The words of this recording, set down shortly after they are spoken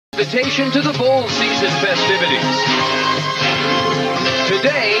Invitation to the bowl season festivities.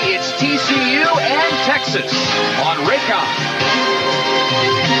 Today, it's TCU and Texas on Raycom.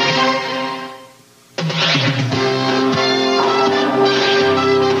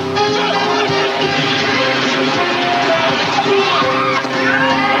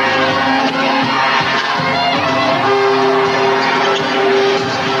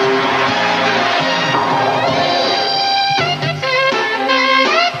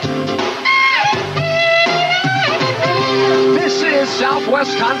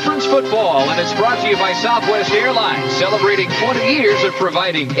 Southwest Conference football, and it's brought to you by Southwest Airlines, celebrating 20 years of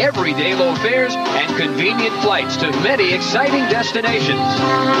providing everyday low fares and convenient flights to many exciting destinations.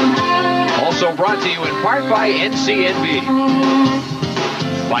 Also brought to you in part by NCNB,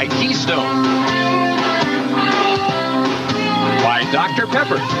 by Keystone, by Dr.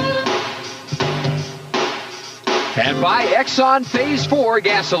 Pepper, and by Exxon Phase 4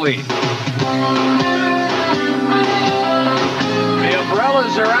 gasoline. The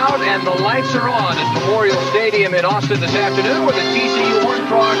umbrellas are out and the lights are on at Memorial Stadium in Austin this afternoon, where the TCU Horned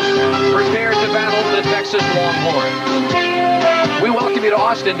Frogs prepare to battle the Texas Longhorns. We welcome you to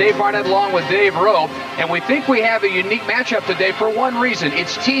Austin. Dave Barnett along with Dave Rowe, and we think we have a unique matchup today for one reason.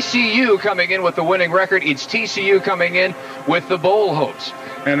 It's TCU coming in with the winning record. It's TCU coming in with the bowl hopes.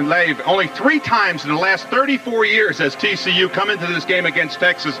 And Dave, only 3 times in the last 34 years has TCU come into this game against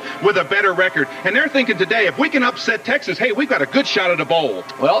Texas with a better record. And they're thinking today, if we can upset Texas, hey, we've got a good shot at a bowl.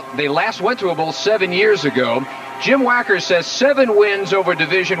 Well, they last went to a bowl 7 years ago. Jim Wacker says 7 wins over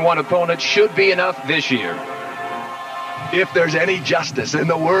Division I opponents should be enough this year. If there's any justice in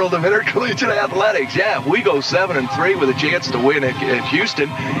the world of intercollegiate athletics, yeah, if we go 7-3 with a chance to win at Houston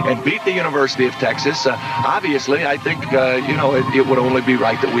and beat the University of Texas, obviously, I think, it would only be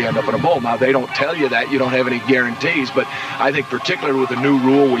right that we end up in a bowl. Now, they don't tell you that. You don't have any guarantees, but I think particularly with the new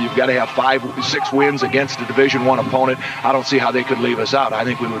rule where you've got to have 5-6 wins against a Division I opponent, I don't see how they could leave us out. I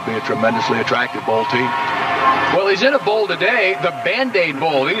think we would be a tremendously attractive bowl team. Well, he's in a bowl today, the Band-Aid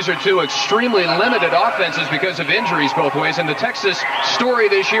Bowl. These are 2 extremely limited offenses because of injuries both ways. And the Texas story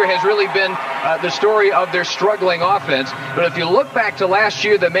this year has really been the story of their struggling offense. But if you look back to last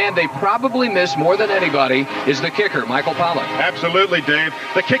year, the man they probably miss more than anybody is the kicker, Michael Pollock. Absolutely, Dave.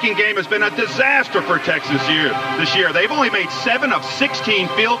 The kicking game has been a disaster for Texas this year. They've only made 7 of 16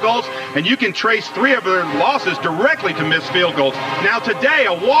 field goals, and you can trace 3 of their losses directly to missed field goals. Now today,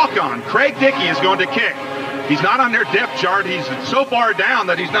 a walk-on, Craig Dickey, is going to kick. He's not on their depth chart. He's so far down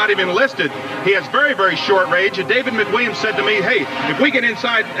that he's not even listed. He has very, very short range. And David McWilliams said to me, hey, if we get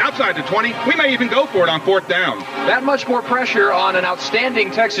outside the 20, we may even go for it on 4th down. That much more pressure on an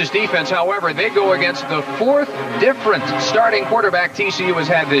outstanding Texas defense. However, they go against the 4th different starting quarterback TCU has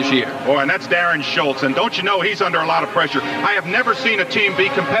had this year. Oh, and that's Darren Schultz. And don't you know he's under a lot of pressure. I have never seen a team be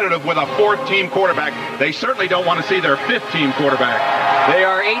competitive with a 4th-team quarterback. They certainly don't want to see their 5th-team quarterback. They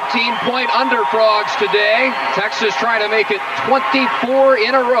are 18-point underfrogs today. Texas trying to make it 24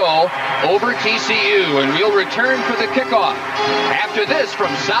 in a row over TCU, and we'll return for the kickoff after this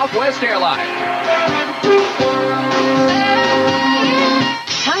from Southwest Airlines.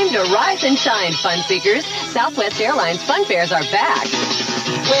 Time to rise and shine, fun seekers. Southwest Airlines fun fairs are back.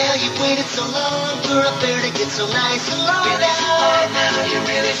 Well, you waited so long for a fare to get so nice and low down. Now you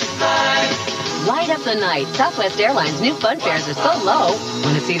really should fly. Light up the night. Southwest Airlines' new fun fares are so low.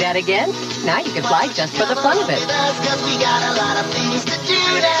 Want to see that again? Now you can fly just for the fun of it. Because we got a lot of things to do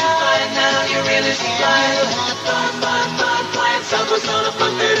now. Now you really should fly. Have fun, fun, fun, flying Southwest on a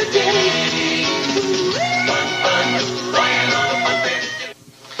fun fair today. Fun, fun, flying on a fun fair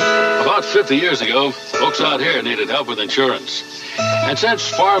today. About 50 years ago, folks out here needed help with insurance. And since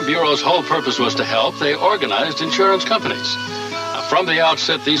Farm Bureau's whole purpose was to help, they organized insurance companies. From the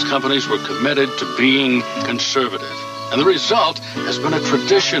outset, these companies were committed to being conservative. And the result has been a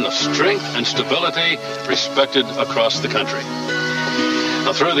tradition of strength and stability respected across the country.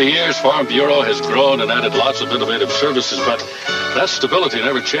 Now, through the years, Farm Bureau has grown and added lots of innovative services, but that stability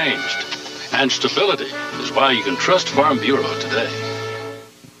never changed. And stability is why you can trust Farm Bureau today.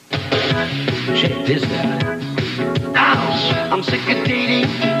 Check this out. Ouch! I'm sick of dating.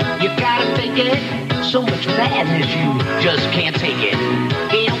 You gotta fake it. So much madness, you just can't take it.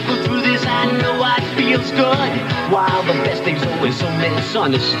 Hey, don't go through this, I know it feels good. While the best thing's always so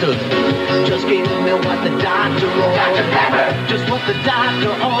misunderstood. Just give me what the doctor ordered. Dr. Pepper! Just what the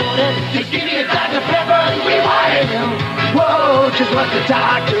doctor ordered. Just give me a Dr. Pepper and we want it. Whoa, just what the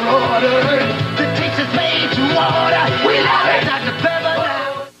doctor ordered. The taste is made to order. We love it, Dr. Pepper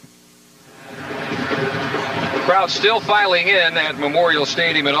now. Crowd still filing in at Memorial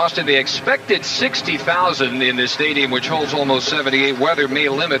Stadium in Austin. They expected 60,000 in this stadium, which holds almost 78. Weather may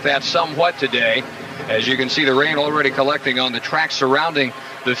limit that somewhat today. As you can see, the rain already collecting on the track surrounding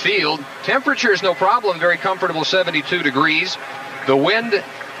the field. Temperature is no problem, very comfortable, 72 degrees. The wind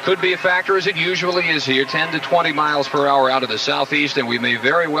could be a factor, as it usually is here, 10 to 20 miles per hour out of the southeast, and we may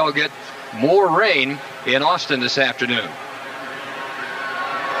very well get more rain in Austin this afternoon.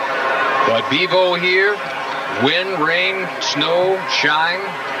 But Bevo here, wind, rain, snow, shine,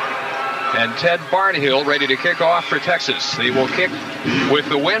 and Ted Barnhill ready to kick off for Texas. They will kick with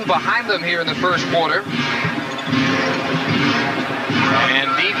the wind behind them here in the first quarter. And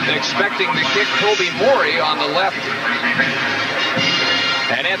deep expecting to kick Toby Morey on the left.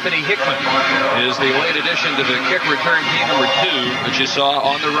 And Anthony Hickman is the late addition to the kick return team number 2 that you saw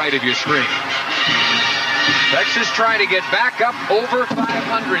on the right of your screen. Texas trying to get back up over 500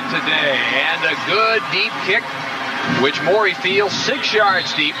 today. And a good deep kick, which Morey feels 6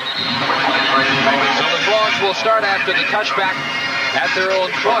 yards deep. So the Frogs will start after the touchback at their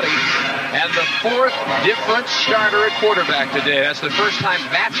own 20. And the 4th different starter at quarterback today. That's the first time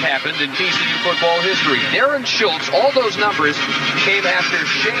that's happened in TCU football history. Darren Schultz, all those numbers came after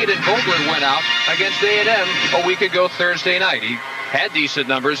Shade and Vogler went out against A&M a week ago Thursday night. He had decent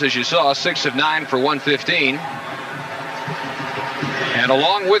numbers, as you saw, 6 of 9 for 115. And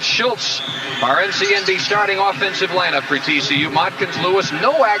along with Schultz, our NCNB starting offensive lineup for TCU. Modkins, Lewis,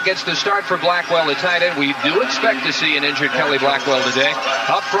 Nowak gets the start for Blackwell at tight end. We do expect to see an injured Kelly Blackwell today.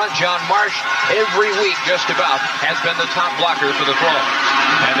 Up front, John Marsh, every week just about, has been the top blocker for the Frogs.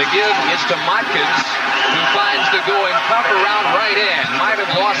 And the give is to Modkins, who finds the going tough around right end. Might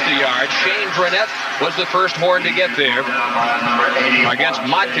have lost a yard. Shane Drenette was the first horn to get there against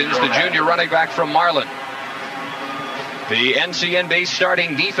Modkins, the junior running back from Marlin. The NCNB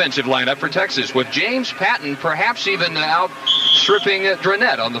starting defensive lineup for Texas, with James Patton perhaps even outstripping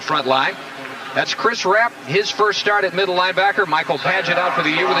Drenette on the front line. That's Chris Rapp, his first start at middle linebacker. Michael Padgett out for the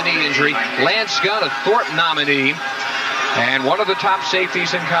year with a knee injury. Lance Gunn, a Thornton nominee, and one of the top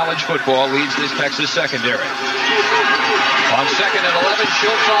safeties in college football, leads this Texas secondary. On 2nd and 11,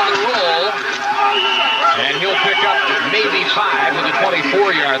 Schultz on the roll, and he'll pick up maybe 5 to the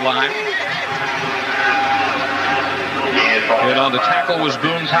 24-yard line. And on the tackle was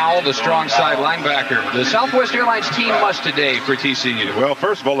Boone Powell, the strong side linebacker. The Southwest Airlines team must today for TCU. Well,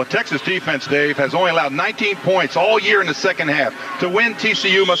 first of all, the Texas defense, Dave, has only allowed 19 points all year in the second half. To win,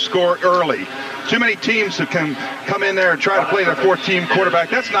 TCU must score early. Too many teams who can come in there and try to play their 4th-team quarterback.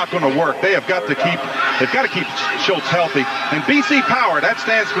 That's not going to work. They've got to keep Schultz healthy. And BC Power, that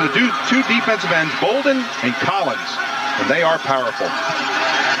stands for the 2 defensive ends, Bolden and Collins. And they are powerful.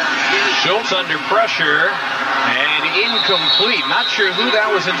 Schultz under pressure and incomplete. Not sure who that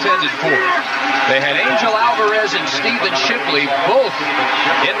was intended for. They had Angel Alvarez and Stephen Shipley both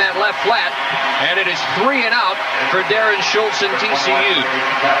in that left flat, and it is 3 and out for Darren Schultz and TCU.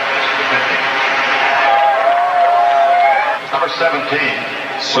 Number 17.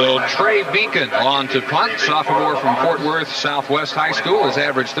 So Trey Beacon on to punt, sophomore from Fort Worth Southwest High School, has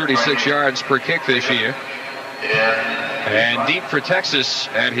averaged 36 yards per kick this year. And deep for Texas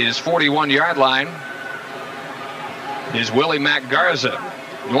at his 41-yard line is Willie Mack Garza.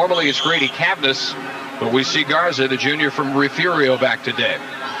 Normally it's Grady Cavness, but we see Garza, the junior from Refugio, back today.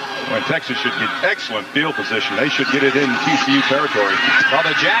 Well, Texas should get excellent field position. They should get it in TCU territory. Well,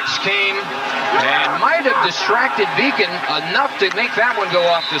 the Jacks came and might have distracted Beacon enough to make that one go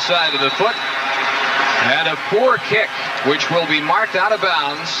off the side of the foot. And a poor kick, which will be marked out of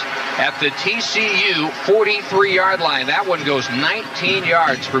bounds at the TCU 43-yard line. That one goes 19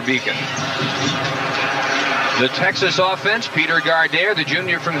 yards for Beacon. The Texas offense, Peter Gardere, the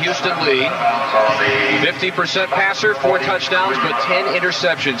junior from Houston Lee. 50% passer, 4 touchdowns, but 10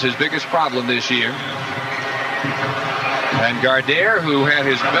 interceptions, his biggest problem this year. And Gardere, who had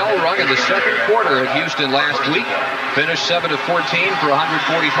his bell rung in the second quarter at Houston last week, finished 7 of 14 for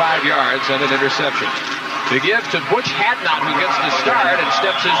 145 yards and an interception. The give to Butch Hadnot, who gets the start and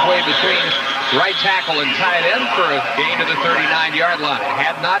steps his way between right tackle and tight end for a gain to the 39-yard line.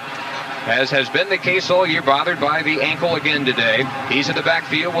 Hadnot, as has been the case all year, bothered by the ankle again today. He's in the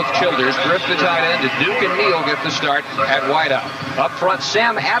backfield with Childers. Griff, the tight end, and Duke and Neal get the start at wideout. Up front,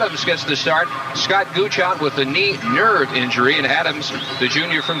 Sam Adams gets the start. Scott Gooch out with a knee nerve injury, and Adams, the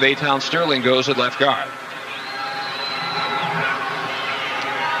junior from Baytown Sterling, goes at left guard.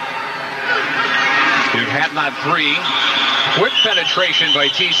 You've had not 3. Quick penetration by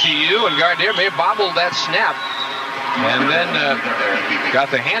TCU, and Gardere may have bobbled that snap. And then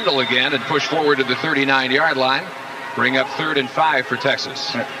got the handle again and pushed forward to the 39-yard line. Bring up 3rd and 5 for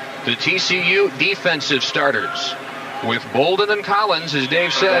Texas. the TCU defensive starters. With Bolden and Collins, as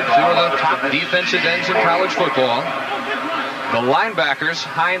Dave said, 2 of the top defensive ends in college football. The linebackers,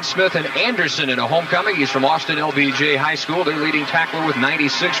 Hines Smith and Anderson in a homecoming. He's from Austin LBJ High School. Their leading tackler with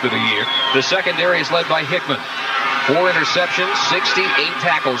 96 for the year. The secondary is led by Hickman. 4 interceptions, 68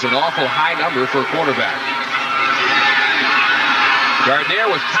 tackles, an awful high number for a quarterback. Gardner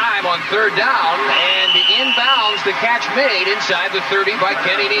with time on 3rd down, and inbounds, the catch made inside the 30 by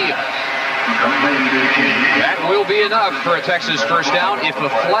Kenny Neal. That will be enough for a Texas first down if a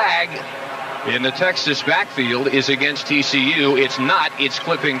flag in the Texas backfield is against TCU. It's not. It's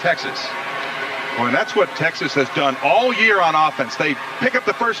clipping Texas. Well, and that's what Texas has done all year on offense. They pick up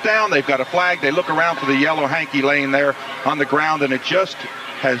the first down. They've got a flag. They look around for the yellow hanky laying there on the ground, and it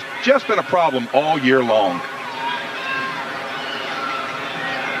has been a problem all year long.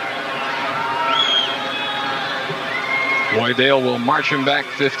 Boyd Dale will march him back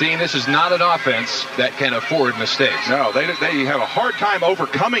 15. This is not an offense that can afford mistakes. No, they have a hard time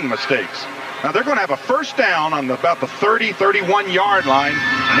overcoming mistakes. Now they're going to have a first down on about the 30, 31-yard line.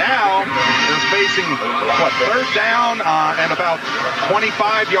 Now they're facing, 3rd down and about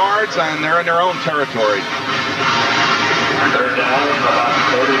 25 yards, and they're in their own territory. 3rd down, about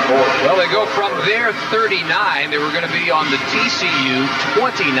 34. Well, they go from their 39. They were going to be on the TCU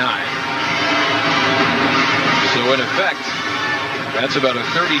 29. So in effect, that's about a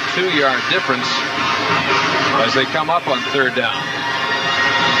 32-yard difference as they come up on 3rd down.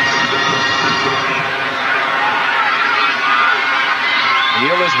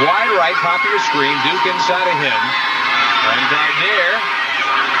 Neal is wide right, top of your screen. Duke inside of him. And Gardner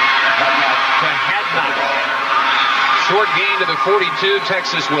to Hadnot. Short gain to the 42.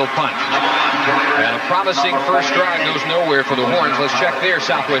 Texas will punt. And a promising first drive goes nowhere for the Horns. Let's check their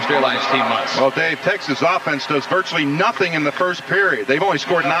Southwest Airlines team must. Well, Dave, Texas offense does virtually nothing in the first period. They've only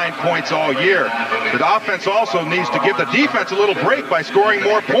scored 9 points all year. The offense also needs to give the defense a little break by scoring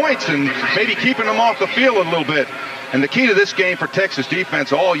more points and maybe keeping them off the field a little bit. And the key to this game for Texas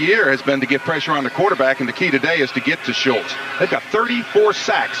defense all year has been to get pressure on the quarterback, and the key today is to get to Schultz. They've got 34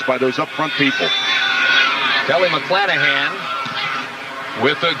 sacks by those up front people. Kelly McClanahan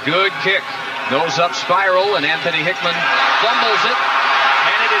with a good kick. Nose up spiral, and Anthony Hickman fumbles it.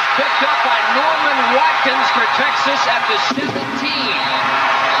 And it is picked up by Norman Watkins for Texas at the 17.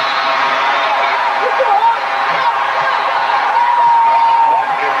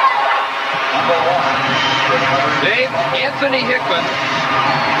 Dave, Anthony Hickman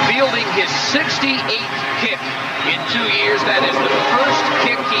fielding his 68th kick in 2 years. That is the first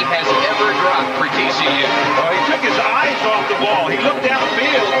kick he has ever dropped for TCU. Well, he took his eyes off the ball. He looked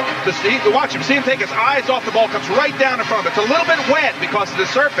downfield to watch him. See him take his eyes off the ball. Comes right down in front of it. It's a little bit wet because of the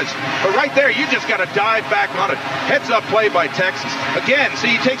surface. But right there, you just got to dive back on it. Heads-up play by Texas. Again,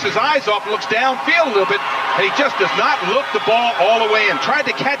 see, he takes his eyes off and looks downfield a little bit. And he just does not look the ball all the way in. Tried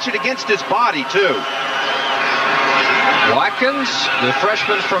to catch it against his body, too. Watkins, the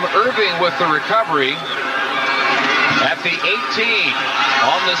freshman from Irving, with the recovery at the 18.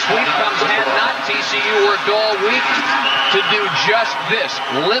 On the sweep comes Hadnot. TCU worked all week to do just this,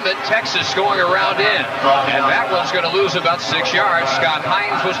 limit Texas going around in. And that one's going to lose about 6 yards. Scott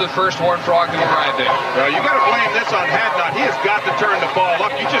Hines was the first Horned Frog to arrive there. Well, you got to blame this on Hadnot. He has got to turn the ball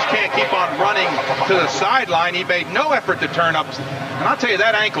up. You just can't keep on running to the sideline. He made no effort to turn up. And I'll tell you,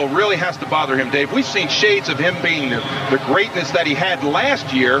 that ankle really has to bother him, Dave. We've seen shades of him being the greatness that he had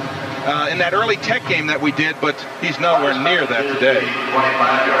last year in that early Tech game that we did, but he's nowhere near that today.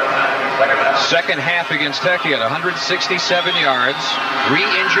 Second half against Tech, he had 167 yards,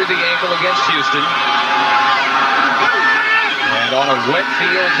 re-injured the ankle against Houston. And on a wet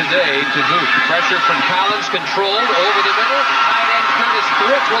field today to boot. Pressure from Collins controlled over the middle. Tight end Curtis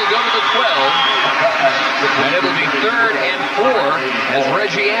Thrift will go to the 12. And it'll be 3rd and 4 as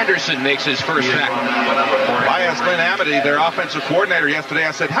Reggie Anderson makes his first tackle. I asked Lynn Amity, their offensive coordinator, yesterday.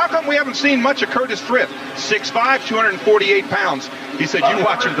 I said, how come we haven't seen much of Curtis Thrift? 6'5", 248 pounds. He said, you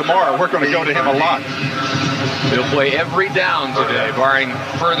watch him tomorrow. We're going to go to him a lot. He'll play every down today, barring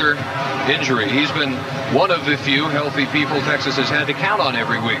further injury. He's been one of the few healthy people Texas has had to count on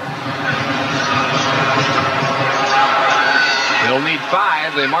every week. They'll need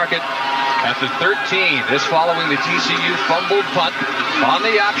 5. They mark it at the 13. This following the TCU fumbled punt. On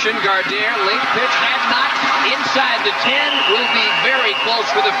the option, Gardner, late pitch, Hadnot inside the 10, will be very close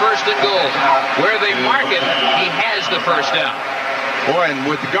for the first and goal. Where they mark it, he has the first down. Boy, and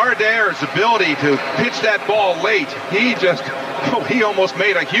with Gardner's ability to pitch that ball late, he almost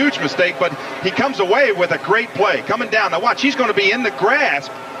made a huge mistake, but he comes away with a great play. Coming down. Now watch, he's going to be in the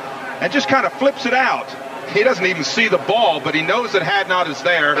grasp and just kind of flips it out. He doesn't even see the ball, but he knows that Hadnot is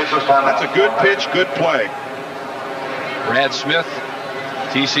there. That's a good pitch, good play. Brad Smith,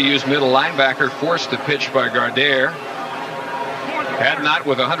 TCU's middle linebacker, forced the pitch by Gardere. Hadnot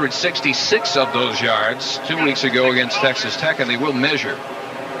with 166 of those yards 2 weeks ago against Texas Tech, and they will measure.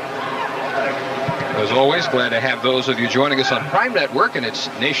 As always, glad to have those of you joining us on Prime Network and its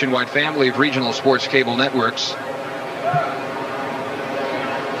nationwide family of regional sports cable networks.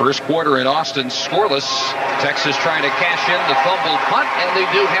 First quarter in Austin, scoreless. Texas trying to cash in the fumbled punt, and they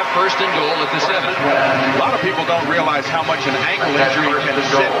do have first and goal at the 7. A lot of people don't realize how much an ankle injury can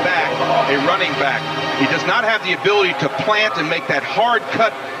set back a running back. He does not have the ability to plant and make that hard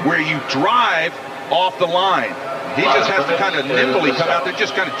cut where you drive off the line. He just has to kind of nimbly come out there,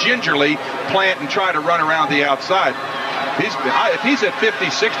 just kind of gingerly plant and try to run around the outside. If he's at 50,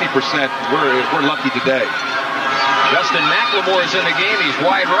 60%, we're lucky today. Justin McLemore is in the game. He's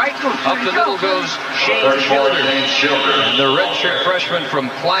wide right. Up the middle goes Shane Schilder. And the redshirt freshman from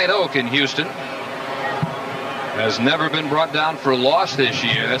Klein Oak in Houston has never been brought down for a loss this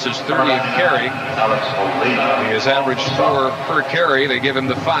year. That's his 30th carry. He has averaged 4 per carry. They give him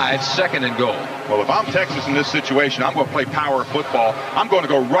the 5, second and goal. Well, if I'm Texas in this situation, I'm going to play power football. I'm going to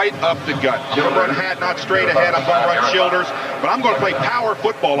go right up the gut. I'm going to run Hadnot straight ahead. I'm going to run Childers. But I'm going to play power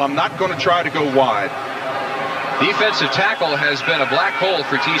football. I'm not going to try to go wide. Defensive tackle has been a black hole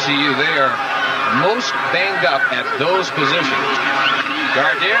for TCU. They are most banged up at those positions.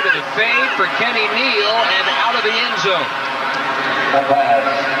 Gardere to the fade for Kenny Neal and out of the end zone.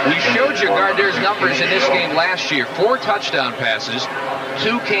 We showed you Gardere's numbers in this game last year. 4 touchdown passes.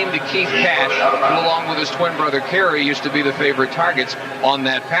 2 came to Keith Cash, who along with his twin brother Kerry used to be the favorite targets on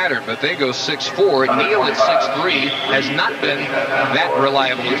that pattern. But they go 6'4". Neal at 6'3" has not been that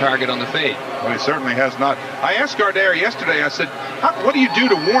reliable a target on the fade. Well, he certainly has not. I asked Gardere yesterday, I said, what do you do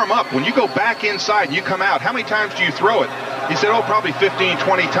to warm up? When you go back inside and you come out, how many times do you throw it? He said, probably 15,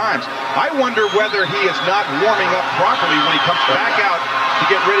 20 times. I wonder whether he is not warming up properly when he comes back out to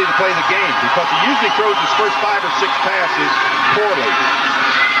get ready to play the game, because he usually throws his first 5 or 6 passes poorly.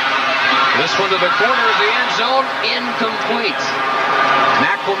 This one to the corner of the end zone, incomplete.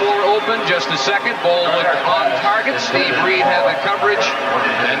 McLemore open, just a second. Ball looked on target. Steve Reed had the coverage,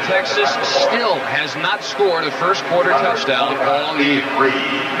 and Texas still has not scored a first quarter touchdown all year.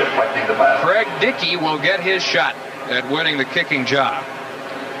 Craig Dickey will get his shot at winning the kicking job.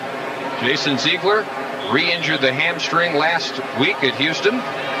 Jason Ziegler re-injured the hamstring last week at Houston.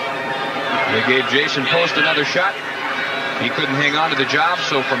 They gave Jason Post another shot. He couldn't hang on to the job,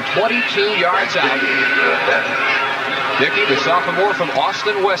 so from 22 yards out, Dickey, the sophomore from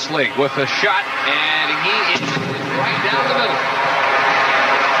Austin Westlake, with a shot, and he is right down the middle.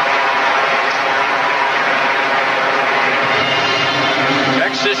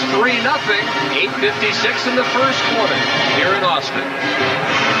 Texas 3-0, 8:56 in the first quarter here in Austin.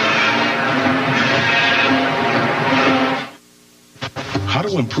 How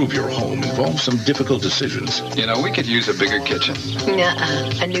to improve your home involves some difficult decisions. You know, we could use a bigger kitchen.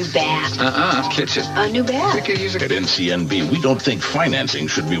 A new bath. Kitchen. A new bath. We could use At NCNB, we don't think financing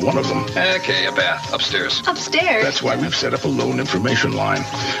should be one of them. Okay, a bath. Upstairs. Upstairs? That's why we've set up a loan information line.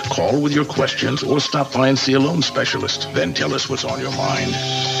 Call with your questions or stop by and see a loan specialist. Then tell us what's on your mind.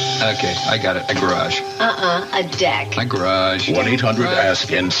 Okay, I got it. A garage. A deck. A garage.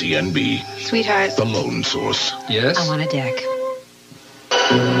 1-800-ASK-NCNB. Sweetheart. The loan source. Yes? I want a deck.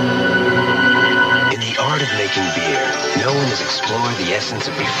 In the art of making beer, no one has explored the essence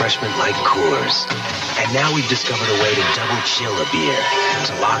of refreshment like Coors. And now we've discovered a way to double chill a beer,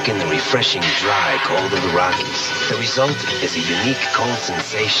 to lock in the refreshing dry cold of the Rockies. The result is a unique cold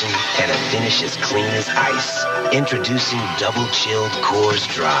sensation and a finish as clean as ice. Introducing double chilled Coors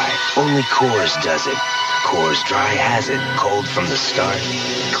Dry. Only Coors does it. Coors Dry has it. Cold from the start,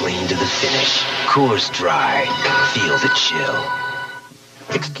 clean to the finish. Coors Dry. Feel the chill.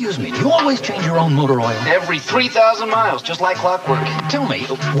 Excuse me, do you always change your own motor oil? Every 3,000 miles, just like clockwork. Tell me,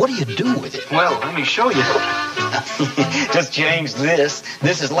 what do you do with it? Well, let me show you. Just changed this.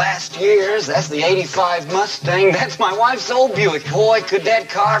 This is last year's. That's the 85 Mustang. That's my wife's old Buick. Boy, could that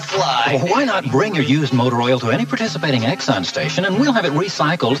car fly. Well, why not bring your used motor oil to any participating Exxon station, and we'll have it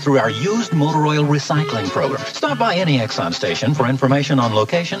recycled through our used motor oil recycling program. Stop by any Exxon station for information on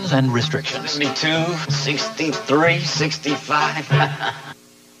locations and restrictions. 72, 63, 65.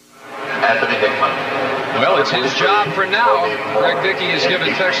 Well, it's his job for now. Craig Dickey has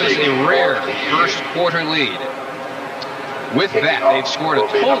given Texas a rare first quarter lead. With that, they've scored a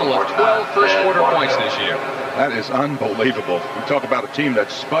total of 12 first quarter points this year. That is unbelievable. We talk about a team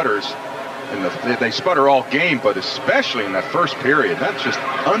that sputters. they sputter all game, but especially in that first period. That's just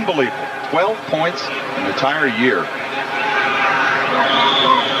unbelievable. 12 points in the entire year.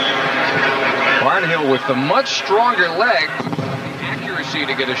 Barnhill with the much stronger leg, accuracy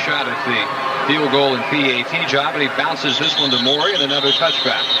to get a shot at the field goal and PAT job, and he bounces this one to Morey and another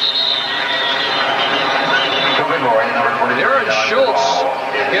touchback. Aaron Schultz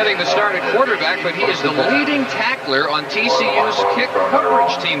getting the start at quarterback, but he is the leading tackler on TCU's kick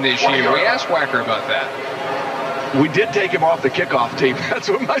coverage team this year. We asked Wacker about that. We did take him off the kickoff team. That's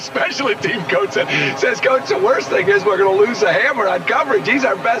what my special team coach said. Says, Coach, the worst thing is we're going to lose a Hammer on coverage. He's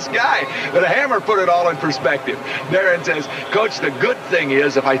our best guy. But a Hammer put it all in perspective. Darren says, Coach, the good thing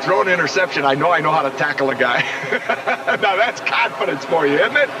is if I throw an interception, I know how to tackle a guy. Now, that's confidence for you,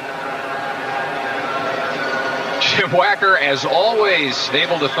 isn't it? Jim Wacker, as always,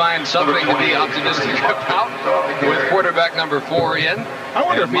 able to find something to be optimistic about with quarterback number 4 in. I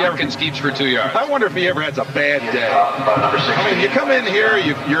wonder if Watkins keeps for 2 yards. I wonder if he ever has a bad day. I mean, you come in here,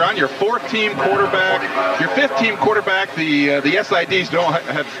 you're on your 4th-team quarterback, your 5th-team quarterback. The SIDs don't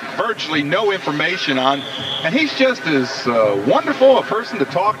have virtually no information on, and he's just as wonderful a person to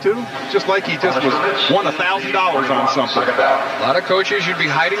talk to, just like he just won $1,000 on something. A lot of coaches, you'd be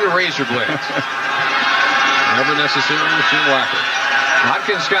hiding the razor blades. Never necessarily with Jim Wacker.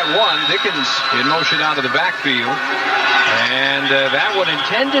 Watkins got one. Dickens in motion out of the backfield. And that one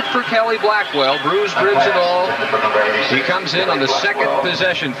intended for Kelly Blackwell. Bruised ribs and all. He comes in on the second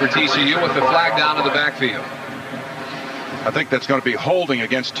possession for TCU with the flag down to the backfield. I think that's going to be holding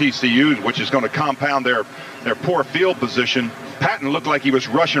against TCU, which is going to compound their poor field position. Patton looked like he was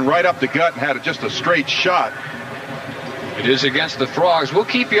rushing right up the gut and had just a straight shot. It is against the Frogs. We'll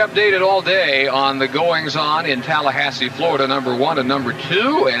keep you updated all day on the goings-on in Tallahassee, Florida, number 1 and number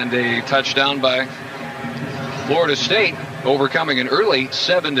 2, and a touchdown by Florida State, overcoming an early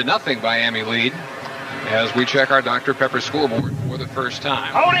 7-0 Miami lead as we check our Dr. Pepper scoreboard for the first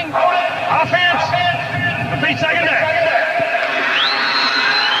time. Holding, offense, complete secondary.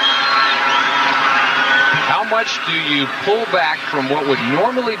 How much do you pull back from what would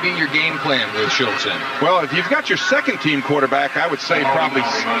normally be your game plan with Schultz in? Well, if you've got your 2nd-team quarterback, I would say probably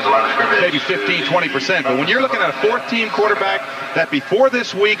maybe 15-20%. But when you're looking at a 4th-team quarterback that before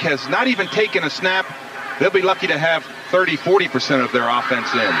this week has not even taken a snap, they'll be lucky to have 30-40% of their offense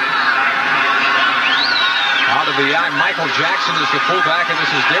in. Out of the eye, Michael Jackson is the fullback, and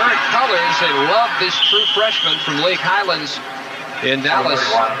this is Derek Cullers. They love this true freshman from Lake Highlands in Dallas.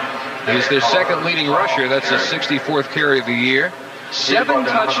 He's their 2nd leading rusher. That's his 64th carry of the year. 7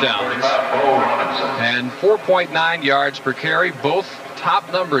 touchdowns and 4.9 yards per carry, both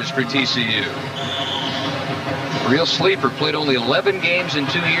top numbers for TCU. Real sleeper, played only 11 games in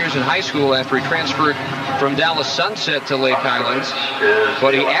 2 years in high school after he transferred from Dallas Sunset to Lake Highlands.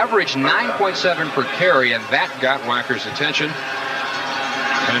 But he averaged 9.7 per carry, and that got Wacker's attention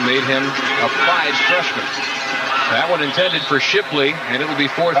and made him a prize freshman. That one intended for Shipley, and it'll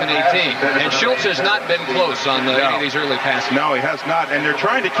be 4th and 18. And Schultz has not been close on any of these early passes. No, he has not. And they're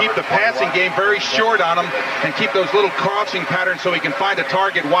trying to keep the passing game very short on him and keep those little crossing patterns so he can find a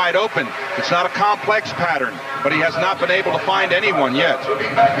target wide open. It's not a complex pattern, but he has not been able to find anyone yet.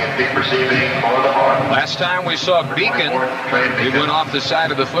 Last time we saw Beacon, he went off the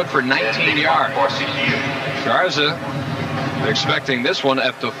side of the foot for 19 yards. Garza expecting this one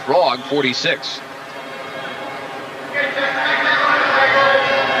at the Frog, 46. And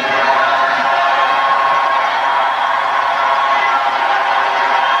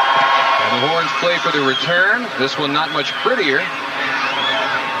the horns play for the return. This one not much prettier.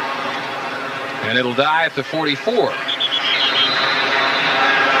 And it'll die at the 44.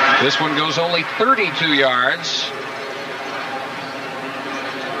 This one goes only 32 yards.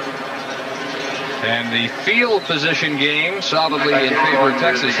 And the field position game solidly in favor of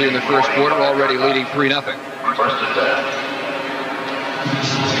Texas here in the first quarter, already leading 3-0.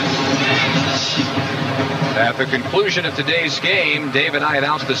 At the conclusion of today's game, Dave and I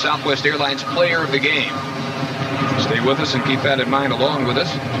announced the Southwest Airlines Player of the Game. Stay with us and keep that in mind along with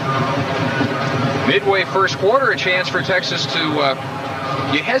us. Midway first quarter, a chance for Texas to,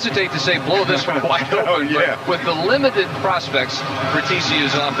 you hesitate to say blow this one wide open, but with the limited prospects for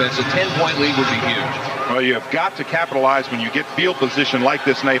TCU's offense, a 10-point lead would be huge. Well, you have got to capitalize when you get field position like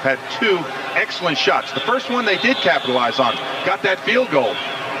this, and they've had 2 excellent shots. The first one they did capitalize on, got that field goal.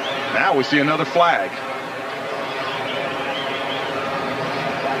 Now we see another flag.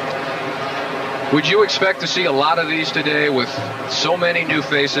 Would you expect to see a lot of these today with so many new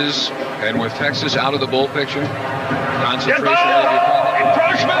faces and with Texas out of the bowl picture? Concentration may be a problem.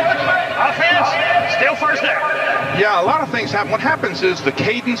 Encroachment, offense, Still first down. Yeah, a lot of things happen. What happens is the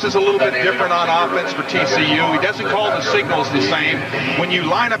cadence is a little bit different on offense for TCU. He doesn't call the signals the same. When you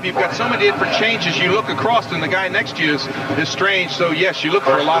line up, you've got so many different changes. You look across, and the guy next to you is strange. So yes, you look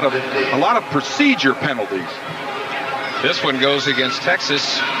for a lot of procedure penalties. This one goes against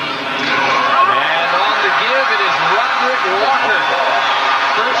Texas. And on the give, it is Roderick Walker.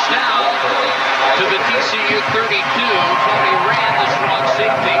 First down to the TCU 32. Tony Rand, the strong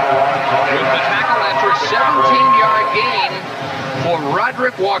safety, with the tackle after a 17-yard gain for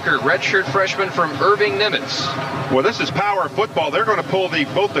Roderick Walker, redshirt freshman from Irving Nimitz. Well, this is power football. They're going to pull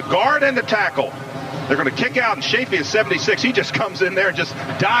both the guard and the tackle. They're going to kick out, and Chafee is 76. He just comes in there and just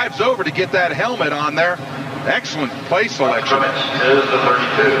dives over to get that helmet on there. Excellent play selection. Is the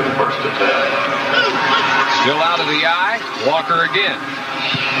 32, first and 10. Still out of the eye, Walker again.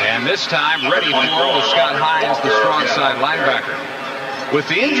 And this time ready for him with Scott Hines, the strong side linebacker. With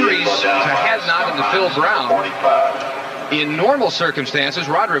the injuries to Hadnot and to Phil Brown, in normal circumstances,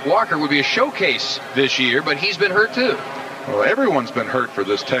 Roderick Walker would be a showcase this year, but he's been hurt too. Well, everyone's been hurt for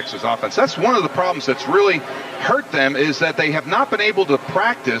this Texas offense. That's one of the problems that's really hurt them, is that they have not been able to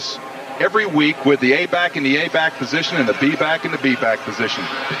practice every week with the A-back in the A-back position and the B-back in the B-back position.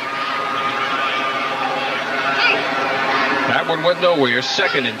 That one went nowhere.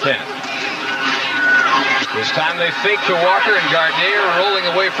 Second and 10. This time they fake to Walker, and Gardner rolling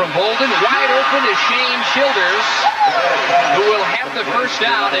away from Bolden. Wide open is Shane Childers, who will have the first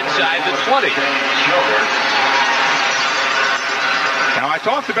down inside the 20. Now, I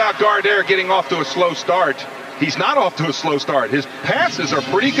talked about Gardner getting off to a slow start. He's not off to a slow start. His passes are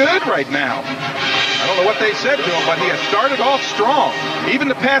pretty good right now. I don't know what they said to him, but he has started off strong. Even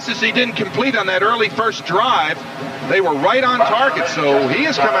the passes he didn't complete on that early first drive, they were right on target, so he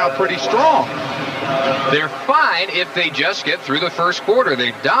has come out pretty strong. They're fine if they just get through the first quarter.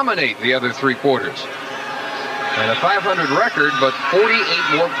 They dominate the other three quarters. And a 500 record, but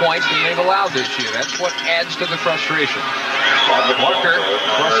 48 more points than they've allowed this year. That's what adds to the frustration. Walker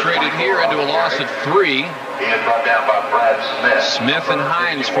frustrated here into a loss of 3. He is brought down by Brad Smith. Smith and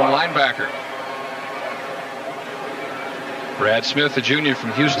Hines from linebacker. Brad Smith, a junior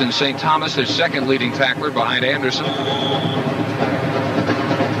from Houston St. Thomas, their second leading tackler behind Anderson.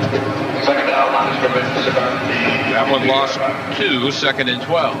 Second down, line of scrimmage. That one lost 2, second and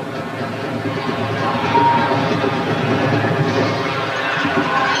 12.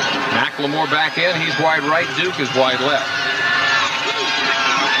 McLemore back in. He's wide right. Duke is wide left.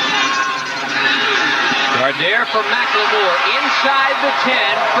 Gardner from McLemore inside the 10.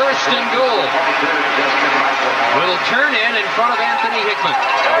 First and goal. Will turn in front of Anthony Hickman.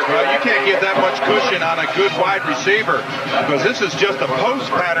 Well, you can't get that much cushion on a good wide receiver, because this is just a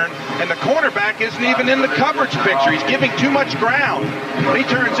post pattern, and the cornerback isn't even in the coverage picture. He's giving too much ground. When he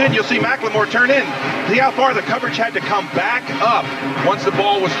turns in, you'll see McLemore turn in. See how far the coverage had to come back up once the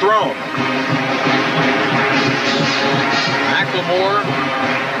ball was thrown. McLemore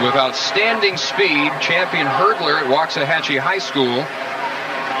with outstanding speed, champion hurdler at Waxahachie High School.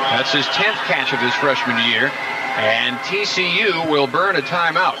 That's his 10th catch of his freshman year. And TCU will burn a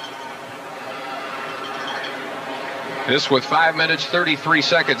timeout. This with 5 minutes, 33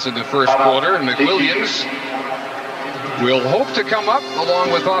 seconds in the first quarter. And McWilliams will hope to come up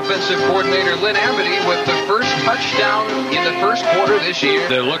along with offensive coordinator Lynn Amity with the first touchdown in the first quarter this year.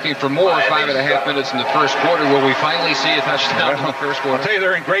 They're looking for more. 5.5 minutes in the first quarter. Will we finally see a touchdown in the first quarter? I'll tell you,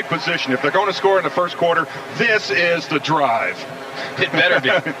 they're in great position. If they're going to score in the first quarter, this is the drive. It better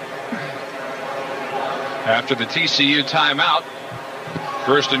be. After the TCU timeout,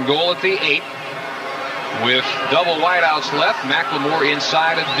 first and goal at the 8. With double wideouts left, McLemore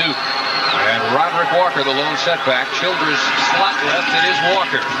inside of Duke. And Roderick Walker, the lone setback. Childers slot left, it is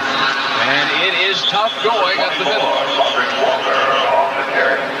Walker. And it is tough going up the middle.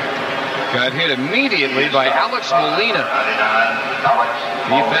 Got hit immediately by Alex Molina.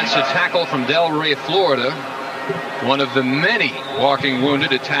 Defensive tackle from Delray, Florida. One of the many walking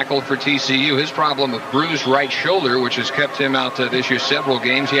wounded at tackle for TCU. His problem with bruised right shoulder, which has kept him out this year several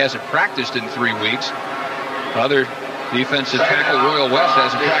games. He hasn't practiced in 3 weeks. Other defensive tackle, Royal West,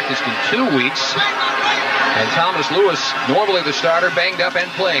 hasn't practiced in 2 weeks. And Thomas Lewis, normally the starter, banged up and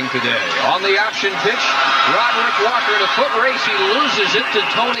playing today. On the option pitch, Roderick Walker in a foot race. He loses it to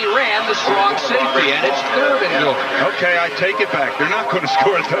Tony Rand, the strong safety, and it's third and goal. Okay, I take it back. They're not going to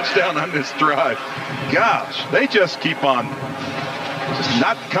score a touchdown on this drive. Gosh, they just keep on just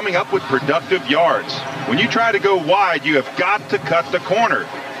not coming up with productive yards. When you try to go wide, you have got to cut the corner.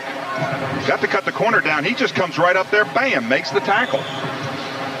 Got to cut the corner down. He just comes right up there, bam, makes the tackle.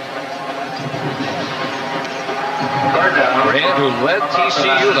 Grant, who led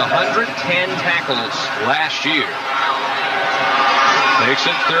TCU with 110 tackles last year. Takes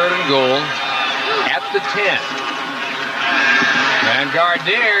it 3rd and goal at the 10. And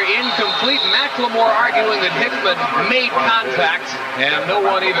Gardner incomplete. McLemore arguing that Hickman made contact, and no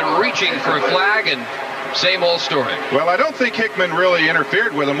one even reaching for a flag, and same old story. Well, I don't think Hickman really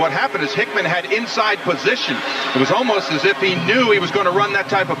interfered with him. What happened is Hickman had inside position. It was almost as if he knew he was going to run that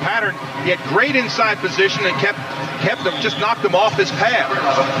type of pattern. He had great inside position and kept him, just knocked him off his path.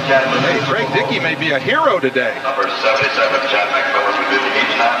 Hey, Greg Dickey may be a hero today. Number 77, Chad McMillan with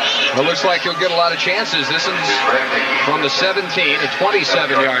 58 snaps. Well, looks like he'll get a lot of chances. This is from the 17, a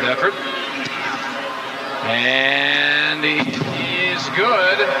 27-yard effort. And he is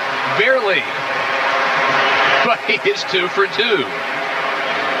good, barely. But he is 2 for 2.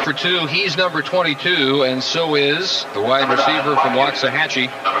 For 2, he's number 22, and so is the wide receiver from Waxahachie,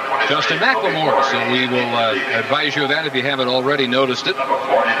 Justin McLemore. So we will advise you of that if you haven't already noticed it.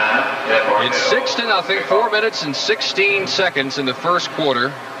 It's 6-0, 4 minutes and 16 seconds in the first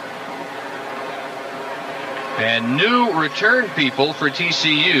quarter. And new return people for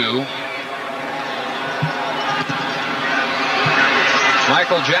TCU.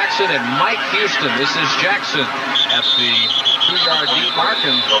 Michael Jackson and Mike Houston. This is Jackson at the 2-yard deep mark,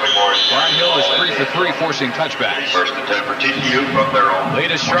 and Barnhill is 3 for 3, forcing touchbacks. First and 10 for TCU from their own.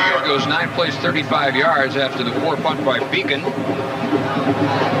 Latest drive goes 9 plays, 35 yards after the 4 punt by Beacon.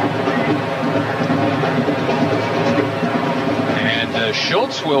 And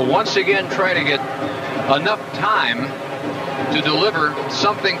Schultz will once again try to get enough time to deliver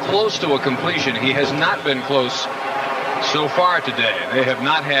something close to a completion. He has not been close so far today. They have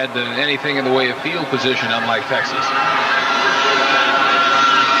not had anything in the way of field position, unlike Texas.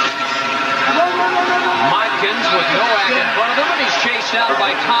 Modkins with Nowak in front of him, and he's chased out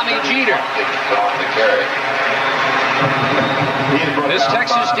by Tommy Jeter. This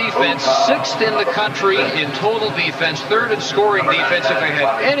Texas defense, 6th in the country in total defense, 3rd in scoring defense. If they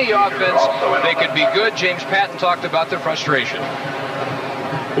had any offense, they could be good. James Patton talked about their frustration.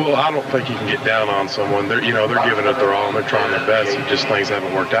 Well, I don't think you can get down on someone. They're giving it their all and they're trying their best. It just things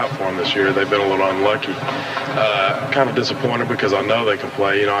haven't worked out for them this year. They've been a little unlucky. Kind of disappointed because I know they can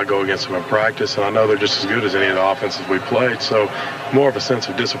play. I go against them in practice, and I know they're just as good as any of the offenses we played. So more of a sense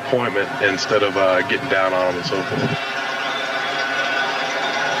of disappointment instead of getting down on them and so forth.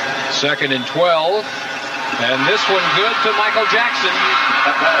 2nd and 12. And this one good to Michael Jackson.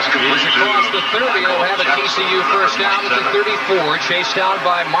 He's across the 30. He'll have a TCU first down at the 34. Chased down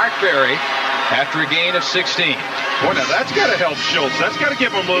by Mark Berry after a gain of 16. Boy, now that's got to help Schultz. That's got to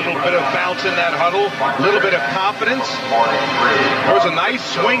give him a little bit of bounce in that huddle, a little bit of confidence. There was a nice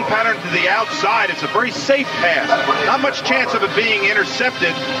swing pattern to the outside. It's a very safe pass. Not much chance of it being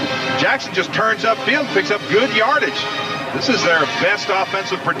intercepted. Jackson just turns upfield, picks up good yardage. This is their best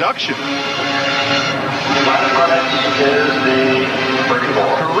offensive production.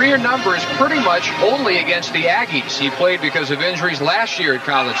 Career numbers pretty much only against the Aggies. He played because of injuries last year at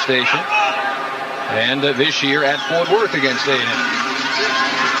College Station, and this year at Fort Worth against A&M.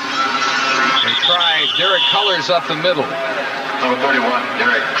 They try Derek Cullors up the middle. Number 31,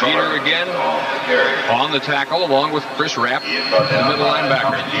 Derek Jeter again on the tackle, along with Chris Rapp, the middle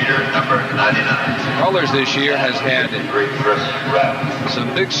linebacker. Jeter, number 99. Cullors this year has had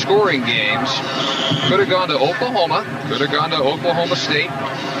some big scoring games. Could have gone to Oklahoma, could have gone to Oklahoma State,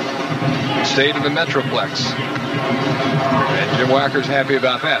 stayed in the Metroplex. And Jim Wacker's happy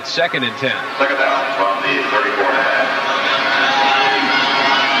about that. 2nd and 10. Second down from the 34.5.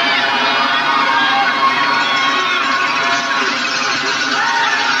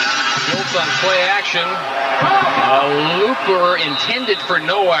 On play action, a looper intended for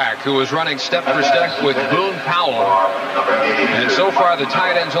Nowak, who was running step for step with Boone Powell. And so far the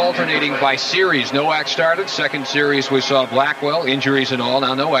tight ends alternating by series. Nowak started. Second series we saw Blackwell, injuries and all.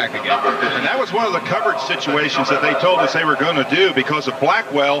 Now Nowak again. And that was one of the coverage situations that they told us they were going to do because of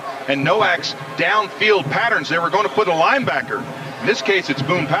Blackwell and Nowak's downfield patterns. They were going to put a linebacker. In this case, it's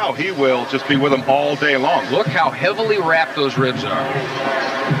Boone Powell. He will just be with them all day long. Look how heavily wrapped those ribs are.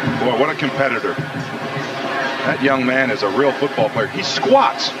 Boy, what a competitor. That young man is a real football player. He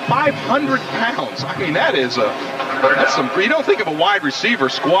squats 500 pounds. I mean, that's some, you don't think of a wide receiver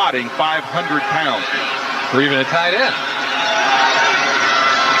squatting 500 pounds. Or even a tight end.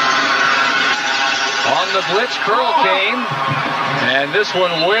 On the blitz, curl came. And this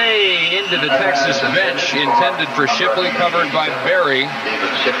one way into the Texas bench, intended for Shipley, covered by Berry.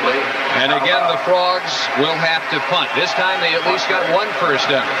 And again, the Frogs will have to punt. This time they at least got one first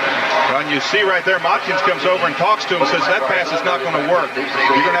down. Well, and you see right there, Motkins comes over and talks to him, says that pass is not going to work.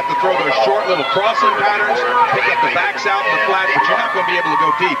 You're going to have to throw those short little crossing patterns, pick up the backs out in the flat, but you're not going to be able to go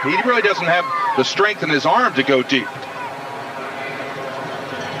deep. He really doesn't have the strength in his arm to go deep.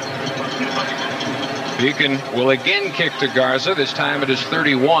 Beacon will again kick to Garza. This time it is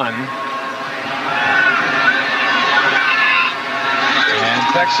 31. And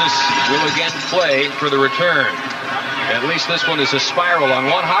Texas will again play for the return. At least this one is a spiral. On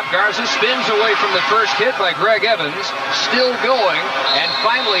one hop, Garza spins away from the first hit by Greg Evans. Still going. And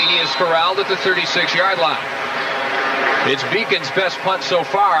finally he is corralled at the 36-yard line. It's Beacon's best punt so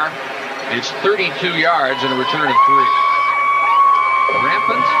far. It's 32 yards and a return of 3.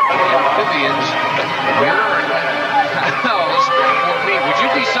 Rampant amphibians. Cows for meat. Would you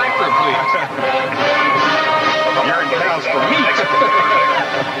decipher, please? Urine cows for meat.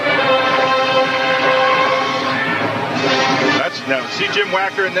 Now, see Jim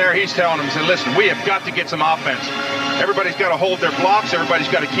Wacker in there? He's telling them, he said, listen, we have got to get some offense. Everybody's got to hold their blocks. Everybody's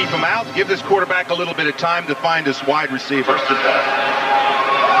got to keep them out. Give this quarterback a little bit of time to find his wide receiver.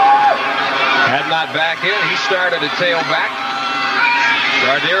 Had not back in. He started at tailback.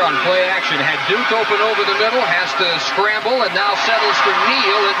 Gardner on play action had Duke open over the middle, has to scramble, and now settles for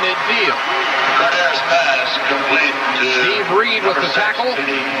Neal at midfield. Pass complete to Steve Reed with the tackle.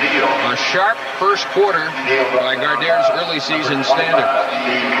 A sharp first quarter by Gardner's early season standard.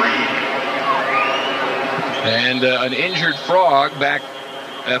 And an injured Frog back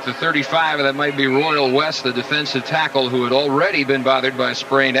at the 35, and that might be Royal West, the defensive tackle, who had already been bothered by a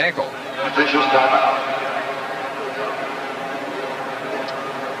sprained ankle. Officials timeout.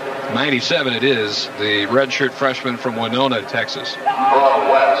 97 it is, the redshirt freshman from Winona, Texas.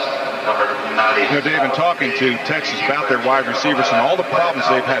 Royal West, number 90. You know, Dave, in talking to Texas about their wide receivers and all the problems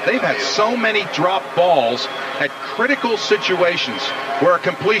they've had so many drop balls at critical situations where a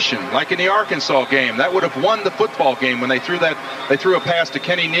completion, like in the Arkansas game, that would have won the football game when they threw a pass to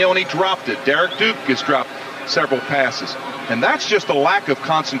Kenny Neal and he dropped it. Derek Duke has dropped several passes. And that's just a lack of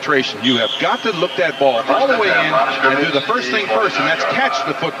concentration. You have got to look that ball all the way in and do the first thing first, and that's catch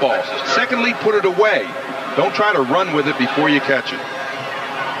the football. Secondly, put it away. Don't try to run with it before you catch it.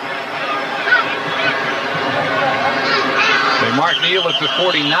 They mark Neal at the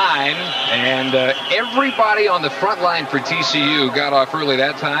 49, and everybody on the front line for TCU got off early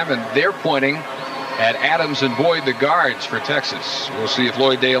that time, and they're pointing at Adams and Boyd, the guards for Texas. We'll see if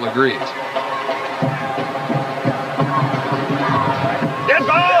Lloyd Dale agrees. Good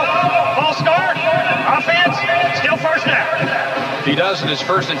ball. Ball start. Offense. Still first down. He does in his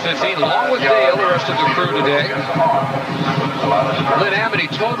 1st and 15, along with Dale, the rest of the crew today. Lynn Amity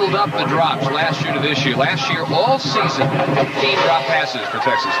totaled up the drops last year to this year. Last year, all season, 15 drop passes for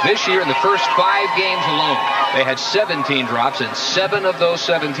Texas. This year, in the first 5 games alone, they had 17 drops, and 7 of those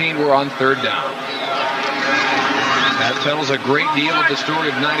 17 were on third down. That tells a great deal of the story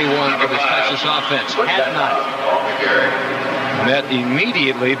of 91 for this Texas offense. Had not. Met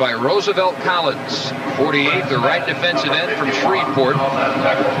immediately by Roosevelt Collins, 48, the right defensive end from Shreveport,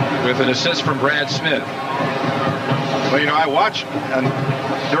 with an assist from Brad Smith. Well, you know, I watch, and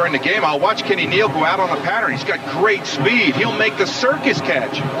during the game, I'll watch Kenny Neal go out on a pattern. He's got great speed. He'll make the circus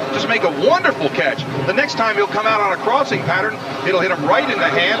catch, just make a wonderful catch. The next time he'll come out on a crossing pattern, it'll hit him right in the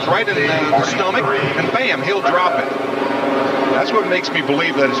hands, right in the stomach, and bam, he'll drop it. That's what makes me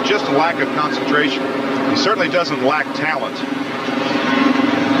believe that it's just a lack of concentration. He certainly doesn't lack talent.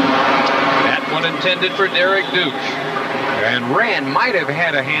 That one intended for Derek Duke. And Rand might have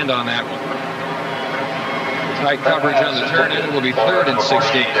had a hand on that one. Tight coverage on the turn, and it will be 3rd and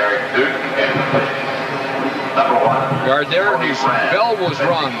 16. Gardner, whose bell was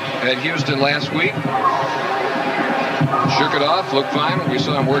rung at Houston last week, shook it off, looked fine when we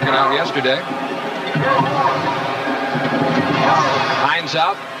saw him working out yesterday. Hines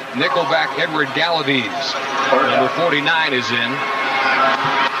out. Nickelback Edward Galaviz, number 49, is in.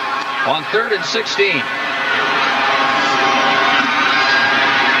 On 3rd and 16.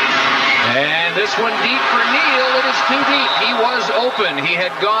 And this one deep for Neal. It is too deep. He was open. He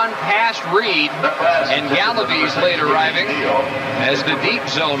had gone past Reed, and Galaviz late arriving as the deep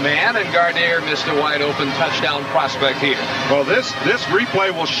zone man, and Gardner missed a wide open touchdown prospect here. Well, this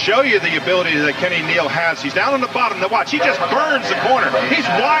replay will show you the ability that Kenny Neal has. He's down on the bottom. Now watch, he just burns the corner. He's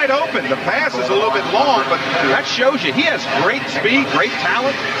wide open. The pass is a little bit long, but that shows you he has great speed, great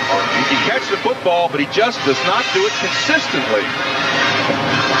talent. He can catch the football, but he just does not do it consistently.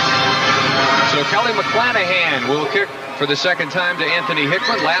 So Kelly McClanahan will kick for the second time to Anthony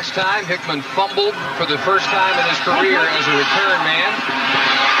Hickman. Last time, Hickman fumbled for the first time in his career as a return man.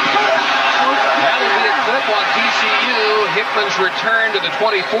 That'll be a clip on TCU. Hickman's return to the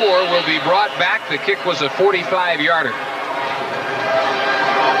 24 will be brought back. The kick was a 45-yarder.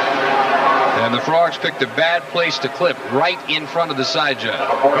 And the Frogs picked a bad place to clip, right in front of the side judge.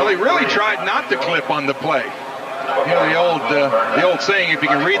 Well, he really tried not to clip on the play. You know, the old saying, if you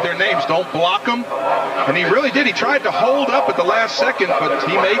can read their names, don't block them. And he really did. He tried to hold up at the last second, but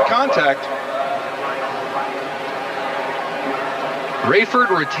he made contact. Rayford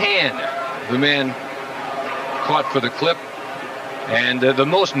Rattan, the man caught for the clip. And the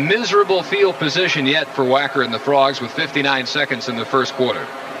most miserable field position yet for Wacker and the Frogs with 59 seconds in the first quarter.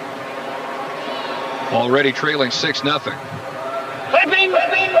 Already trailing 6-0. Flipping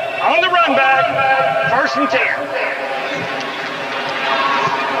on the run back. 1st and 10.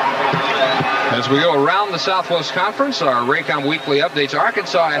 As we go around the Southwest Conference, our Raycom Weekly updates.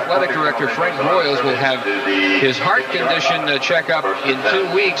 Arkansas Athletic Director Frank Broyles will have his heart condition checkup in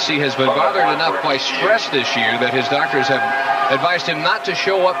 2 weeks. He has been bothered enough by stress this year that his doctors have advised him not to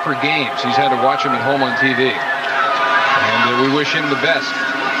show up for games. He's had to watch them at home on TV. And we wish him the best.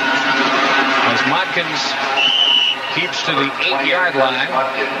 As Modkins keeps to the 8-yard line.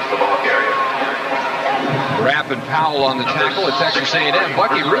 Rapp and Powell on the tackle at Texas A&M.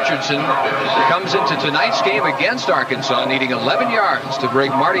 Bucky Richardson comes into tonight's game against Arkansas needing 11 yards to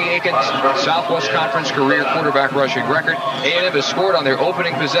break Marty Aiken's Southwest Conference career quarterback rushing record. A&M has scored on their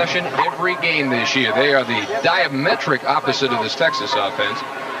opening possession every game this year. They are the diametric opposite of this Texas offense.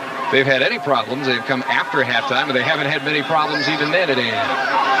 If they've had any problems, they've come after halftime, and they haven't had many problems even then at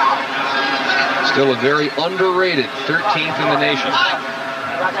A&M. Still a very underrated 13th in the nation.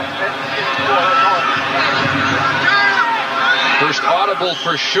 First audible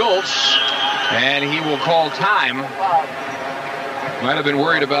for Schultz, and he will call time. Might have been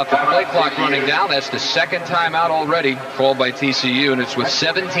worried about the play clock running down. That's the second timeout already called by TCU, and it's with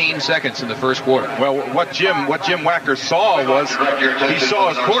 17 seconds in the first quarter. Well, what Jim Wacker saw was he saw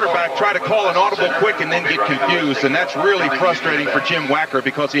his quarterback try to call an audible quick and then get confused, and that's really frustrating for Jim Wacker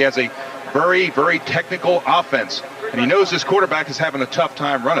because he has a very, very technical offense, and he knows his quarterback is having a tough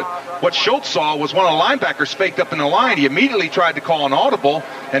time running. What Schultz saw was one of the linebackers faked up in the line. He immediately tried to call an audible,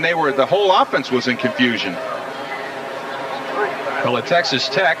 and the whole offense was in confusion. Well, at Texas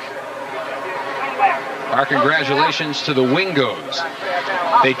Tech, our congratulations to the Wingos.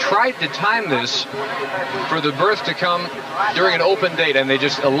 They tried to time this for the birth to come during an open date, and they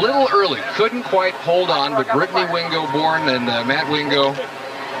just a little early couldn't quite hold on, but Brittany Wingo born and Matt Wingo,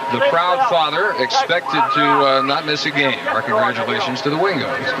 the proud father, expected to not miss a game. Our congratulations to the Wingos.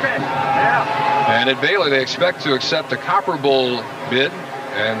 And at Baylor, they expect to accept a Copper Bowl bid,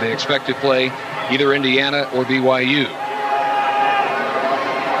 and they expect to play either Indiana or BYU.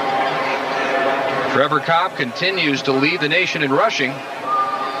 Trevor Cobb continues to lead the nation in rushing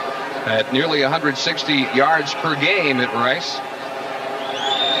at nearly 160 yards per game at Rice.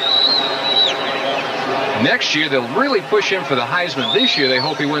 Next year, they'll really push him for the Heisman. This year, they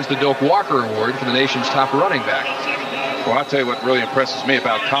hope he wins the Doak Walker Award for the nation's top running back. Well, I'll tell you what really impresses me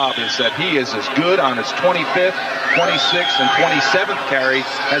about Cobb is that he is as good on his 25th, 26th, and 27th carry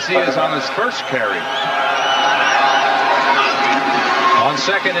as he is on his first carry. On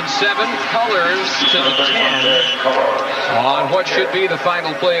 2nd and 7, Colors to the 10 on what should be the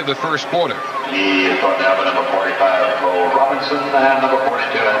final play of the first quarter. He is brought down by number 45, Cole Robinson, and number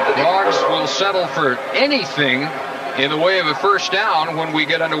 42, Anthony. Frogs will settle for anything in the way of a first down when we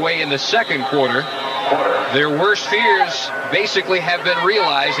get underway in the second quarter. Their worst fears basically have been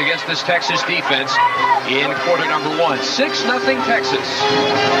realized against this Texas defense in quarter number 1. 6-0 Texas.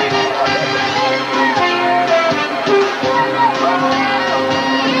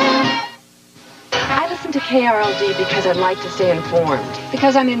 To KRLD because I'd like to stay informed.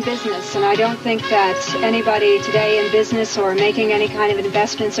 Because I'm in business, and I don't think that anybody today in business or making any kind of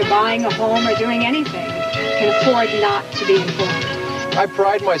investments or buying a home or doing anything can afford not to be informed. I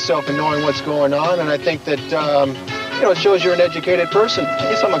pride myself in knowing what's going on, and I think that, it shows you're an educated person. I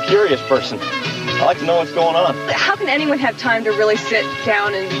guess I'm a curious person. I like to know what's going on. How can anyone have time to really sit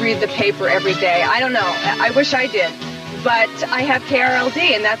down and read the paper every day? I don't know. I wish I did. But I have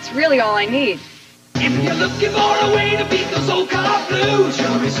KRLD, and that's really all I need. If you're looking for a way to beat those old car blues, your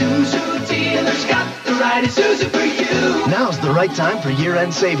Isuzu dealer's got the right Isuzu for you. Now's the right time for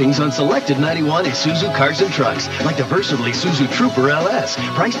year-end savings on selected 91 Isuzu cars and trucks, like the versatile Isuzu Trooper LS,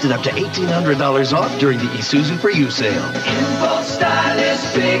 priced at up to $1,800 off during the Isuzu for You sale. Info stylish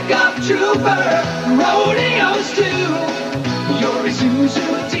pickup trooper, rodeos too. Your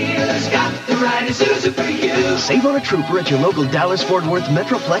Isuzu dealer's got the right Isuzu for you. Save on a Trooper at your local Dallas-Fort Worth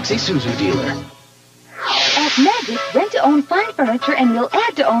Metroplex Isuzu dealer. At Magic, rent to own fine furniture and we'll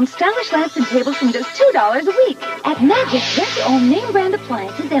add to own stylish lamps and tables from just $2 a week. At Magic, rent to own name brand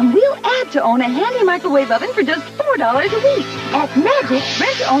appliances and we'll add to own a handy microwave oven for just $4 a week. At Magic,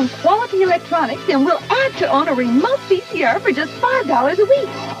 rent to own quality electronics and we'll add to own a remote VCR for just $5 a week.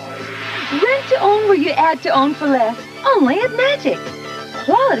 Rent to own where you add to own for less. Only at Magic.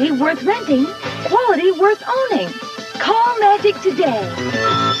 Quality worth renting. Quality worth owning. Call Magic today.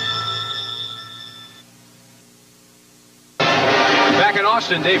 Back in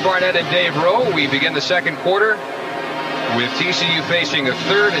Austin, Dave Barnett and Dave Rowe. We begin the second quarter with TCU facing a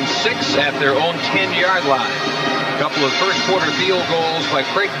 3rd and 6 at their own 10-yard line. A couple of first quarter field goals by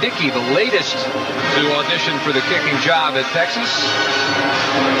Craig Dickey, the latest to audition for the kicking job at Texas.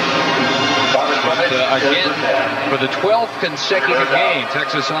 Again, for the 12th consecutive game,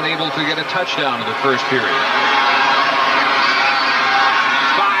 Texas unable to get a touchdown in the first period.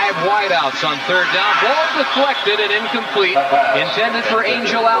 5 wideouts on 3rd down. Ball deflected and incomplete, intended for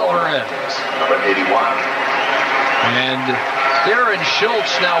Angel Alvarez. Number 81. And Darren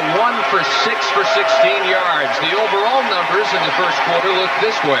Schultz now 1 for 6 for 16 yards. The overall numbers in the first quarter look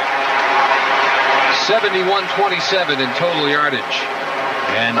this way. 71-27 in total yardage.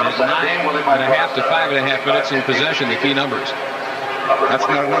 And 9.5 to 5.5 minutes in possession, the key numbers. That's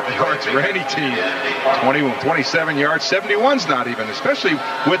not enough yards for any team. 27 yards, 71's not even, especially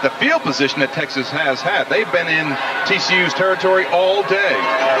with the field position that Texas has had. They've been in TCU's territory all day.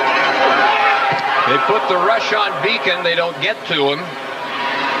 They put the rush on Beacon. They don't get to him.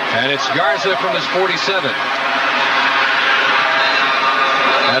 And it's Garza from his 47.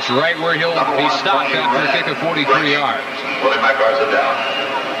 That's right where he'll be stopped after a kick of 43 yards.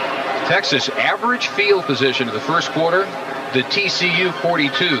 Texas average field position in the first quarter, the TCU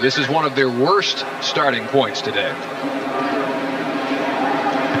 42. This is one of their worst starting points today.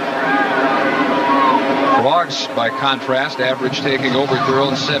 Frogs, by contrast, average taking over at their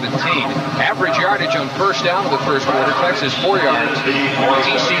own 17. Average yardage on first down in the first quarter, Texas 4 yards,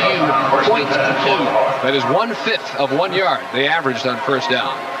 TCU 0.2. That is 1/5 of 1 yard they averaged on first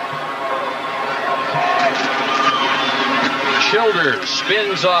down. Childers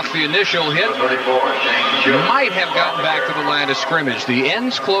spins off the initial hit. Might have gotten back to the line of scrimmage. The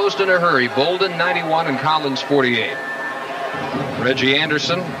ends closed in a hurry. Bolden 91 and Collins 48. Reggie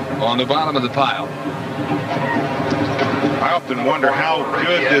Anderson on the bottom of the pile. I often wonder how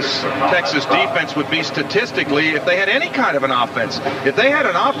good this Texas defense would be statistically if they had any kind of an offense. If they had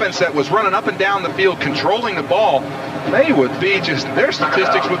an offense that was running up and down the field, controlling the ball, they would be just, their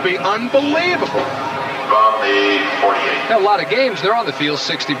statistics would be unbelievable. From the 48. A lot of games, they're on the field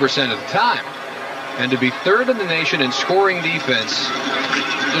 60% of the time. And to be 3rd in the nation in scoring defense,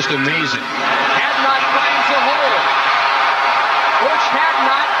 just amazing. Hadnot finds a hole. Butch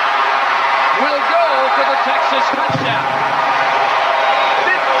Hadnot will go for the Texas touchdown.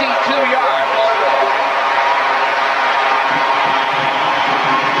 52 yards.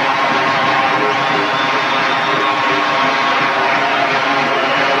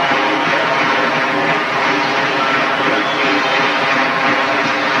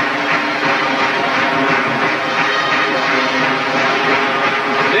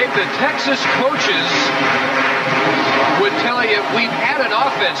 The Texas coaches would tell you we've had an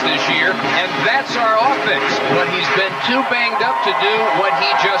offense this year, and that's our offense. But he's been too banged up to do what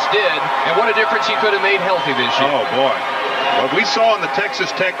he just did, and what a difference he could have made healthy this year. Oh, boy. What we saw in the Texas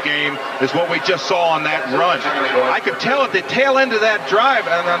Tech game is what we just saw on that run. I could tell at the tail end of that drive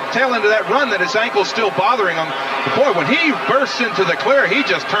and the tail end of that run that his ankle's still bothering him. But boy, when he bursts into the clear, he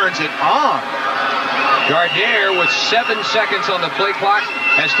just turns it on. Gardner with 7 seconds on the play clock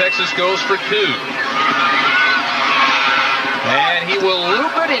as Texas goes for 2. And he will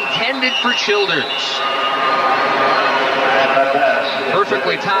loop it, intended for Childers.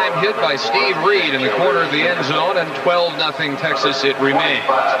 Perfectly timed hit by Steve Reed in the corner of the end zone, and 12-0 Texas it remains.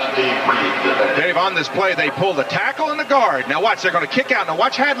 Dave, on this play, they pull the tackle and the guard. Now watch, they're going to kick out. Now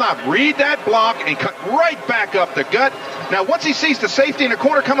watch Hadlop read that block and cut right back up the gut. Now once he sees the safety in the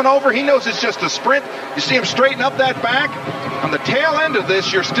corner coming over, he knows it's just a sprint. You see him straighten up that back. On the tail end of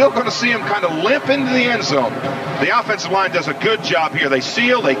this, you're still going to see him kind of limp into the end zone. The offensive line does a good job here. They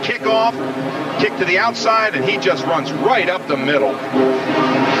seal, they kick off, kick to the outside, and he just runs right up the middle.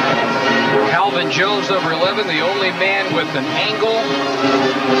 Calvin Jones, number 11, the only man with an angle.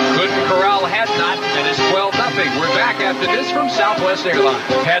 Couldn't corral Hadnot, and it's 12-0. We're back after this from Southwest Airlines.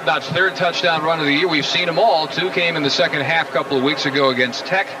 Hadnot's 3rd touchdown run of the year. We've seen them all. 2 came in the second half a couple of weeks ago against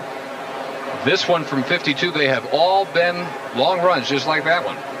Tech. This one from 52, they have all been long runs, just like that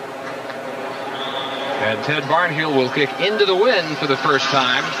one. And Ted Barnhill will kick into the wind for the first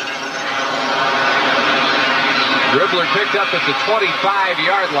time. Dribbler picked up at the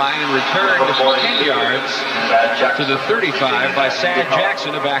 25-yard line and returned 10 yards to the 35 by Sad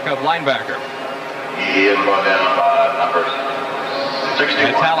Jackson, a backup linebacker. He is brought in by number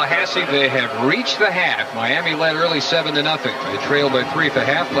 61. At Tallahassee, they have reached the half. Miami led early 7-0. They trailed by 3 at the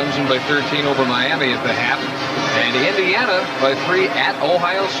half. Clemson by 13 over Miami at the half. And Indiana by 3 at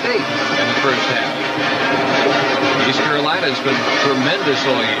Ohio State in the first half. East Carolina has been tremendous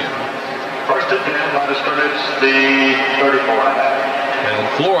all year. First and 10 by the scrimmage, the 34.5. And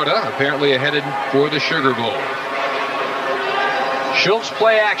Florida apparently headed for the Sugar Bowl. Schultz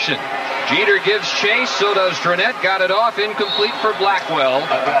play action. Jeter gives chase, so does Drenette. Got it off, incomplete for Blackwell.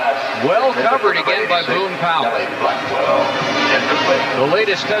 Well covered again by Boone Powell. The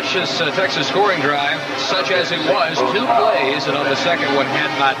latest Texas scoring drive, such as it was, 2 plays, and on the second one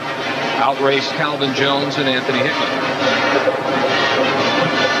had not outraced Calvin Jones and Anthony Hickman.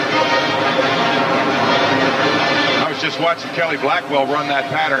 Just watching Kelly Blackwell run that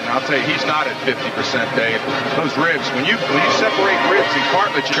pattern. I'll tell you, he's not at 50%, Dave. Those ribs, when you separate ribs and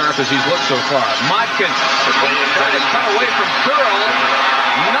cartilage, sharp as he's looked so far. Modkins trying to cut away from Curl.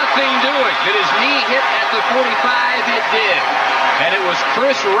 Nothing doing. Did his knee hit at the 45? It did. And it was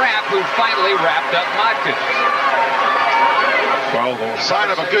Chris Rapp who finally wrapped up Modkins. Well, the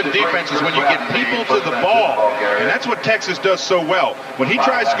sign of a good defense is when you get people to the ball. And that's what Texas does so well. When he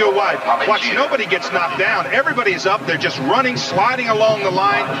tries to go wide, watch, nobody gets knocked down. Everybody's up. They're just running, sliding along the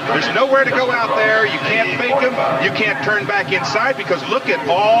line. There's nowhere to go out there. You can't fake them. You can't turn back inside because look at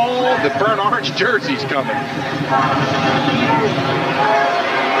all the burnt orange jerseys coming.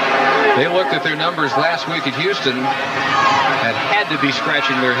 They looked at their numbers last week at Houston and had to be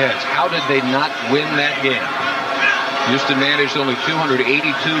scratching their heads. How did they not win that game? Houston managed only 282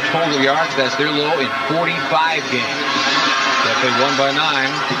 total yards. That's their low in 45 games. That they won by 9.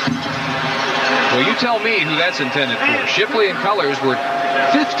 Well, you tell me who that's intended for. Shipley and Colors were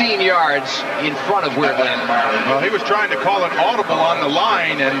 15 yards in front of where it landed. Well, he was trying to call an audible on the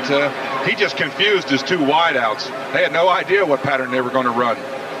line, and he just confused his 2 wideouts. They had no idea what pattern they were going to run.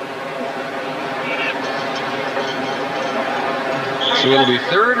 So it'll be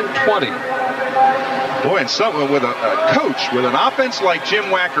 3rd and 20. Boy, and something with a coach with an offense like Jim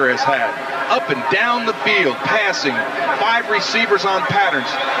Wacker has had, up and down the field, passing, 5 receivers on patterns.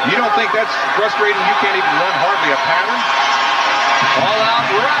 You don't think that's frustrating? You can't even run hardly a pattern? All-out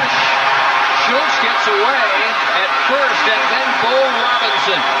rush. Schultz gets away at first, and then Bo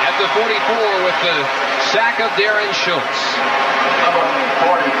Robinson at the 44 with the sack of Darren Schultz. Number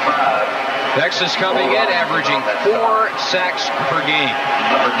 45. Texas coming in, averaging 4 sacks per game.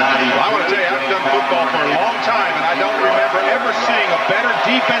 Well, I want to tell you, I've done football for a long time, and I don't remember ever seeing a better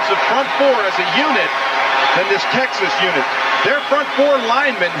defensive front 4 as a unit than this Texas unit. Their front 4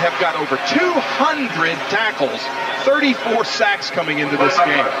 linemen have got over 200 tackles, 34 sacks coming into this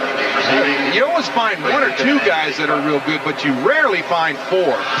game. You always find 1 or 2 guys that are real good, but you rarely find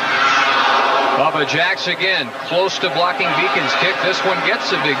 4. Bubba Jacks again, close to blocking Beacon's kick. This one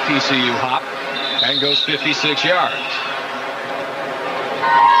gets a big TCU hop and goes 56 yards.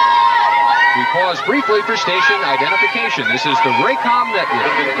 We pause briefly for station identification. This is the Raycom Network.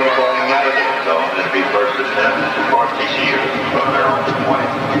 So it'll be 1st and 10 for TCU from their own 20.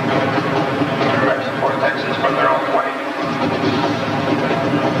 Correct, for Texas from their own 20.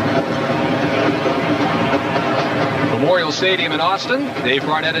 Memorial Stadium in Austin. Dave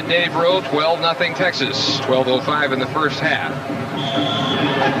Barnett and Dave Rowe, 12-0 Texas. 12:05 in the first half.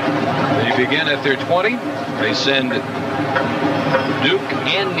 They begin at their 20. They send Duke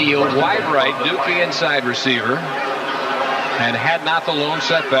and Neal wide right. Duke the inside receiver. And Hadnot the lone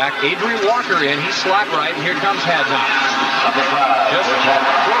setback. Adrian Walker in. He's slot right. And here comes Hadnot. Just a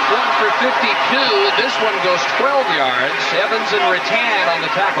quick one for 52. This one goes 12 yards. Evans and Rattan on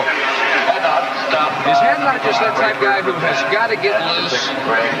the tackle. Is Hadnot just that type guy who has got to get loose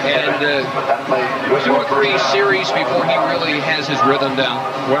and 2 or 3 series before he really has his rhythm down?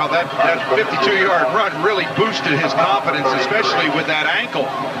 Well, that 52-yard run really boosted his confidence, especially with that ankle.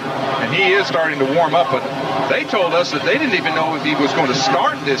 And he is starting to warm up, but they told us that they didn't even know if he was going to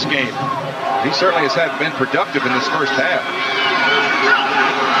start this game. He certainly has been productive in this first half.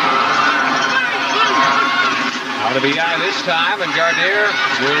 Out of the eye this time, and Gardere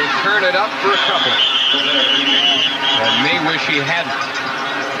will turn it up for a couple. And may wish he hadn't.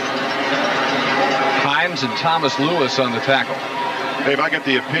 Himes and Thomas Lewis on the tackle. Dave, I get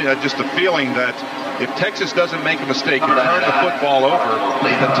just the feeling that if Texas doesn't make a mistake and turn the football over,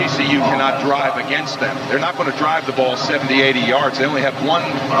 then TCU cannot drive against them. They're not going to drive the ball 70, 80 yards. They only have one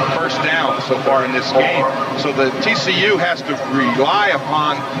first down so far in this game. So the TCU has to rely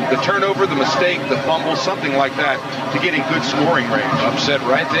upon the turnover, the mistake, the fumble, something like that to get in good scoring range. Upset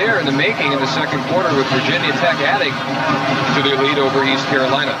right there in the making in the second quarter with Virginia Tech adding to their lead over East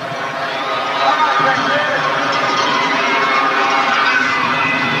Carolina.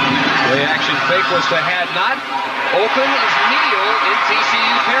 Play action fake was to Hadnot. Open is Neal in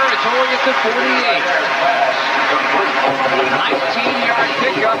TCU territory at the 48. 19-yard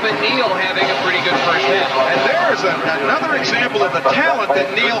pickup, and Neal having a pretty good first half. And there's another example of the talent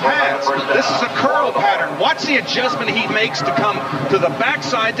that Neal has. This is a curl pattern. Watch the adjustment he makes to come to the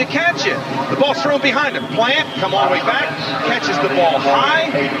backside to catch it. The ball's thrown behind him. Plant, come all the way back, catches the ball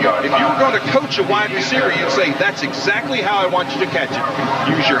high. If you were going to coach a wide receiver, you'd say, that's exactly how I want you to catch it.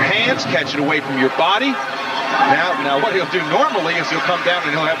 Use your hands, catch it away from your body. Now what he'll do normally is he'll come down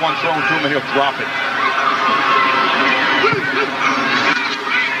and he'll have one thrown to him and he'll drop it.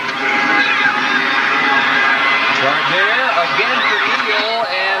 Gardner again for Neal,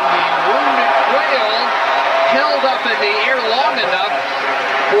 and the wounded Quayle held up in the air long enough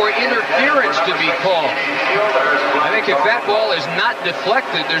for interference to be called. I think if that ball is not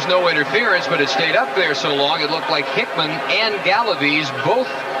deflected, there's no interference, but it stayed up there so long, it looked like Hickman and Galaviz both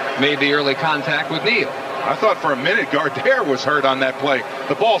made the early contact with Neal. I thought for a minute Gardner was hurt on that play.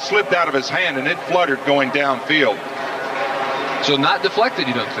 The ball slipped out of his hand and it fluttered going downfield. So not deflected,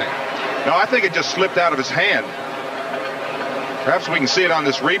 you don't think? No, I think it just slipped out of his hand. Perhaps we can see it on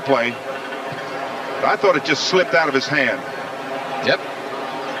this replay. But I thought it just slipped out of his hand. Yep.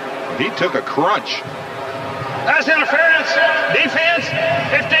 He took a crunch. That's interference. Defense,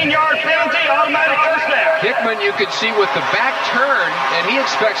 15-yard penalty, automatic first down. Hickman, you could see with the back turn, and he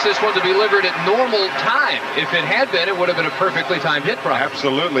expects this one to be delivered at normal time. If it had been, it would have been a perfectly timed hit, probably.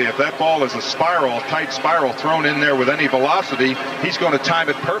 Absolutely. If that ball is a tight spiral thrown in there with any velocity, he's going to time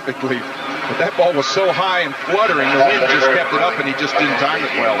it perfectly. But that ball was so high and fluttering, the wind just kept it up, and he just didn't time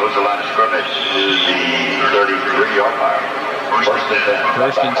it well. Moves the line of scrimmage to the 33-yard line.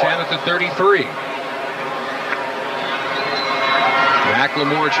 First and 10 at the 33.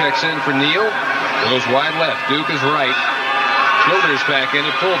 McLemore checks in for Neal. Goes wide left. Duke is right. Childers back in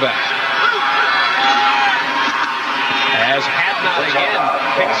at fullback. As Hadnot again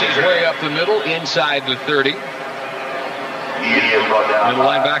picks his way up the middle inside the 30. Middle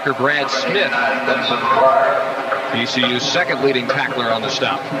linebacker Brad Smith. TCU's second leading tackler on the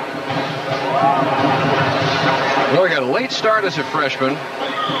stop. Well, he got a late start as a freshman.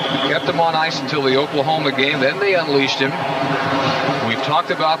 Kept him on ice until the Oklahoma game. Then they unleashed him. We've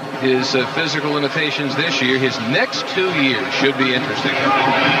talked about his physical limitations this year. His next 2 years should be interesting.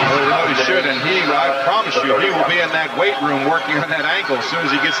 Well, he should, and I promise you, he will be in that weight room working on that ankle as soon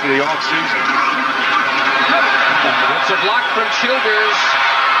as he gets to the off-season. It's a block from Childers.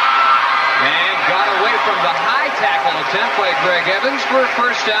 And got away from the high tackle attempt by Greg Evans for a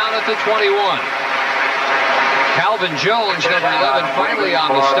first down at the 21. Calvin Jones, number 11, finally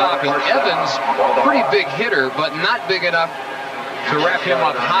on the stop. And Evans, pretty big hitter, but not big enough to wrap him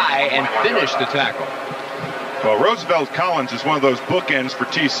up high and finish the tackle. Well, Roosevelt Collins is one of those bookends for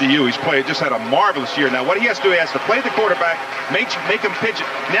TCU. He's just had a marvelous year. Now, what he has to do, he has to play the quarterback, make him pitch it.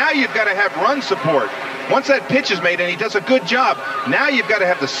 Now you've got to have run support. Once that pitch is made, and he does a good job, now you've got to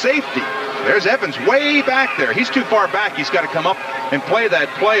have the safety. There's Evans way back there. He's too far back. He's got to come up and play that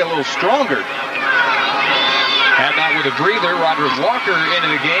play a little stronger. Hadnot with a breather. Roderick Walker into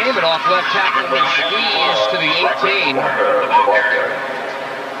the game, and off left tackle was squeezed to the 18.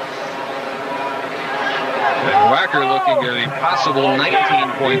 And Wacker looking at a possible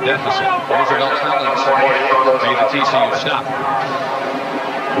 19-point deficit. Roosevelt Collins made the TCU stop.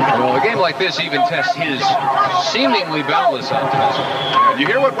 Well, a game like this even tests his seemingly boundless optimism. Yeah, you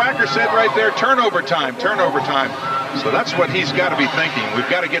hear what Wacker said right there? Turnover time, turnover time. So that's what he's got to be thinking. We've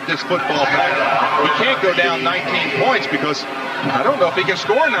got to get this football back. He can't go down 19 points because I don't know if he can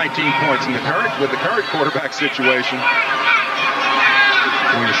score 19 points with the current quarterback situation.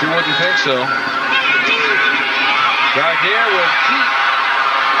 Well, you sure wouldn't think so. Gardner with deep.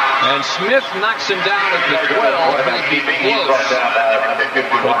 And Smith knocks him down at the 12. He'll be close. But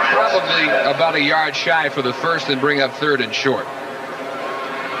probably about a yard shy for the first and bring up third and short.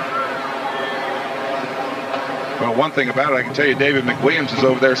 Well, one thing about it, I can tell you, David McWilliams is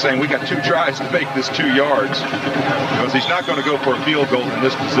over there saying we got 2 tries to make this 2 yards. Because he's not going to go for a field goal in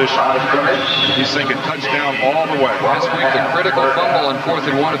this position. He's thinking touchdown all the way. Last week, the critical fumble on 4th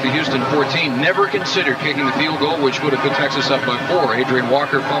and 1 at the Houston 14. Never considered kicking the field goal, which would have put Texas up by 4. Adrian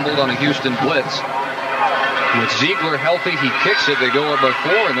Walker fumbled on a Houston blitz. With Ziegler healthy, he kicks it. They go up by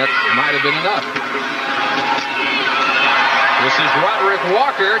 4, and that might have been enough. This is Roderick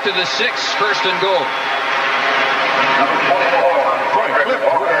Walker to the 6, first and goal.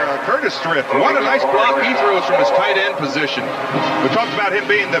 Curtis Thrift, what a nice block he throws from his tight end position. We talked about him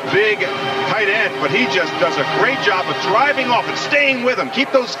being the big tight end, but he just does a great job of driving off and staying with him.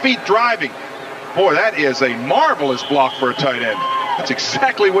 Keep those feet driving. Boy, that is a marvelous block for a tight end. That's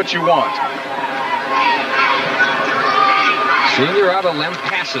exactly what you want. Senior out of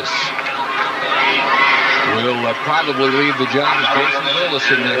Lampasas will probably leave the job as Jason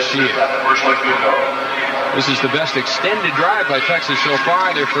Burleson next year. This is the best extended drive by Texas so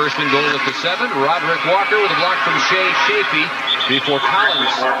far. Their first and goal at the 7. Roderick Walker with a block from Shea Shafee before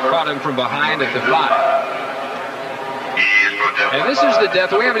Collins caught him from behind at the 5. And this is the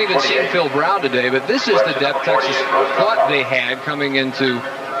depth. We haven't even seen Phil Brown today, but this is the depth Texas thought they had coming into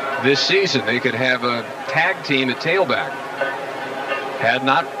this season. They could have a tag team at tailback. Had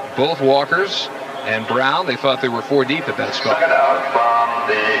not both Walkers and Brown, they thought they were 4 deep at that spot.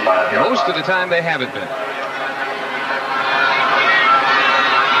 Most of the time they haven't been.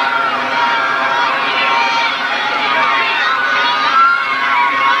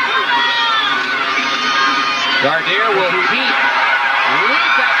 Gardere will leap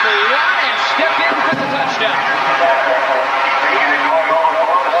at the run and step in for the touchdown.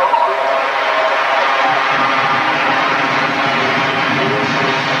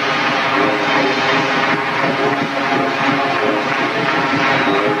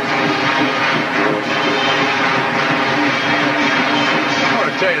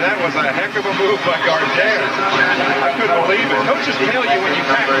 Tell you, that was a heck of a move by Gardere. I couldn't believe it. Coaches tell you when you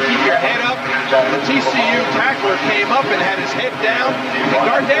tackle, keep your head up. The TCU tackler came up and had his head down. And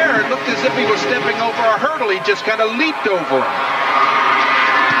Gardere looked as if he was stepping over a hurdle. He just kind of leaped over him.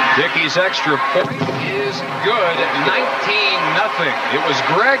 Dickey's extra point is good. 19-0. It was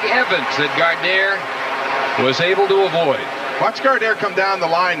Greg Evans that Gardere was able to avoid. Watch Gardere come down the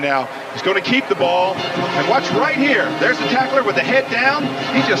line now. He's going to keep the ball. And watch right here. There's the tackler with the head down.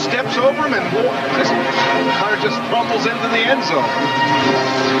 He just steps over him and just rumbles into the end zone.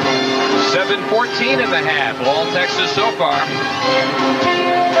 7:14 in the half. All Texas so far.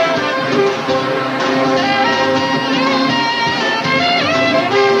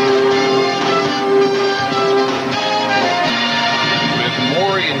 With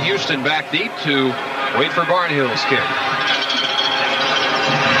Morey and Houston back deep to wait for Barnhill's kick.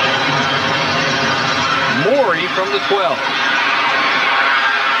 Morey from the 12.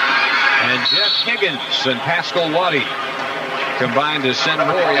 And Jeff Higgins and Pascal Waddy combined to send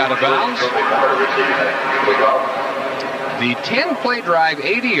Morey out of bounds. The 10-play drive,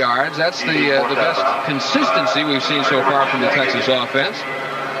 80 yards. That's the best consistency we've seen so far from the Texas offense.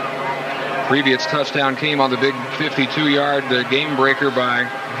 Previous touchdown came on the big 52-yard game breaker by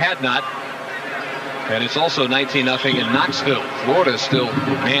Hadnot. And it's also 19-0 in Knoxville. Florida still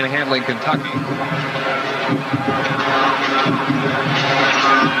manhandling Kentucky.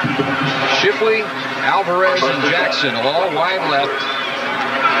 Shipley, Alvarez, and Jackson all wide left.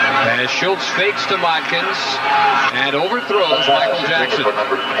 As Schultz fakes to Modkins and overthrows Michael Jackson.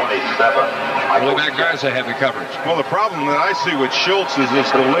 Willie Mack Garza had the coverage. Well, the problem that I see with Schultz is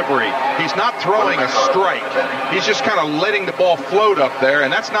his delivery. He's not throwing a strike. He's just kind of letting the ball float up there,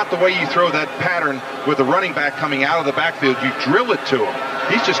 and that's not the way you throw that pattern with the running back coming out of the backfield. You drill it to him.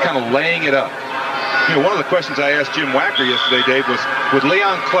 He's just kind of laying it up. You know, one of the questions I asked Jim Wacker yesterday, Dave, was, with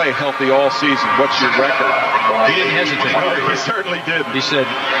Leon Clay healthy all season, what's your record? He didn't hesitate. He certainly did. He said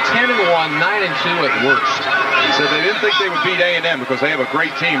 10-1, 9-2 at worst. He said they didn't think they would beat A&M because they have a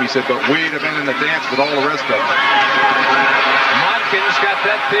great team. He said, but we'd have been in the dance with all the rest of them. Modkins got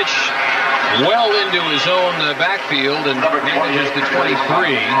that pitch well into his own backfield and manages the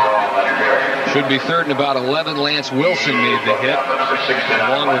 23. Should be third and about 11. Lance Wilson made the hit,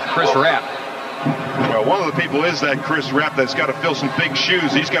 along with Chris Rapp. Well, one of the people is that Chris Rapp that's got to fill some big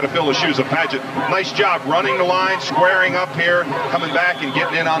shoes. He's got to fill the shoes of Padgett. Nice job running the line, squaring up here, coming back and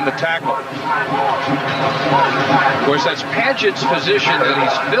getting in on the tackle. Of course, that's Padgett's position that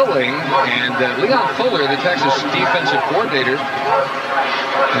he's filling, and Leon Fuller, the Texas defensive coordinator,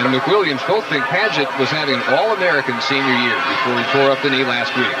 and McWilliams both think Padgett was having an All-American senior year before he tore up the knee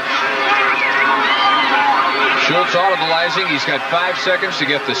last week. Schultz audibilizing. He's got 5 seconds to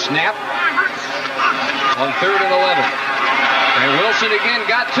get the snap on 3rd and 11. And Wilson again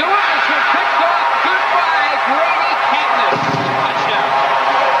got to it. This was picked off. Goodbye, Grady Katniss. Touchdown.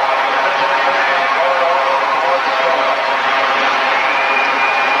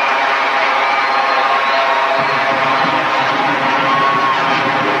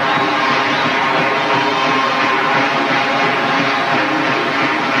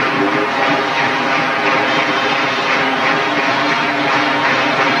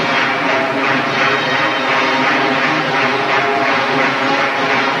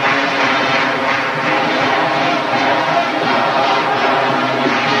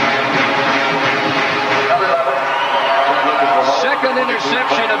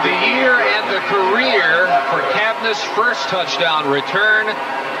 touchdown return.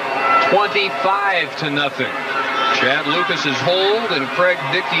 25-0. Chad Lucas's hold and Craig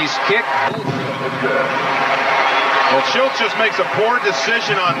Dickey's kick. Both good. Well, Schultz just makes a poor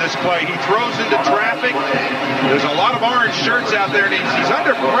decision on this play. He throws into traffic. There's a lot of orange shirts out there, and he's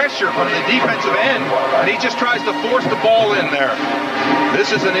under pressure from the defensive end, and he just tries to force the ball in there.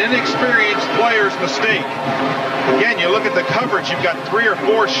 This is an inexperienced player's mistake. Again, you look at the coverage, you've got 3 or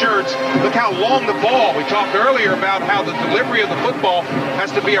 4 shirts. Look how long the ball. We talked earlier about how the delivery of the football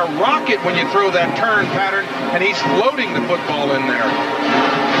has to be a rocket when you throw that turn pattern, and he's floating the football in there.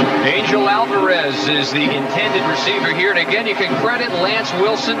 Angel Alvarez is the intended receiver here, and again you can credit Lance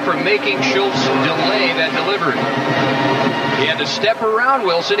Wilson for making Schultz delay that delivery. He had to step around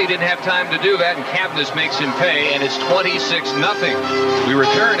Wilson. He didn't have time to do that, and Cavness makes him pay, and it's 26-0. We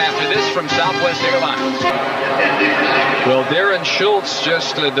return after this from Southwest Airlines. Well, Darren Schultz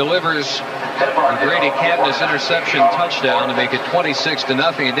just delivers a Grady Cavness interception touchdown to make it 26-0.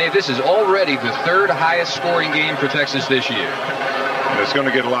 And Dave, this is already the 3rd highest scoring game for Texas this year. It's going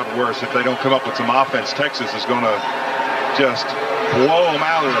to get a lot worse if they don't come up with some offense. Texas is going to just blow them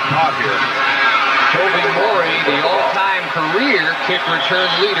out of the pot here. Toby Morey, the all-time career kick return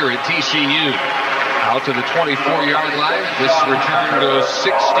leader at TCU. Out to the 24-yard line. This return goes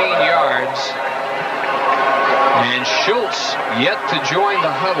 16 yards. And Schultz yet to join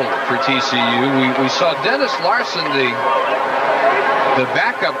the huddle for TCU. We saw Dennis Larson, the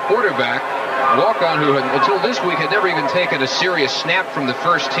backup quarterback, walk-on, who until this week had never even taken a serious snap from the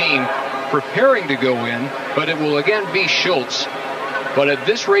first team, preparing to go in, but it will again be Schultz. But at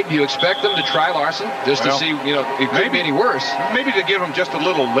this rate, do you expect them to try Larson just to see, it could be any worse? Maybe to give him just a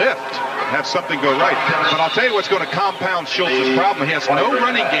little lift, have something go right. But I'll tell you what's going to compound Schultz's problem. He has no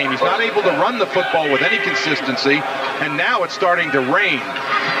running game. He's not able to run the football with any consistency, and now it's starting to rain.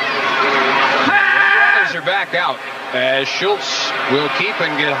 The are back out as Schultz will keep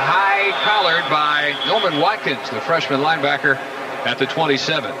and get high collared by Norman Watkins, the freshman linebacker, at the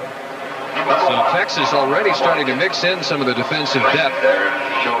 27. So Texas already starting to mix in some of the defensive depth.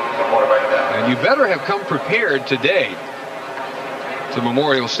 And you better have come prepared today to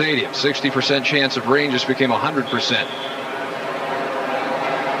Memorial Stadium. 60% chance of rain just became 100%.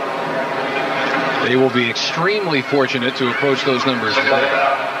 They will be extremely fortunate to approach those numbers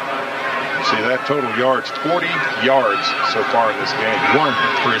today. See that total yards, 40 yards so far in this game. 1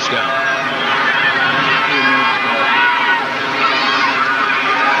 first down.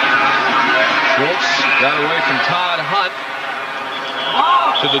 Schultz got away from Todd Hunt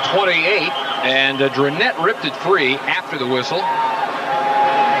to the 28, and Drenette ripped it free after the whistle.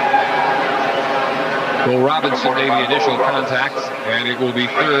 Will Robinson made the initial contact, and it will be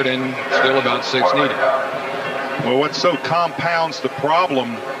 3rd and still about 6 needed. Well, what so compounds the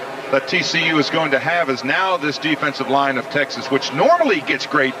problem that TCU is going to have is now this defensive line of Texas, which normally gets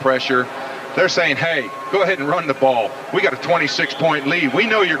great pressure. They're saying, hey, go ahead and run the ball. We got a 26-point lead. We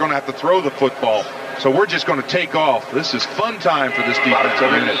know you're going to have to throw the football, so we're just going to take off. This is fun time for this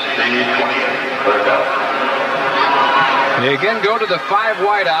defensive unit. They again go to the 5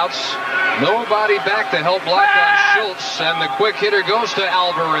 wideouts. Nobody back to help block on Schultz, and the quick hitter goes to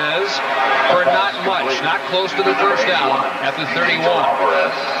Alvarez for not much, not close to the first down at the 31.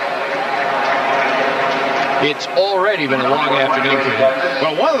 It's already been a long afternoon for him.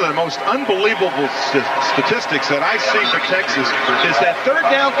 Well, one of the most unbelievable statistics that I see for Texas is that 3rd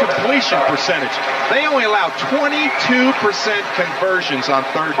down completion percentage. They only allow 22% conversions on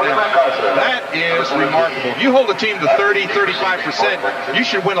 3rd down. That is remarkable. If you hold a team to 30, 35%, you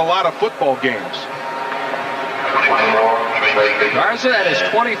should win a lot of football games. Garza at his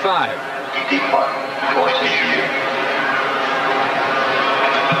 25.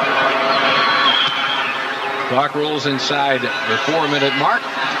 Clock rolls inside the 4-minute mark.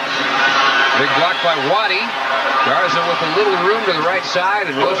 Big block by Waddy. Garza with a little room to the right side,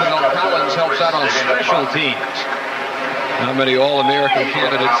 and Roosevelt Collins helps out on special teams. Not many All-American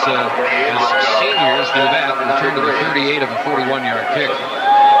candidates as seniors do that. Return to the 38 of a 41-yard kick.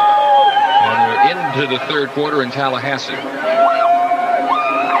 And we're into the 3rd quarter in Tallahassee.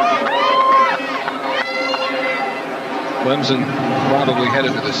 Clemson probably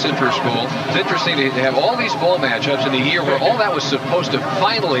headed to the Citrus Bowl. It's interesting to have all these bowl matchups in a year where all that was supposed to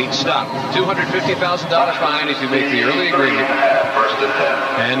finally stop. $250,000 behind if you make the early agreement.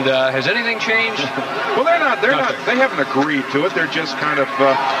 And has anything changed? Well, they haven't agreed to it. They're just kind of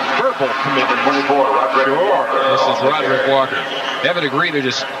verbal commitments. Sure. This is Roderick Walker. They haven't agreed. They're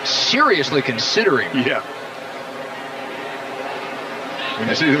just seriously considering. Yeah.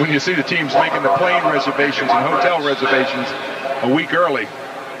 When you see the teams making the plane reservations and hotel reservations a week early.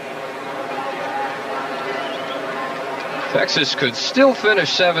 Texas could still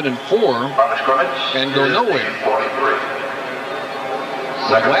finish 7-4 and go nowhere.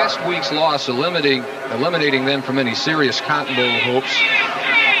 With last week's loss eliminating them from any serious Cotton Bowl hopes,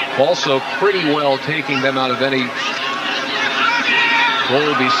 also pretty well taking them out of any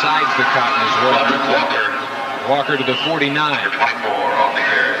bowl besides the Cotton as well. Walker to the 49.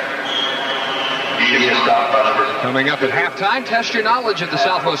 Coming up at halftime, test your knowledge at the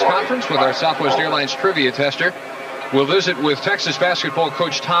Southwest Conference with our Southwest Airlines trivia tester. We'll visit with Texas basketball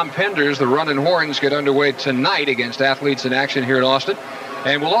coach Tom Penders. The Runnin' Horns get underway tonight against Athletes in Action here in Austin.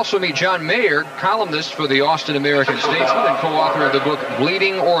 And we'll also meet John Mayer, columnist for the Austin American Statesman and co-author of the book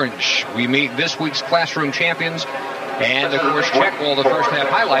Bleeding Orange. We meet this week's classroom champions and, of course, check all the first half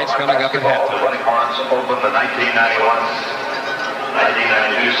highlights coming up at halftime. Running Horns opened the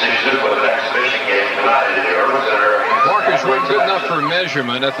 1991-1992 season with an exhibition game tonight at the Urban Center. Walker's ring good enough for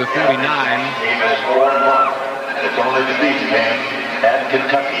measurement at the 49. Team is 4-1. It's only to beat him at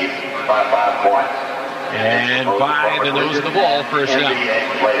Kentucky by 5 points. And by the nose of the ball, first down.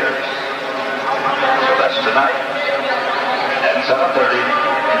 Players. So that's tonight at 7:30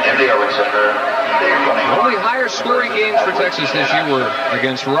 in the Urban Center. Only higher scoring games for Texas this year were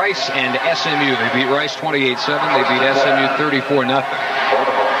against Rice and SMU. They beat Rice 28-7. They beat SMU 34-0.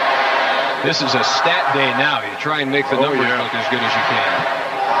 This is a stat day now. You try and make the numbers look as good as you can.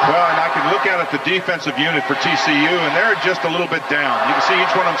 Well, and I can look out at the defensive unit for TCU, and they're just a little bit down. You can see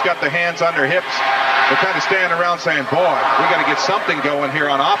each one of them's got the hands on their hips. They're kind of standing around saying, boy, we got to get something going here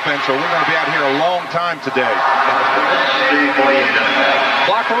on offense, or we're going to be out here a long time today.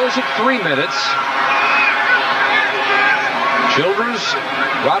 Clock rolls at 3 minutes. Childress,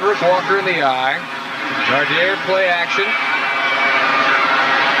 Roderick Walker in the eye. Gardere play action.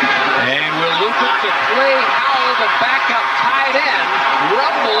 And we'll look at the play. Howell, the backup tight end,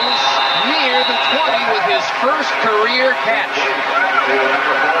 rumbles near the 20 with his first career catch.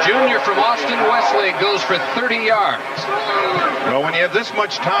 Junior from Austin Westlake goes for 30 yards. Well, when you have this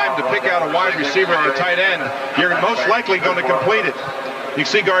much time to pick out a wide receiver or a tight end, you're most likely going to complete it. You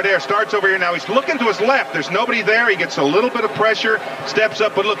see Gardere starts over here now. He's looking to his left. There's nobody there. He gets a little bit of pressure, steps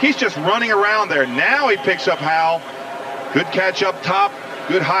up, but look, he's just running around there. Now he picks up Howell. Good catch up top.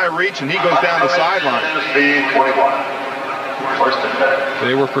 Good high reach, and he goes down the sideline.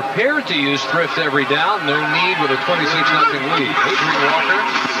 They were prepared to use Thrift every down. No need with a 26-0 lead. Adrian Walker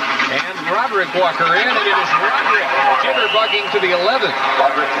and Roderick Walker in, and it is Roderick jitterbugging to the 11th.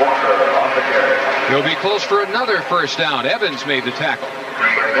 Roderick Walker on the carry. He'll be close for another first down. Evans made the tackle.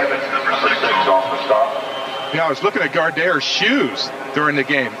 Evans, number 6 off the stop. Yeah, I was looking at Gardere's shoes during the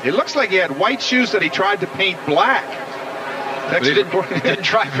game. It looks like he had white shoes that he tried to paint black. He didn't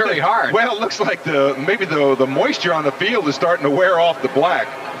try very hard. Well, it looks like maybe the moisture on the field is starting to wear off the black.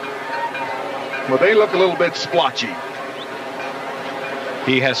 Well, they look a little bit splotchy.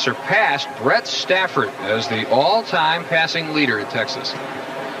 He has surpassed Brett Stafford as the all-time passing leader at Texas.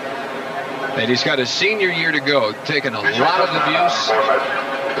 And he's got his senior year to go, taking a lot of abuse.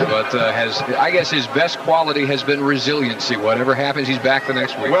 But I guess his best quality has been resiliency. Whatever happens, he's back the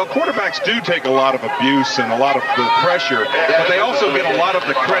next week. Well, quarterbacks do take a lot of abuse and a lot of the pressure, but they also get a lot of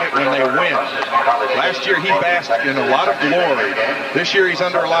the credit when they win. Last year, he basked in a lot of glory. This year, he's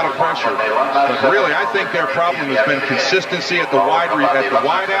under a lot of pressure. But really, I think their problem has been consistency at the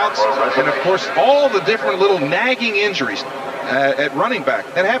wideouts, and of course, all the different little nagging injuries at running back.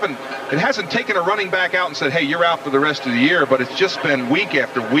 It hasn't taken a running back out and said, hey, you're out for the rest of the year, but it's just been week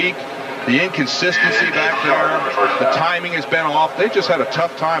after week. The inconsistency back there, the timing has been off. They've just had a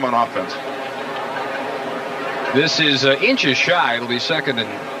tough time on offense. This is inches shy. It'll be second and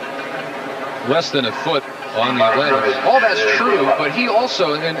less than a foot on the 11. All that's true, but he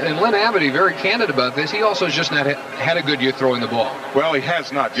also, and Lynn Amity very candid about this, he also has just not had a good year throwing the ball. Well, he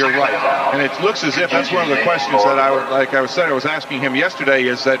has not. You're right. And it looks as if that's one of the questions that I was asking him yesterday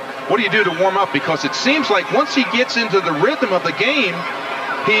is that what do you do to warm up? Because it seems like once he gets into the rhythm of the game,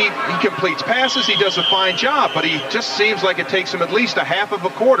 he completes passes, he does a fine job, but he just seems like it takes him at least a half of a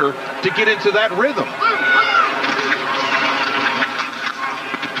quarter to get into that rhythm.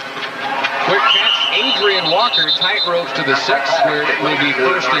 Quick catch, Adrian Walker tight ropes to the 6th, where it will be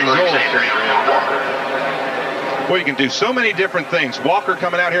first and goal. Well, you can do so many different things. Walker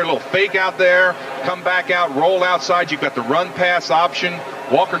coming out here, a little fake out there, come back out, roll outside. You've got the run pass option.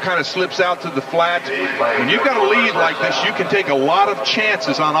 Walker kind of slips out to the flat. When you've got a lead like this, you can take a lot of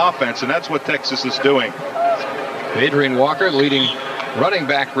chances on offense, and that's what Texas is doing. Adrian Walker, leading running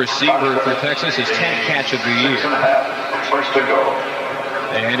back receiver for Texas, his 10th catch of the year. First to go.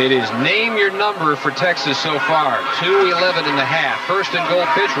 And it is name your number for Texas so far. 2:11 in the half. First and goal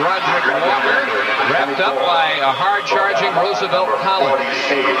pitch, Roderick Walker, wrapped up by a hard-charging Roosevelt Collins.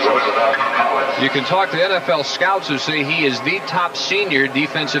 You can talk to NFL scouts who say he is the top senior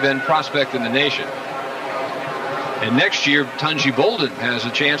defensive end prospect in the nation. And next year, Tunji Bolden has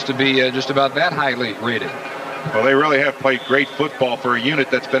a chance to be just about that highly rated. Well, they really have played great football for a unit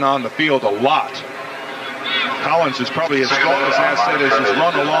that's been on the field a lot. Collins is probably his strongest asset as his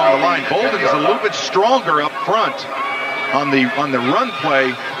run along the line. Bolden's a little bit stronger up front on the run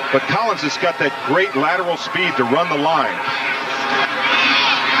play, but Collins has got that great lateral speed to run the line.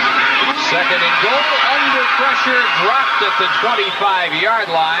 Second and goal, under pressure, dropped at the 25-yard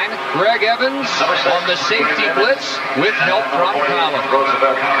line. Greg Evans on the safety blitz with help from Collins.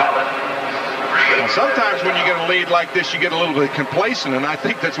 Well, sometimes when you get a lead like this, you get a little bit complacent, and I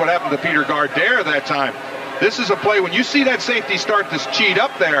think that's what happened to Peter Gardere that time. This is a play when you see that safety start to cheat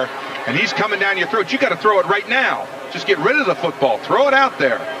up there, and he's coming down your throat, you got to throw it right now. Just get rid of the football. Throw it out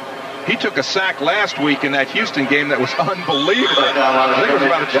there. He took a sack last week in that Houston game that was unbelievable. I think it was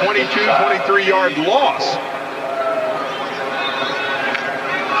about a 22, 23-yard loss.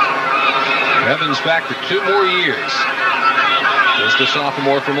 Evans back for 2 more years. Just a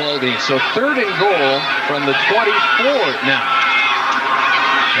sophomore from Aldine. So third and goal from the 24 now.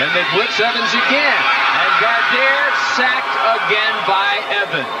 And they blitz Evans again. And Gardere sacked again by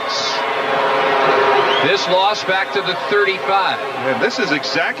Evans. This loss back to the 35. And this is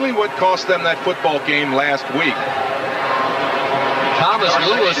exactly what cost them that football game last week. Thomas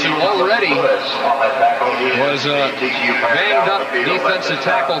Lewis, who already was banged up defensive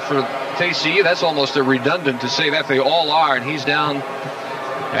tackle for TCU. That's almost redundant to say that. They all are, and he's down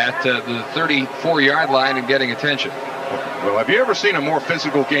at the 34-yard line and getting attention. Well, have you ever seen a more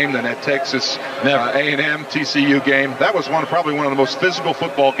physical game than that Texas A&M TCU game? That was probably one of the most physical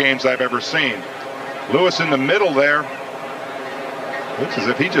football games I've ever seen. Lewis in the middle there. Looks as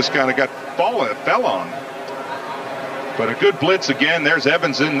if he just kind of fell on. But a good blitz again. There's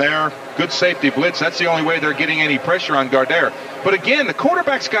Evans in there. Good safety blitz. That's the only way they're getting any pressure on Gardere. But again, the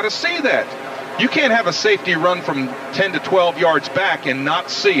quarterback's got to see that. You can't have a safety run from 10 to 12 yards back and not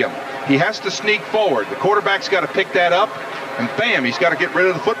see him. He has to sneak forward. The quarterback's got to pick that up, and bam, he's got to get rid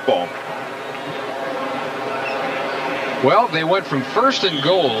of the football. Well, they went from first and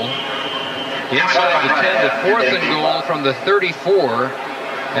goal inside the 10 to fourth and goal from the 34.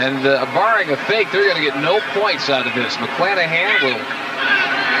 And barring a fake, they're going to get no points out of this. McClanahan will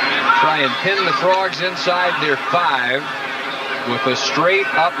try and pin the Frogs inside their 5 with a straight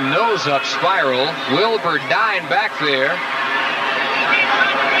up, nose-up spiral. Wilbur Dine back there.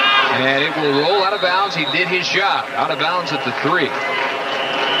 And it will roll out of bounds. He did his job. Out of bounds at the 3.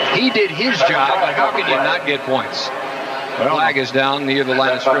 He did his job, but how can you not get points? The flag is down near the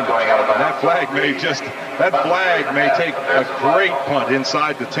line of scrimmage. That flag may take a great punt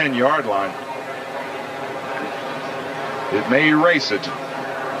inside the 10-yard line. It may erase it.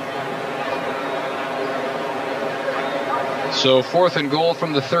 So fourth and goal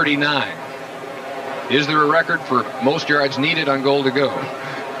from the 39. Is there a record for most yards needed on goal to go?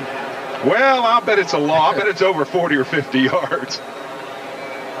 Well, I'll bet it's a lot. I'll bet it's over 40 or 50 yards.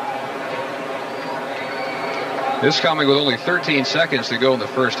 This coming with only 13 seconds to go in the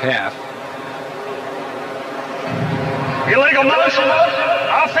first half. Illegal motion.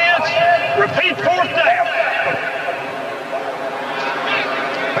 Offense. Repeat fourth down.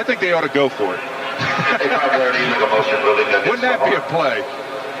 I think they ought to go for it. Wouldn't that be a play?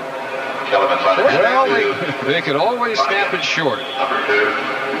 Well, they could always snap it short. Number 2,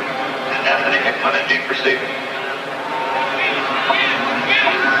 Anthony Hickman and deep receiving.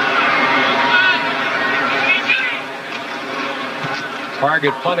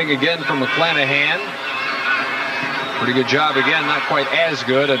 Target punting again from McClanahan. Pretty good job again, not quite as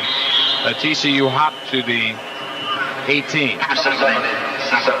good. And a TCU hop to the 18.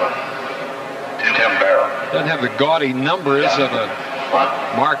 Doesn't have the gaudy numbers of a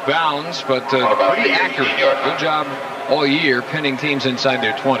Mark Bounds, but pretty accurate. Good job all year pinning teams inside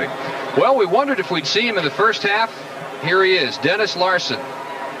their 20. Well, we wondered if we'd see him in the first half. Here he is, Dennis Larson.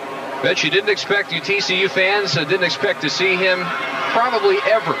 Bet you didn't expect, you TCU fans didn't expect to see him probably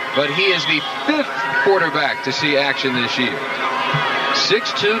ever, but he is the 5th quarterback to see action this year.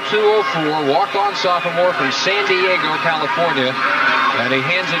 6'2", 204, walk-on sophomore from San Diego, California, and he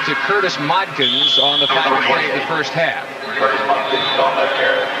hands it to Curtis Modkins on the final play of the first half.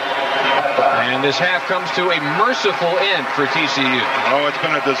 And this half comes to a merciful end for TCU. Oh, it's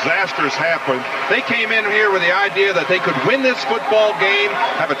been a disastrous half. They came in here with the idea that they could win this football game,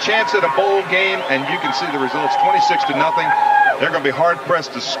 have a chance at a bowl game, and you can see the results, 26-0. they're going to be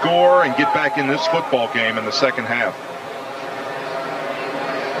hard-pressed to score and get back in this football game in the second half.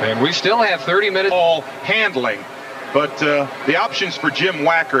 And we still have 30 minutes. Ball handling. But the options for Jim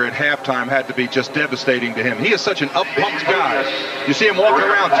Wacker at halftime had to be just devastating to him. He is such an up-pumped guy. You see him walking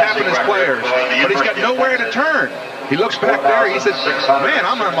around tapping his players, but he's got nowhere to turn. He looks back there. He says, man,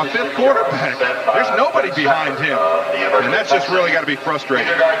 I'm on my 5th quarterback. There's nobody behind him. And that's just really got to be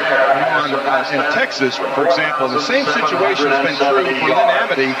frustrating. In Texas, for example, the same situation has been true for Lynn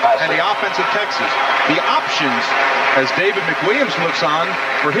Amity and the offense of Texas. The options, as David McWilliams looks on,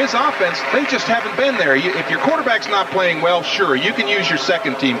 for his offense, they just haven't been there. If your quarterback's not playing well, sure, you can use your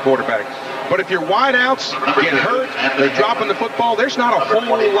second-team quarterback. But if your wideouts get hurt, they drop in the football, there's not a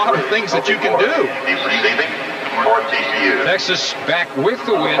whole lot of things that you can do. Texas back with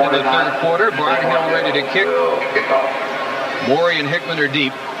the win in the 3rd quarter. Barnhill ready to kick. Morey and Hickman are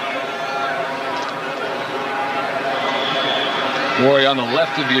deep. Morey on the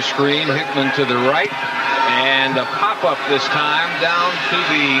left of your screen, Hickman to the right. And a pop-up this time down to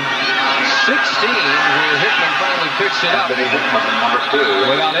the 16, where Hickman finally picks it up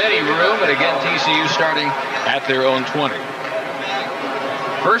without any room. And again, TCU starting at their own 20.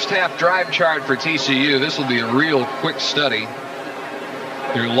 First half drive chart for TCU. This will be a real quick study.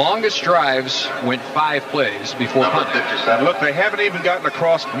 Their longest drives went 5 plays before punting. Look, they haven't even gotten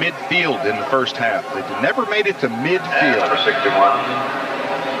across midfield in the first half. They never made it to midfield.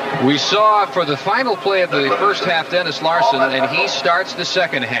 We saw for the final play of the first half Dennis Larson, and he starts the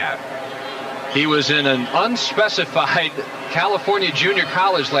second half. He was in an unspecified California junior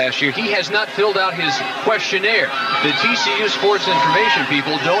college last year. He has not filled out his questionnaire. The TCU sports information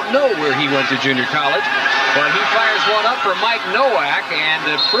people don't know where he went to junior college, but he fires one up for Mike Nowak,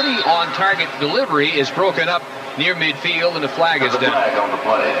 and a pretty on-target delivery is broken up near midfield, and the flag is down.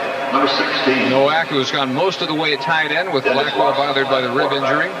 Number 16. Nowak, who's gone most of the way at tight end with Blackwell bothered by the rib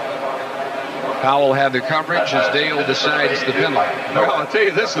injury. Powell had the coverage as Dale decides the penalty. Well, I'll tell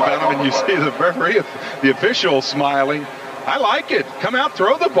you this about him, and you see the referee, the official smiling. I like it. Come out,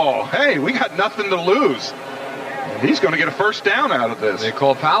 throw the ball. Hey, we got nothing to lose. And he's going to get a first down out of this. They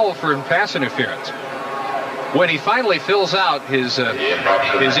call Powell for pass interference. When he finally fills out his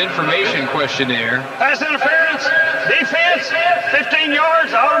information questionnaire. Pass interference, defense, 15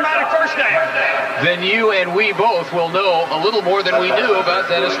 yards, automatic first down. Then you and we both will know a little more than we knew about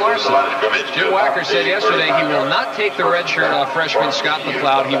Dennis Larson. Jim Wacker said yesterday he will not take the red shirt off freshman Scott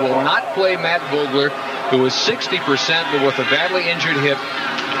McLeod. He will not play Matt Vogler, who is 60% but with a badly injured hip.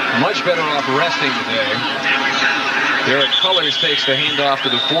 Much better off resting today. Derek Cullors takes the handoff to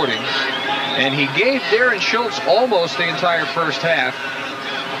the 40. And he gave Darren Schultz almost the entire first half.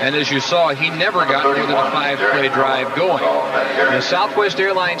 And as you saw, he never got more than a 5-play drive going. The Southwest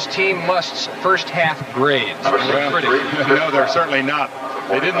Airlines team must first half grades. No, they're certainly not.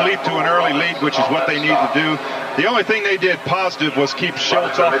 They didn't lead to an early lead, which is what they need to do. The only thing they did positive was keep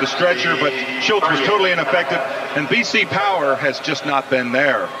Schultz off the stretcher, but Schultz was totally ineffective. And BC Power has just not been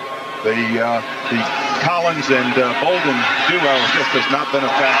there. The Collins and Bolden duo just has not been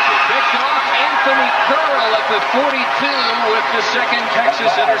effective. Anthony Curl at the 42 with the second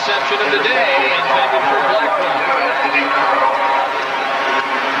Texas interception of the day, intended for Blackwell.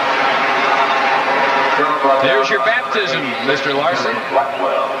 There's your baptism, Mr. Larson.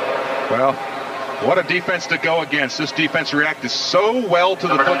 Well, what a defense to go against. This defense reacted so well to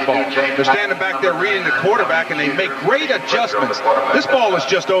the football. They're standing back there reading the quarterback, and they make great adjustments. This ball was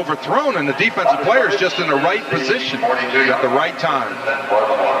just overthrown, and the defensive player's just in the right position at the right time.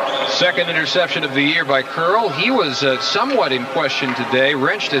 Second interception of the year by Curl. He was somewhat in question today.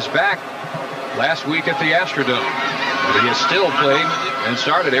 Wrenched his back last week at the Astrodome. But he has still played and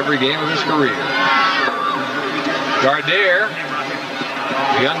started every game of his career. Gardere,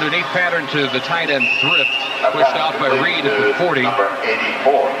 the underneath pattern to the tight end Thrift, pushed off by Reed at the 40. Number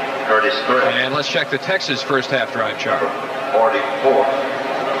 84, Curtis Thrift. And let's check the Texas first half drive chart. 44,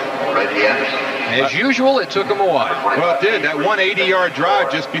 Reggie Anderson. As usual, it took them a while. Well, it did. That 180-yard drive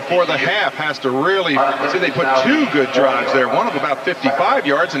just before the half has to really... See, they put 2 good drives there. One of about 55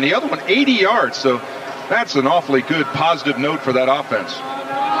 yards and the other one 80 yards. So that's an awfully good positive note for that offense.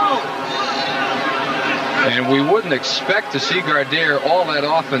 And we wouldn't expect to see Gardere all that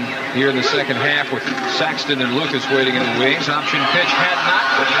often here in the second half with Saxton and Lucas waiting in the wings. Option pitch had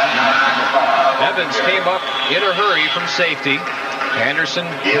not. Evans came up in a hurry from safety. Anderson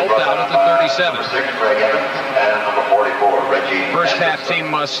helped out at the 37. First half team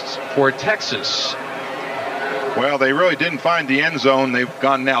must for Texas. Well, they really didn't find the end zone. They've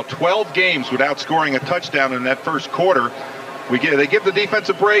gone now 12 games without scoring a touchdown in that first quarter. They give the defense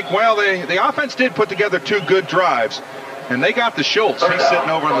a break. Well, the offense did put together 2 good drives. And they got the Schultz. He's sitting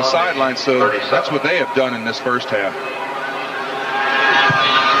over on the sideline, so that's what they have done in this first half.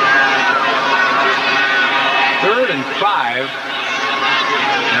 3rd and 5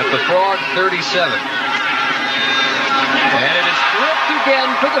 at the Frog 37. And it is Thrift again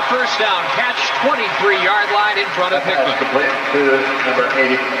for the first down. Catch 23-yard line in front of Hickman. Number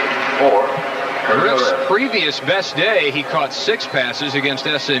 84. Thrift's previous best day, he caught 6 passes against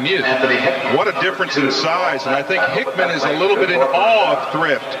SMU. What a difference in size, and I think Hickman is a little bit in awe of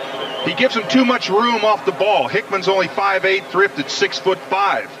Thrift. He gives him too much room off the ball. Hickman's only 5'8", Thrift at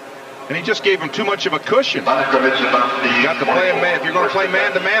 6'5". And he just gave him too much of a cushion. You got to play him man. If you're going to play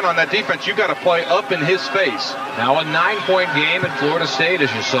man-to-man on that defense, you got to play up in his face. Now a 9-point game at Florida State,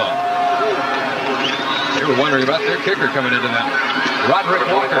 as you saw. They were wondering about their kicker coming into that. Roderick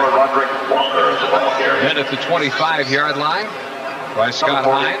Walker. Then at the 25-yard line by Scott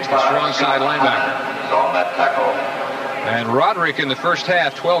Hines, the strong side linebacker. And Roderick in the first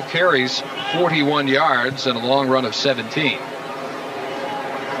half, 12 carries, 41 yards, and a long run of 17.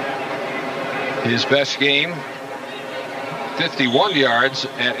 His best game, 51 yards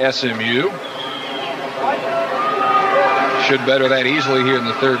at SMU. Should better that easily here in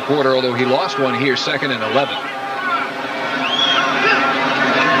the third quarter, although he lost one here, 2nd and 11.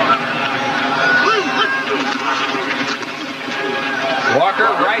 Walker,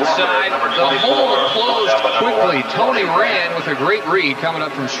 right side. The hole closed quickly. Tony Rand with a great read coming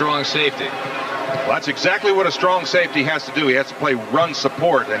up from strong safety. Well, that's exactly what a strong safety has to do. He has to play run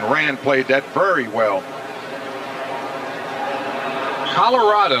support, and Rand played that very well.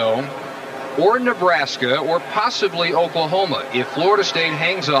 Colorado or Nebraska or possibly Oklahoma, if Florida State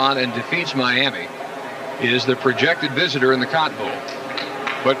hangs on and defeats Miami, is the projected visitor in the Cotton Bowl.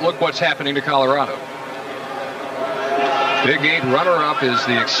 But look what's happening to Colorado. Big 8 runner-up is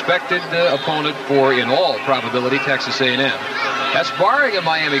the expected opponent for, in all probability, Texas A&M. That's barring a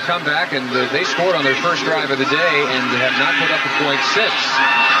Miami comeback, and they scored on their first drive of the day and have not put up a point since.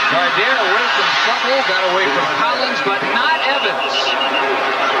 Gardere away from trouble, got away from Collins, but not Evans.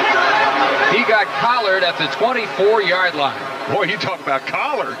 He got collared at the 24-yard line. Boy, you talk about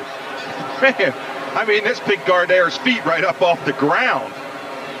collared. Man, I mean, this picked Gardere's feet right up off the ground.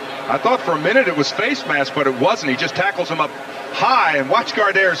 I thought for a minute it was face mask, but it wasn't. He just tackles him up high, and watch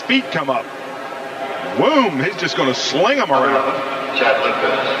Gardere's feet come up. Boom, he's just going to sling them around.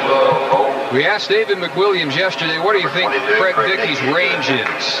 We asked David McWilliams yesterday, what do you think Craig Dickey's range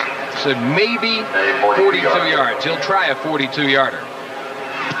is? He said maybe 42 yards. He'll try a 42-yarder.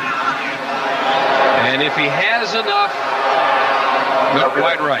 And if he has enough, not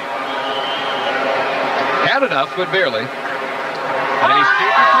quite right. Had enough, but barely. And he's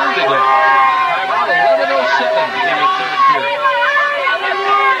keeping through today. Timeout 11:07 in the third period.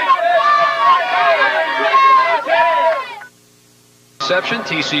 Reception,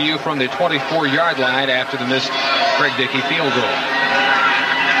 TCU from the 24-yard line after the missed Craig Dickey field goal.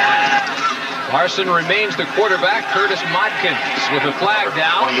 Larson remains the quarterback. Curtis Modkins with a flag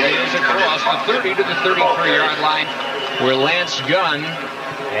down is across the 30 to the 33-yard line, where Lance Gunn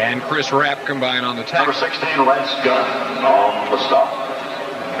and Chris Rapp combine on the tackle. Number 16, Lance Gunn on the stop.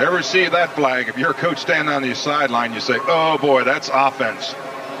 Ever see that flag? If you're a coach standing on the sideline, you say, oh boy, that's offense.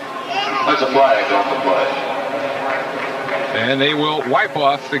 That's a flag on the play. And they will wipe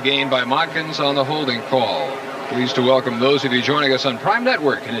off the gain by Modkins on the holding call. Pleased to welcome those of you joining us on Prime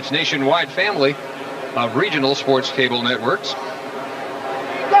Network and its nationwide family of regional sports cable networks.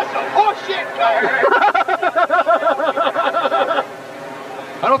 That's a horseshit.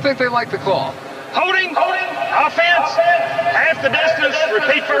 I don't think they like the call. Holding, offense, half the distance,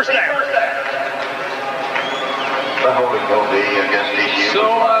 repeat first down. The holding will be against TCU.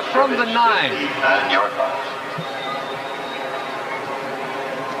 So from the 9. 9-yard line.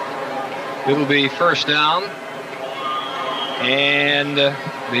 It'll be first down. And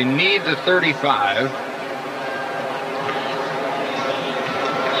they need the 35.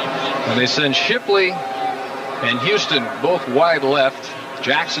 And they send Shipley and Houston both wide left.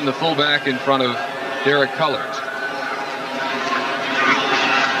 Jackson, the fullback, in front of Derek Cullors.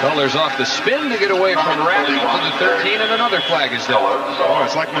 Cullors off the spin to get away from Rapp to the 13, and another flag is down. Oh,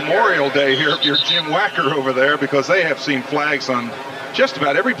 it's like Memorial Day here if you're Jim Wacker over there, because they have seen flags on just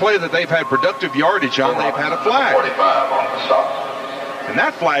about every play that they've had productive yardage on. They've had a flag. 45 on the stop. And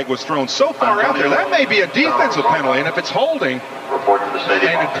that flag was thrown so far out there, that may be a defensive penalty, and if it's holding, report to the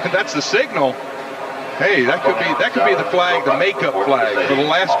stadium. And that's the signal. Hey, that could be the flag, the makeup flag. For the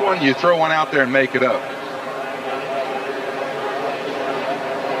last one, you throw one out there and make it up.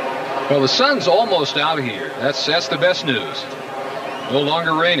 Well, the sun's almost out here. That's the best news. No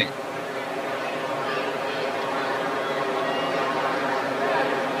longer raining.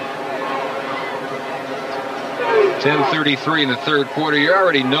 10:33 in the third quarter. You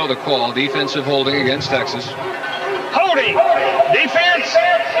already know the call. Defensive holding against Texas. Holding. Defense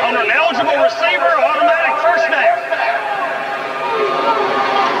on an eligible receiver, automatic first down.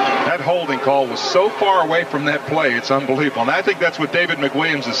 That holding call was so far away from that play, it's unbelievable. And I think that's what David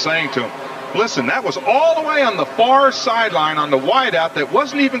McWilliams is saying to him. Listen, that was all the way on the far sideline on the wideout that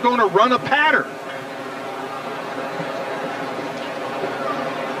wasn't even going to run a pattern.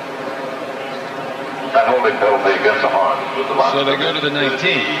 That holding penalty against the Horns was the last. So they go to the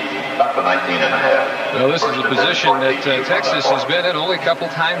 19. Not the 19 and a half. Well, this is a position that Texas has been in only a couple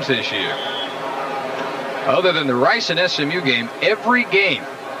times this year. Other than the Rice and SMU game, every game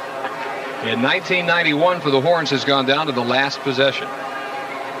in 1991 for the Horns has gone down to the last possession.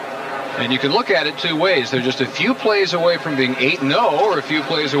 And you can look at it two ways. They're just a few plays away from being 8-0 or a few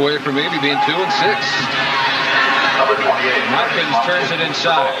plays away from maybe being 2-6. Watkins turns it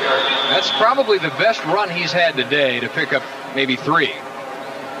inside. That's probably the best run he's had today to pick up maybe 3.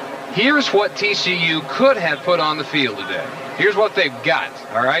 Here's what TCU could have put on the field today. Here's what they've got,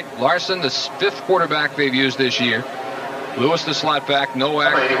 all right? Larson, the 5th quarterback they've used this year. Lewis, the slot back.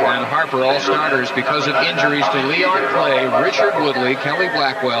 Nowak and Harper, all starters because of injuries to Leon Clay, Richard Woodley, Kelly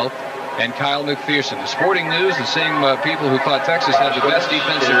Blackwell, and Kyle McPherson. The Sporting News, the same people who thought Texas had the best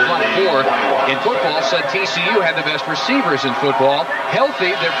defensive front 4 in football, said TCU had the best receivers in football.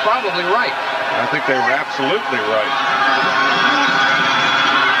 Healthy, they're probably right. I think they were absolutely right.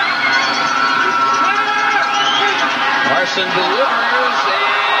 Larson delivers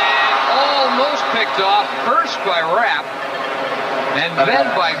and almost picked off, first by Rapp and then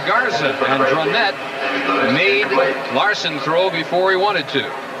by Garza. And Dronette made Larson throw before he wanted to.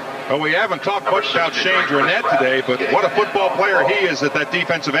 Well, we haven't talked much about Shane Dronette today, but what a football player he is at that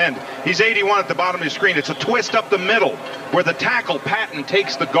defensive end. He's 81 at the bottom of the screen. It's a twist up the middle where the tackle, Patton,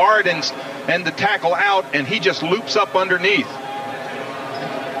 takes the guard and the tackle out, and he just loops up underneath.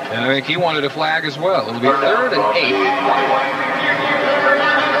 And I think he wanted a flag as well. It'll be 3rd and 8.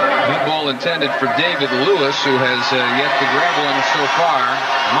 That ball intended for David Lewis, who has yet to grab one so far.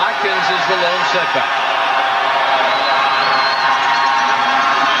 Watkins is the lone setback.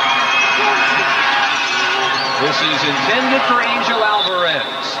 This is intended for Angel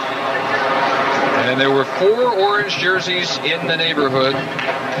Alvarez. And there were 4 orange jerseys in the neighborhood.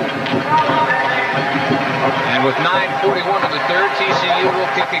 And with 9:41 of the third, TCU will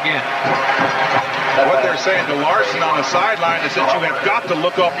kick again. What they're saying to Larson on the sideline is that you have got to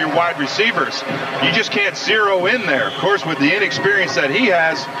look off your wide receivers. You just can't zero in there. Of course, with the inexperience that he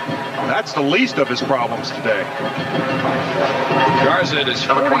has, that's the least of his problems today. Garza at his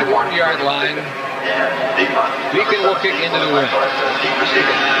 41-yard line. Beacon will kick into the wind.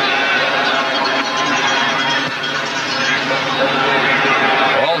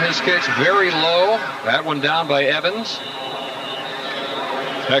 All his kicks very low. That one down by Evans.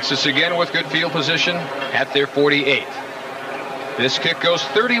 Texas again with good field position at their 48. This kick goes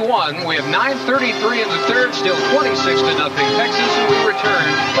 31. We have 9:33 in the third, still 26-0 Texas, and we return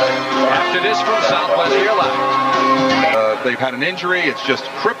after this from Southwest Airlines. They've had an injury. It's just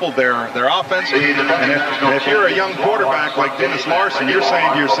crippled their offense. And if you're a young quarterback like Dennis Larson, you're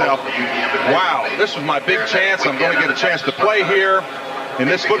saying to yourself, wow, this was my big chance. I'm going to get a chance to play here in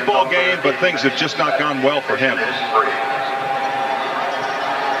this football game, but things have just not gone well for him.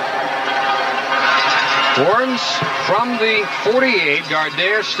 Horns from the 48.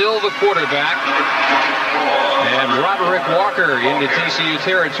 Gardere still the quarterback. And Roderick Walker into TCU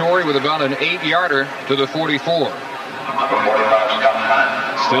territory with about an 8-yarder to the 44.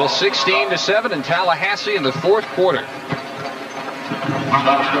 Still 16-7 in Tallahassee in the fourth quarter.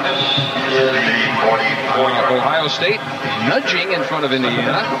 Ohio State nudging in front of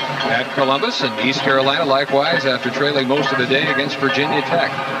Indiana at Columbus, and East Carolina likewise after trailing most of the day against Virginia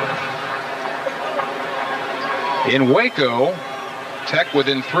Tech. In Waco, Tech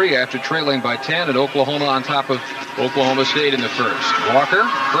within 3 after trailing by 10, and Oklahoma on top of Oklahoma State in the first. Walker,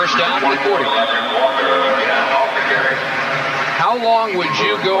 first down to the 40. How long would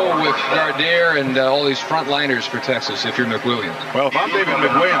you go with Gardere and all these frontliners for Texas if you're McWilliams? Well, if I'm David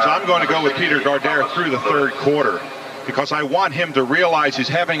McWilliams, I'm going to go with Peter Gardere through the third quarter, because I want him to realize he's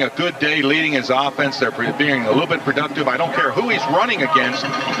having a good day leading his offense. They're being a little bit productive. I don't care who he's running against.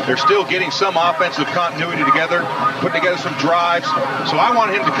 They're still getting some offensive continuity together, putting together some drives. So I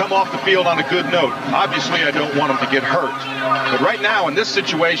want him to come off the field on a good note. Obviously, I don't want him to get hurt. But right now, in this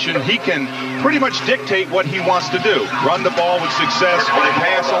situation, he can pretty much dictate what he wants to do. Run the ball with success,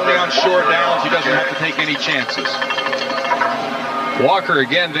 pass only on short downs. He doesn't have to take any chances. Walker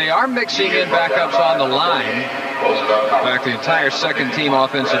again, they are mixing in backups on the line. In fact, the entire second team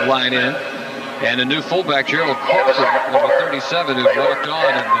offensive line in. And a new fullback, Gerald Crawford, number 37, who walked on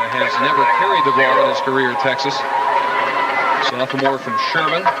and has never carried the ball in his career at Texas. Sophomore from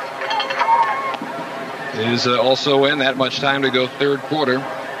Sherman is also in. That much time to go, third quarter.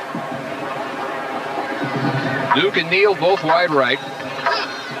 Duke and Neal both wide right.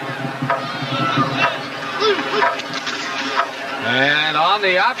 And on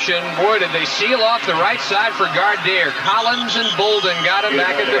the option, boy, did they seal off the right side for Gardere. Collins and Bolden got him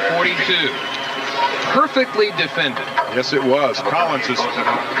back at the 42. Perfectly defended. Yes, it was. Collins is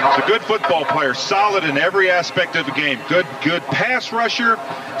a good football player, solid in every aspect of the game. Good pass rusher,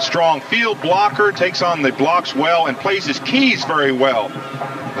 strong field blocker, takes on the blocks well, and plays his keys very well.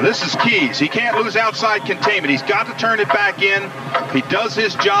 Now, this is keys. He can't lose outside containment. He's got to turn it back in. He does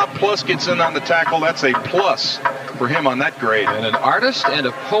his job, plus gets in on the tackle. That's a plus for him on that grade. And an artist and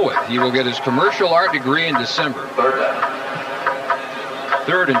a poet. He will get his commercial art degree in December.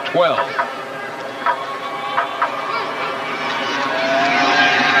 Third and 12.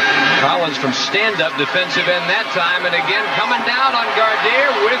 Collins from stand-up defensive end that time, and again coming down on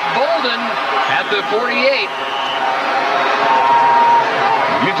Gardere with Bolden at the 48.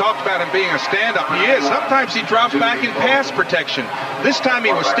 You talked about him being a stand-up. He is. Sometimes he drops back in pass protection. This time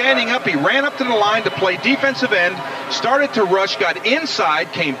he was standing up. He ran up to the line to play defensive end, started to rush, got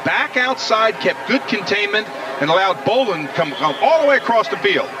inside, came back outside, kept good containment, and allowed Bolden to come all the way across the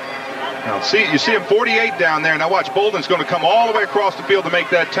field. Now, you see him 48 down there. Now watch, Bolden's going to come all the way across the field to make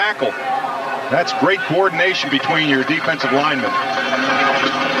that tackle. That's great coordination between your defensive linemen.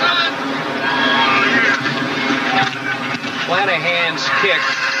 Flanagan's kick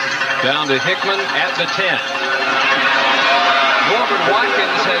down to Hickman at the 10. Corbin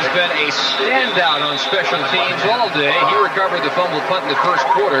Watkins has been a standout on special teams all day. He recovered the fumble punt in the first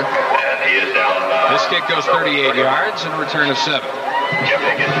quarter. This kick goes 38 yards and a return of 7. You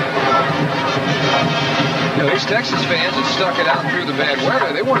know, these Texas fans have stuck it out through the bad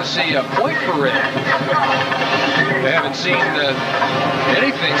weather. They want to see a point parade. They haven't seen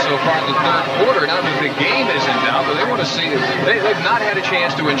anything so far in the third quarter. Not that the game is in doubt, but they want to see it. They've not had a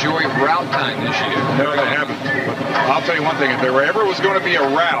chance to enjoy route time this year. No, they haven't. But I'll tell you one thing. If there ever was going to be a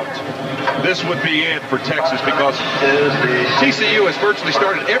route, this would be it for Texas, because TCU has virtually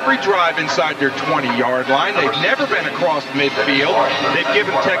started every drive inside their 20-yard line. They've never been across midfield. They've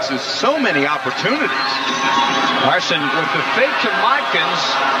given Texas so many opportunities. Larson with the fake to Modkins,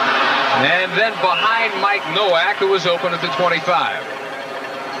 and then behind Mike Nowak, who was open at the 25.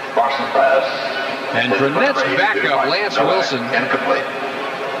 And Drennett's backup, Lance Wilson,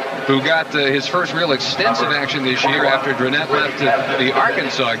 who got his first real extensive action this year after Drennett left the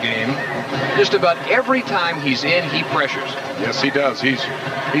Arkansas game. Just about every time he's in, he pressures. Yes, he does. He's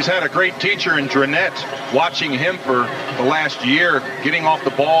had a great teacher in Drennett, watching him for the last year, getting off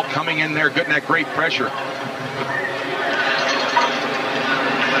the ball, coming in there, getting that great pressure.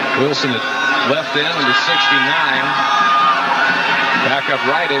 Wilson at left end into 69. Backup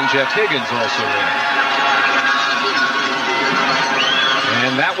right end, Jeff Higgins also there.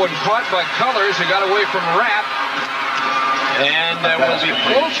 And that one caught by Colors, who got away from Rapp. And will be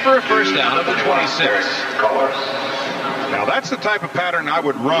close for a first down at the 26. Now, that's the type of pattern I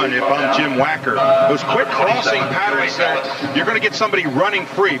would run if I'm Jim Wacker. Those quick crossing patterns that you're going to get somebody running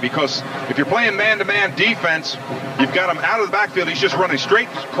free, because if you're playing man-to-man defense, you've got him out of the backfield. He's just running straight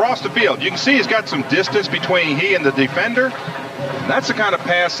across the field. You can see he's got some distance between he and the defender. That's the kind of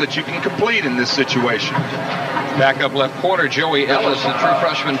pass that you can complete in this situation. Backup left corner, Joey Ellis, the true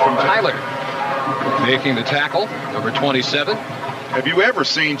freshman from Tyler, making the tackle, number 27. Have you ever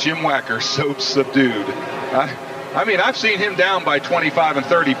seen Jim Wacker so subdued? I mean, I've seen him down by 25 and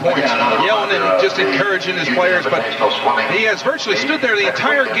 30 points, yelling and just encouraging his players, but he has virtually stood there the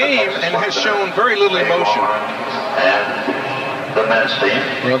entire game and has shown very little emotion.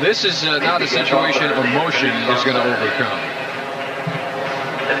 Well, this is not a situation emotion is going to overcome.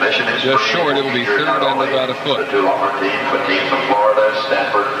 Just short, it will be third and about a foot. The two Longhorn teams, with teams from Florida,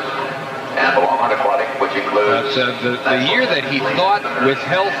 Stanford, and the Longhorn Aquatic, which includes... the year that he thought with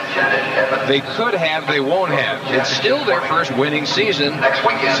health they could have, they won't have. It's still their first winning season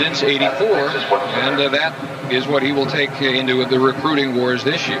since '84, and that is what he will take into the recruiting wars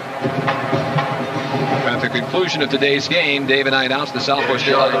this year. At the conclusion of today's game, Dave and I announced the Southwest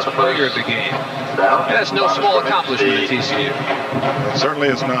Airlines player of the game. And that's no small accomplishment at TCU. It certainly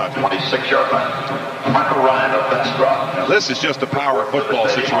is not. 26-yard line. Michael Ryan of Bastrop. Now, this is just a power football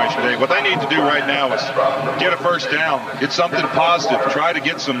situation, Dave. What they need to do right now is get a first down, get something positive, try to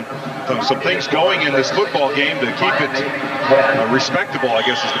get some things going in this football game to keep it respectable, I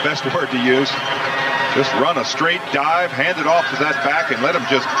guess is the best word to use. Just run a straight dive, hand it off to that back, and let him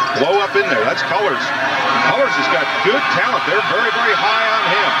just blow up in there. That's Cullors. Cullors has got good talent. They're very, very high on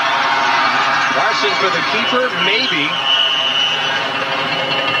him. Larson for the keeper, maybe.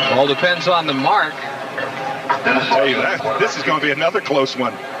 All depends on the mark. I'll tell you that. This is going to be another close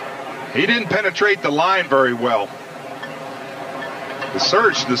one. He didn't penetrate the line very well. The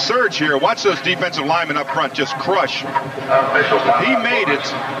surge here. Watch those defensive linemen up front just crush. If he made it,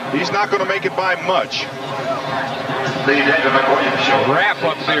 he's not going to make it by much. Wrap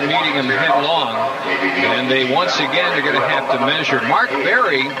up there meeting him headlong, and they once again are going to have to measure. Mark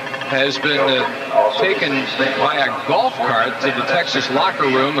Berry has been taken by a golf cart to the Texas locker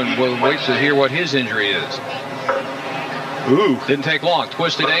room, and we'll wait to hear what his injury is. Ooh. Didn't take long.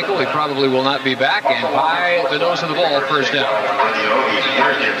 Twisted ankle. He probably will not be back. And by the nose of the ball, first down. He's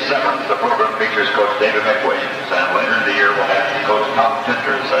years in 7th. The program features Coach David McWilliams. And later in the year, we'll have Coach Tom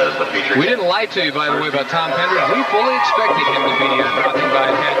Penders as the feature. We didn't lie to you, by the way, about Tom Penders. We fully expected him to be dropping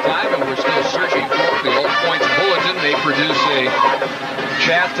by halftime, and we're still searching for him. The All Points Bulletin, they produce a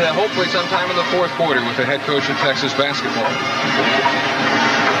chat hopefully sometime in the fourth quarter with the head coach of Texas basketball.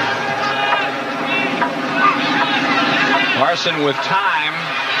 Larson with time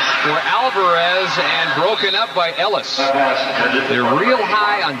for Alvarez and broken up by Ellis. They're real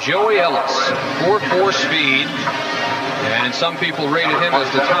high on Joey Ellis. 4.4 speed. And some people rated him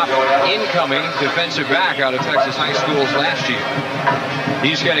as the top incoming defensive back out of Texas high schools last year.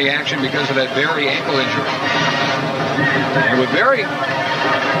 He's getting action because of that Berry ankle injury. And with Berry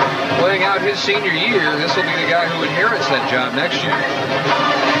playing out his senior year, this will be the guy who inherits that job next year.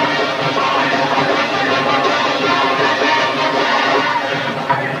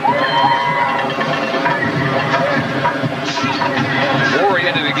 Rory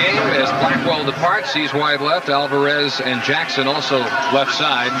into the game as Blackwell departs. He's wide left. Alvarez and Jackson also left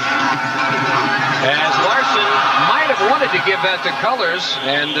side. As Larson might have wanted to give that to Cullors,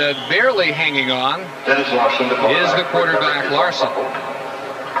 and barely hanging on is the quarterback, Larson.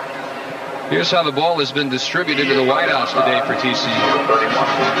 Here's how the ball has been distributed to the wideouts today for TCU.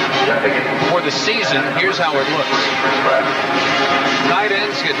 For the season, here's how it looks. Tight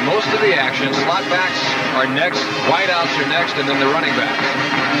ends get most of the action. Slot backs are next. Wideouts are next, and then the running backs.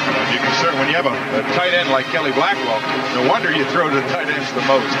 You can certainly, when you have a tight end like Kelly Blackwell, no wonder you throw to the tight ends the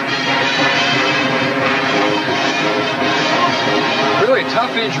most. Really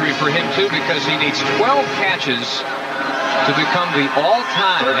tough injury for him, too, because he needs 12 catches to become the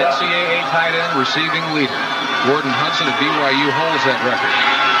all-time NCAA tight end receiving leader. Gordon Hudson of BYU holds that record.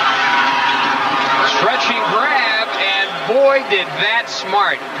 Stretching grab, and boy, did that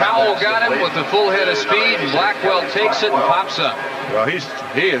smart. Powell got him with the full head of speed, and Blackwell takes it and pops up. Well, he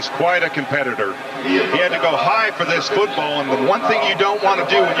is quite a competitor. He had to go high for this football, and the one thing you don't want to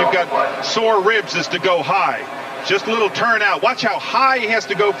do when you've got sore ribs is to go high. Just a little turnout. Watch how high he has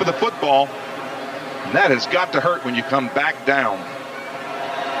to go for the football. And that has got to hurt when you come back down.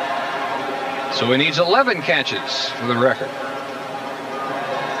 So he needs 11 catches for the record.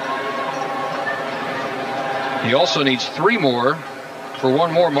 He also needs 3 more for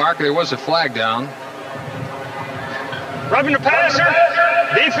one more mark. There was a flag down. Roughing the passer,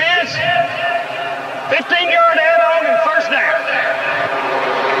 defense, 15-yard add-on and first down.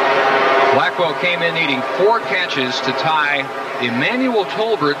 Blackwell came in needing 4 catches to tie Emmanuel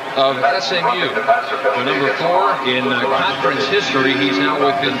Tolbert of SMU. The number 4 in conference history. He's now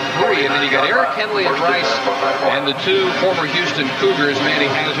within 3. And then you got Eric Henley and Rice and the 2 former Houston Cougars, Manny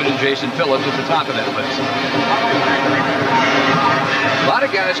Hazard and Jason Phillips, at the top of that list. A lot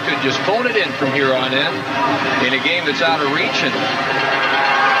of guys could just phone it in from here on in a game that's out of reach. And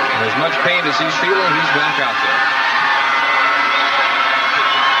as much pain as he's feeling, he's back out there.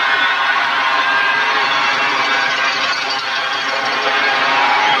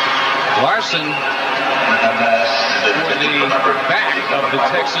 Larson for the back of the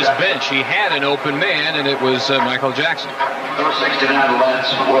Texas bench. He had an open man, and it was Michael Jackson. Number 69,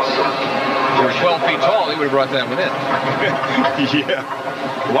 Lance Wilson. He was 12 feet tall. He would have brought that one in. Yeah.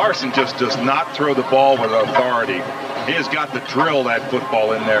 Larson just does not throw the ball with authority. He has got to drill that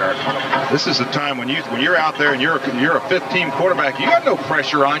football in there. This is the time when you're out there and you're a fifth-team quarterback. You got no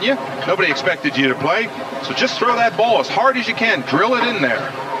pressure on you. Nobody expected you to play. So just throw that ball as hard as you can. Drill it in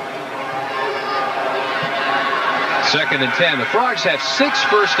there. 2nd and 10. The Frogs have 6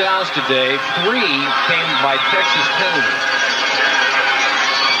 first downs today. 3 came by Texas penalty.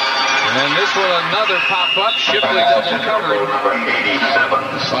 And this one, another pop-up. Shipley double covered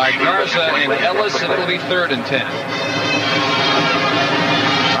by Garza and Ellis, and it'll be 3rd and 10.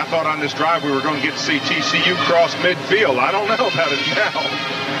 I thought on this drive we were going to get to see TCU cross midfield. I don't know about it now.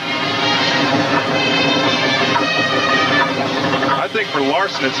 think for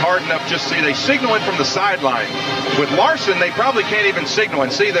Larson, it's hard enough just see they signal in from the sideline. With Larson, they probably can't even signal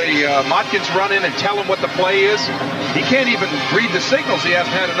and see the Motkins run in and tell him what the play is. He can't even read the signals. He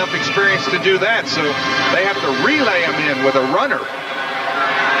hasn't had enough experience to do that, so they have to relay him in with a runner.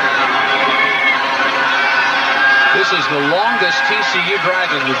 This is the longest TCU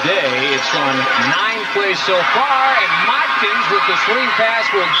drive of the day. It's on 9 plays so far, and Motkins with the swing pass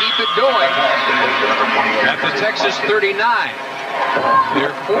will keep it going at the Texas 39.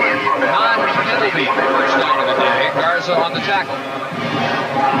 Their 4th non-penalty first down of the day. Garza on the tackle.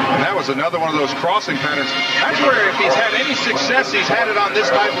 And that was another one of those crossing patterns. That's where if he's had any success, he's had it on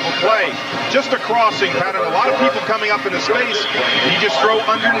this type of a play. Just a crossing pattern. A lot of people coming up in the space, you just throw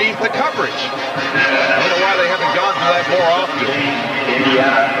underneath the coverage. I don't know why they haven't gone to that more often.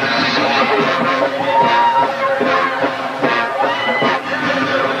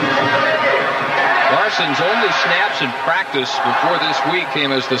 Larson's only snaps in practice before this week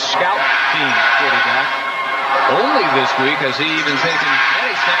came as the scout team quarterback. Only this week has he even taken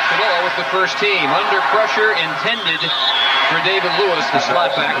any snaps at all with the first team. Under pressure intended for David Lewis, the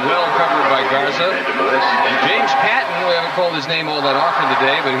slot back, well covered by Garza. And James Patton, we haven't called his name all that often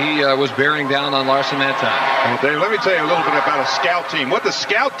today, but he was bearing down on Larson that time. Well, Dave, let me tell you a little bit about a scout team. What the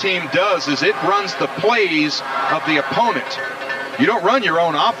scout team does is it runs the plays of the opponent. You don't run your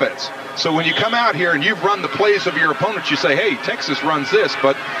own offense. So when you come out here and you've run the plays of your opponent, you say, hey, Texas runs this,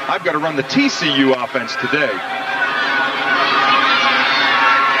 but I've got to run the TCU offense today.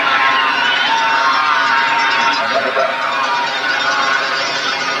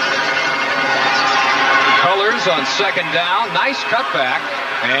 Colors on second down. Nice cutback.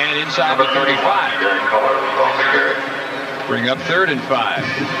 And inside the 35. Bring up 3rd and 5.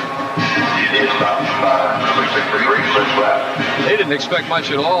 They didn't expect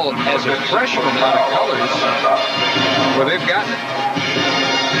much at all as a freshman out of Colors. Well, they've gotten it.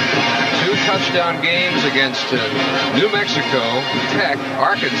 2 touchdown games against New Mexico, Tech,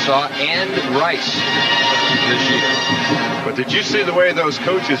 Arkansas, and Rice this year. But did you see the way those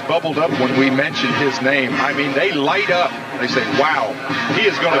coaches bubbled up when we mentioned his name? I mean, they light up. They say, wow, he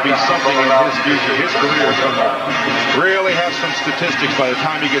is going to be something in his future. His career is going to really have some statistics by the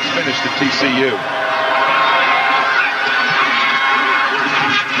time he gets finished at TCU.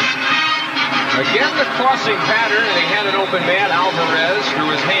 Again, the crossing pattern, and he had an open man, Alvarez,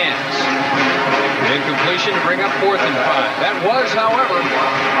 through his hands. Incompletion to bring up 4th and 5. That was, however,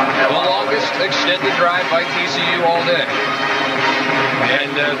 the longest extended drive by TCU all day.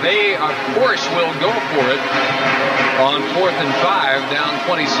 And they, of course, will go for it on 4th and 5, down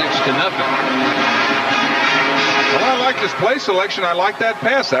 26-0. Well, I like this play selection. I like that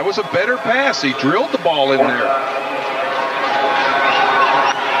pass. That was a better pass. He drilled the ball in there.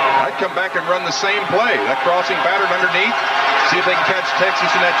 I'd come back and run the same play. That crossing pattern underneath. See if they can catch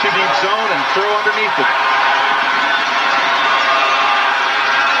Texas in that 2-deep zone and throw underneath it.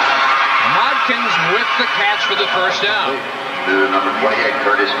 Motkins with the catch for the first down. Number 28,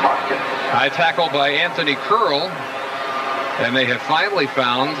 Curtis Motkins. High tackle by Anthony Curl. And they have finally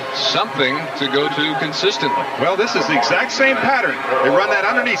found something to go to consistently. Well, this is the exact same pattern. They run that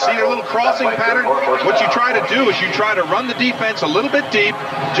underneath. See their little crossing pattern? What you try to do is you try to run the defense a little bit deep,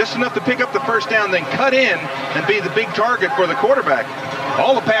 just enough to pick up the first down, then cut in and be the big target for the quarterback.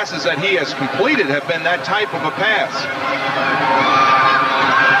 All the passes that he has completed have been that type of a pass.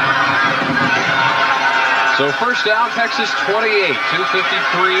 So first down, Texas 28,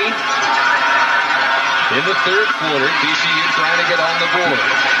 2:53. In the 3rd quarter, TCU trying to get on the board.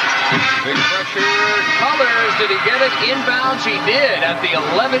 Big pressure. Colors, did he get it? Inbounds, he did at the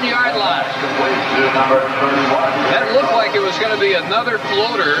 11-yard line. That looked like it was going to be another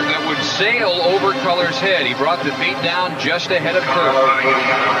floater that would sail over Colors' head. He brought the feet down just ahead of third.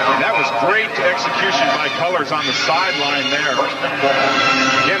 That was great execution by Colors on the sideline there.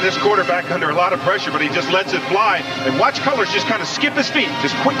 Again, this quarterback under a lot of pressure, but he just lets it fly. And watch Colors just kind of skip his feet.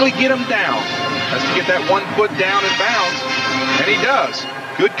 Just quickly get him down. Has to get that 1 foot down in bounds. And he does.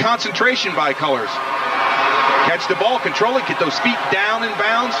 Good concentration by Colors. Catch the ball, control it, get those feet down in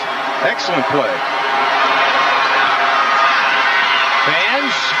bounds. Excellent play.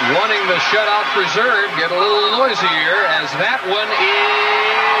 Fans wanting the shutout preserved get a little noisier as that one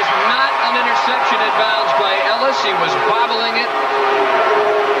is not an interception in bounds by Ellis. He was bobbling it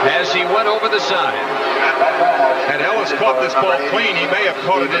as he went over the side. Had Ellis caught this ball clean, he may have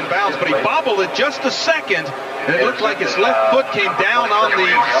caught it in bounds, but he bobbled it just a second, and it looked like his left foot came down on the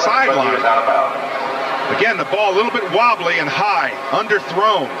sideline. Again, the ball a little bit wobbly and high,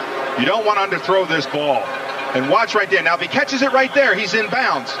 underthrown. You don't want to underthrow this ball. And watch right there. Now, if he catches it right there, he's in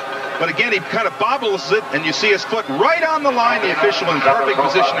bounds. but again, he kind of bobbles it, and you see his foot right on the line, the official in perfect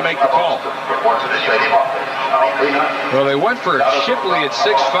position to make the call. Well, they went for Shipley at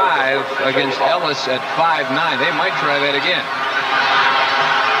 6'5" against Ellis at 5'9". They might try that again.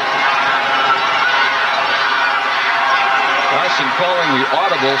 Larson calling the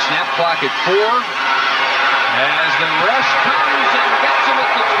audible. Snap clock at 4. As the rush comes and gets him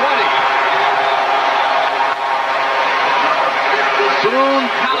at the 20. Boone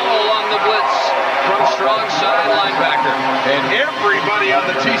Powell on the blitz from strong side linebacker. And everybody on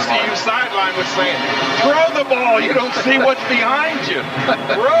the TCU sideline was saying, throw the ball. You don't see what's behind you.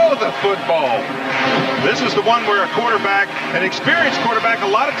 Throw the football. This is the one where a quarterback, an experienced quarterback, a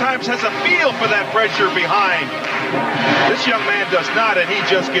lot of times has a feel for that pressure behind. This young man does not, and he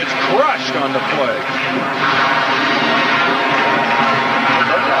just gets crushed on the play.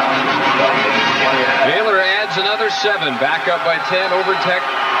 Baylor adds another 7. Back up by 10 over Tech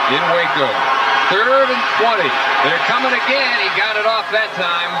in Waco. 3rd and 20. They're coming again. He got it off that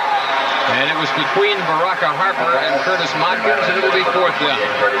time. And it was between Baraka Harper and Curtis Montkins, and it'll be 4th down.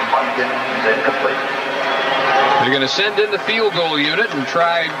 They're going to send in the field goal unit and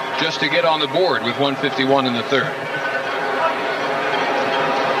try just to get on the board with 1:51 in the 3rd.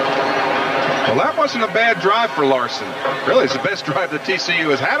 Well, that wasn't a bad drive for Larson. Really, it's the best drive that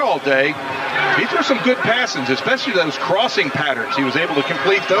TCU has had all day. He threw some good passes, especially those crossing patterns. He was able to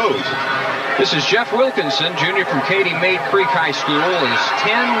complete those. This is Jeff Wilkinson, junior from Katy Maid Creek High School, is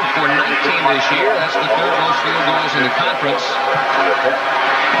 10 for 19 this year. That's the 3rd most field goals in the conference.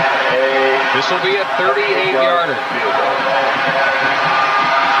 This will be a 38-yarder.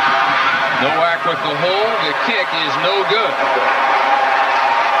 Nowak with the hole. The kick is no good.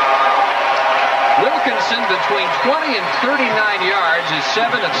 Wilkinson between 20 and 39 yards is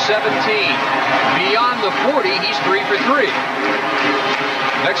 7 of 17. Beyond the 40, he's 3 for 3.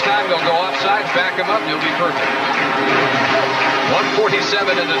 Next time they'll go offsides, back him up, and he'll be perfect.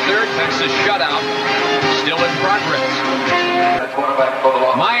 1:47 in the 3rd. Texas shutout still in progress.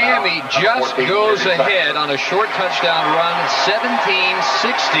 Miami just goes ahead on a short touchdown run,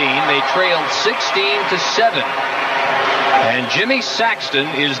 17-16. They trailed 16-7. And Jimmy Saxton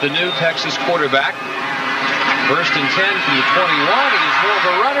is the new Texas quarterback. 1st and 10 from the 21. He's more of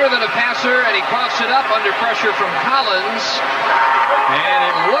a runner than a passer, and he coughs it up under pressure from Collins. And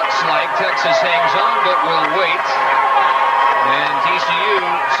it looks like Texas hangs on, but will wait. And TCU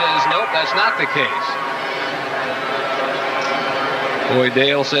says, nope, that's not the case. Boyd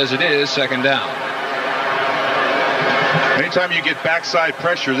Dale says it is 2nd down. Anytime you get backside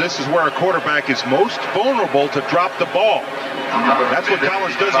pressure, this is where a quarterback is most vulnerable to drop the ball. That's what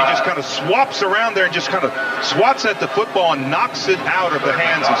Collins does. He just kind of swaps around there and just kind of swats at the football and knocks it out of the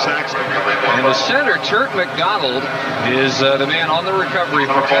hands of Saxton. And the center, Turt McDonald, is the man on the recovery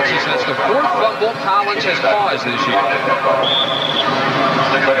for Texas. That's the 4th fumble Collins has caused this year.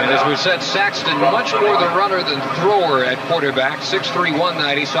 And as we said, Saxton much more the runner than thrower at quarterback. 6'3",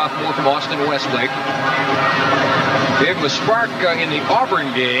 190, sophomore from Austin Westlake. Gave him a spark in the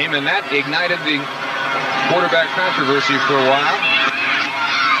Auburn game, and that ignited the quarterback controversy for a while.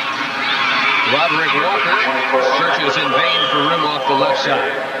 Roderick Walker searches in vain for room off the left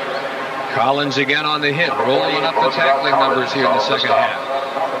side. Collins again on the hit, rolling up the tackling numbers here in the 2nd half.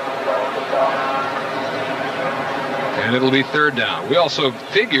 And it'll be 3rd down. We also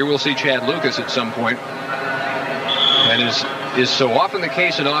figure we'll see Chad Lucas at some point. And is so often the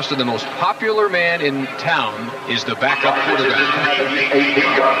case in Austin, the most popular man in town is the backup quarterback.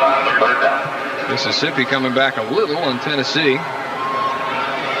 Mississippi coming back a little on Tennessee.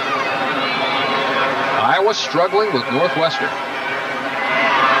 Iowa struggling with Northwestern.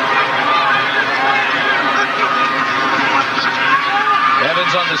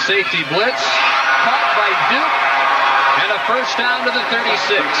 Evans on the safety blitz. Caught by Duke. And a 1st down to the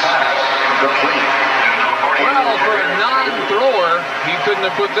 36. Well, for a non-thrower, he couldn't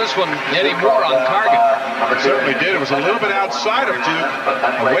have put this one any more on target. It certainly did. It was a little bit outside of Duke,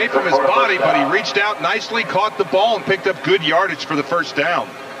 away from his body, but he reached out nicely, caught the ball, and picked up good yardage for the 1st down.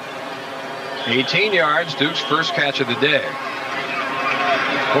 18 yards, Duke's first catch of the day.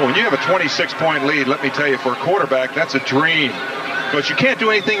 Well, when you have a 26-point lead, let me tell you, for a quarterback, that's a dream. But you can't do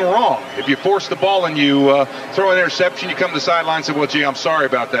anything wrong. If you force the ball and you throw an interception, you come to the sideline and say, well, gee, I'm sorry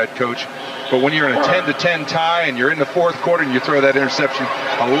about that, coach. But when you're in a 10-10 tie and you're in the 4th quarter and you throw that interception,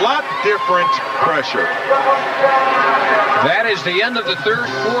 a lot different pressure. That is the end of the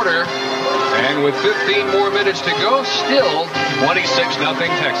 3rd quarter. And with 15 more minutes to go, still 26-0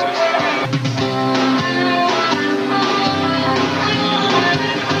 Texas.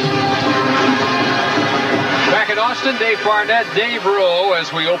 in Austin. Dave Barnett, Dave Rowe,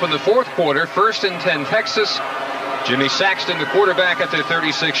 as we open the fourth quarter. 1st and 10 Texas. Jimmy Saxton, the quarterback, at their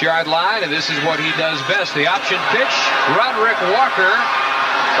 36-yard line, and this is what he does best. The option pitch. Roderick Walker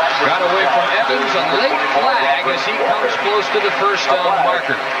got away from Evans. A late flag as he comes close to the first down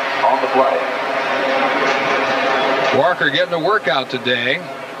marker. On the play. Walker getting a workout today.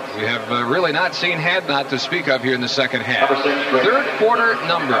 We have really not seen Hadnot to speak of here in the second half. Third quarter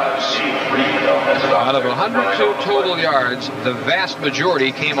numbers. Out of 102 total yards, the vast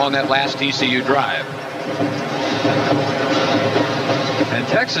majority came on that last TCU drive. And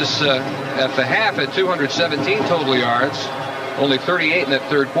Texas at the half at 217 total yards, only 38 in that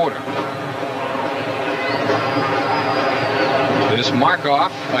third quarter. This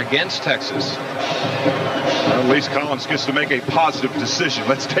mark-off against Texas. Well, at least Collins gets to make a positive decision.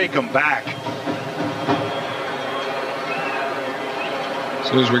 Let's take him back. As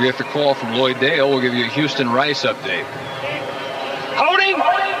soon as we get the call from Lloyd Dale, we'll give you a Houston Rice update. Holding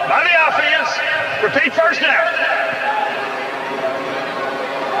by the offense. Repeat first down.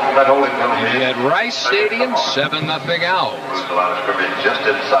 At Rice Stadium, 7-0 out. The line of scrimmage just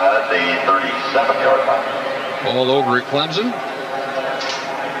inside the 37-yard line. All over at Clemson.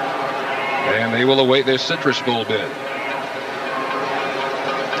 And they will await their Citrus Bowl bid.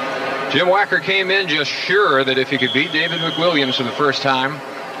 Jim Wacker came in just sure that if he could beat David McWilliams for the first time,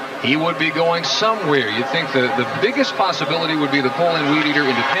 he would be going somewhere. You'd think the biggest possibility would be the Poland Weed Eater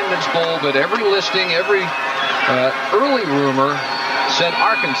Independence Bowl, but every listing, every early rumor said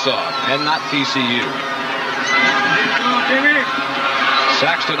Arkansas and not TCU.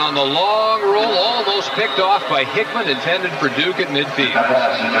 Saxton on the long roll, almost picked off by Hickman, intended for Duke at midfield.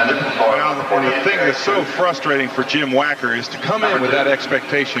 Well, and the thing that's so frustrating for Jim Wacker is to come in with that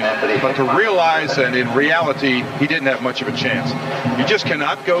expectation, but to realize that in reality, he didn't have much of a chance. You just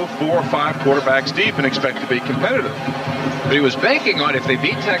cannot go 4 or 5 quarterbacks deep and expect to be competitive. But he was banking on if they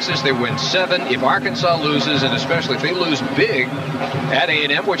beat Texas, they win 7. If Arkansas loses, and especially if they lose big at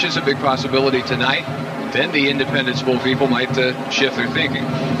A&M, which is a big possibility tonight, then the Independence Bowl people might shift their thinking.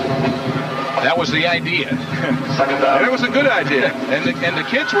 That was the idea. And it was a good idea. And the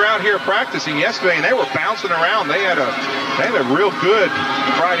kids were out here practicing yesterday, and they were bouncing around. They had a real good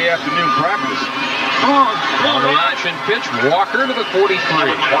Friday afternoon practice. On the option pitch, Walker to the 43.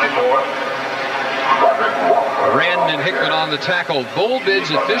 Brandon Hickman on the tackle. Bowl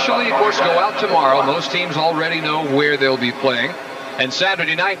bids officially, of course, go out tomorrow. Most teams already know where they'll be playing. And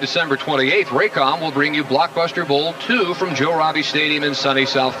Saturday night, December 28th, Raycom will bring you Blockbuster Bowl 2 from Joe Robbie Stadium in sunny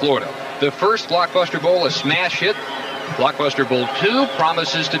South Florida. The first Blockbuster Bowl, a smash hit. Blockbuster Bowl 2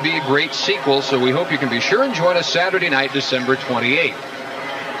 promises to be a great sequel, so we hope you can be sure and join us Saturday night, December 28th.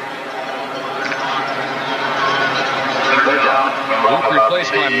 Luke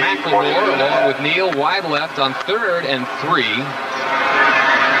replaced by McLemore along with Neal wide left on 3rd and 3.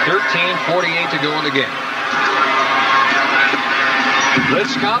 13:48 to go in the game.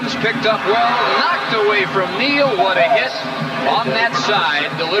 Blitz comes, picked up well, knocked away from Neal. What a hit on that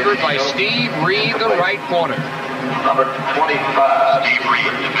side, delivered by Steve Reed, the right corner. Number 25, Steve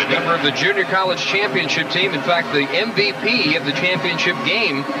Reed. Member of the Junior College Championship team. In fact, the MVP of the championship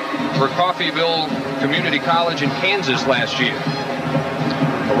game for Coffeyville Community College in Kansas last year.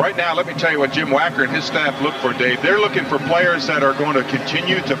 Well, right now, let me tell you what Jim Wacker and his staff look for, Dave. They're looking for players that are going to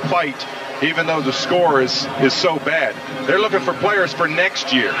continue to fight even though the score is so bad. They're looking for players for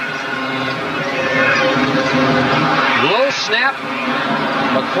next year. Low snap.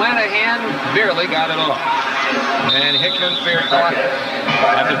 McClanahan barely got it off. And Hickman fair caught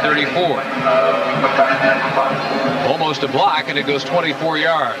at the 34. Almost a block, and it goes 24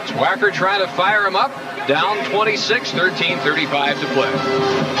 yards. Wacker trying to fire him up. Down 26, 13:35 to play.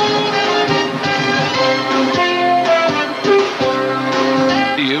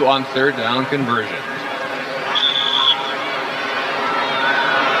 You on 3rd down conversion.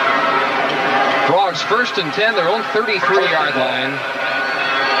 Frogs 1st and 10, their own 33-yard line.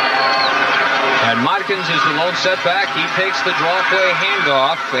 And Modkins is the lone setback. He takes the draw play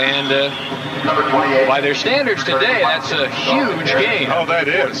handoff, and by their standards today, that's a huge gain. Oh, that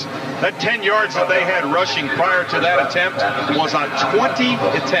is. That 10 yards that they had rushing prior to that attempt was on 20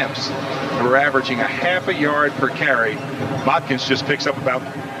 attempts. They were averaging a half a yard per carry. Modkins just picks up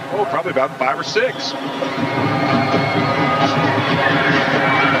probably about 5 or 6.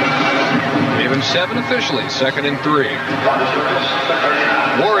 Gave him 7 officially, 2nd and 3.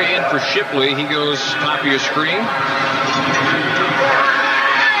 Worry in for Shipley. He goes top of your screen.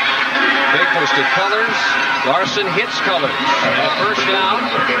 Big was to Colors. Larson hits Colors. And a first down.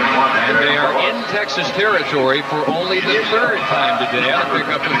 And they are in Texas territory for only the third time today on a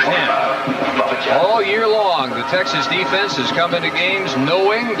pickup of 10. All year long, the Texas defense has come into games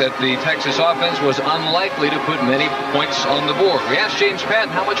knowing that the Texas offense was unlikely to put many points on the board. We asked James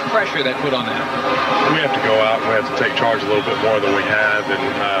Patton how much pressure that put on them. We have to go out and we have to take charge a little bit more than we have. And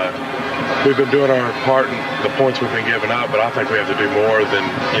we've been doing our part in the points we've been giving up, but I think we have to do more than,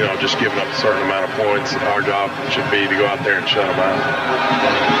 just giving up a certain amount of points. Our job should be to go out there and shut them out.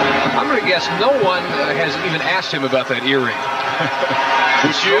 I'm going to guess no one has even asked him about that earring.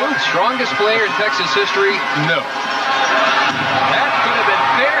 Would you? Strongest player in Texas history? No. That could have been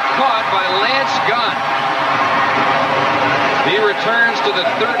fair caught by Lance Gunn. He returns to the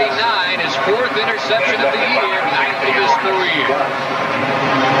 39, his fourth interception of the year, ninth of his career.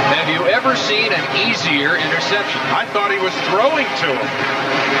 Have you ever seen an easier interception? I thought he was throwing to him.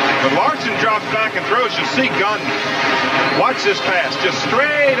 When Larson drops back and throws, you'll see Gunn. Watch this pass, just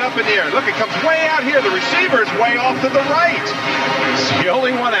straight up in the air. Look, it comes way out here. The receiver is way off to the right. He's the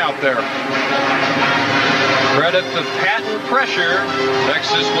only one out there. Credit the patent pressure.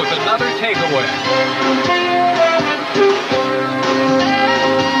 Texas with another takeaway.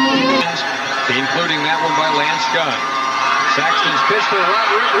 Including that one by Lance Gunn. Saxton's pitch to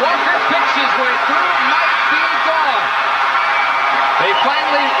Roderick Walker picks his way through, might be gone. They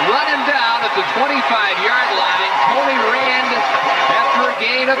finally run him down at the 25-yard line. Tony Rand after a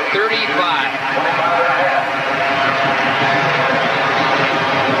gain of 35.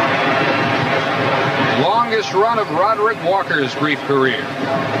 Longest run of Roderick Walker's brief career.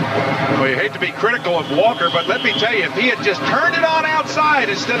 Well, you hate to be critical of Walker, but let me tell you, if he had just turned it on outside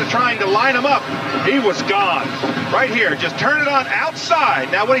instead of trying to line him up, he was gone. Right here, just turn it on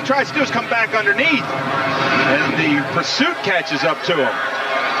outside. Now what he tries to do is come back underneath, and the pursuit catches up to him.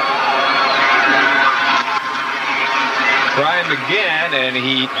 Try him again, and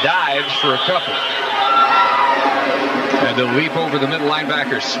he dives for a couple. And they'll leap over the middle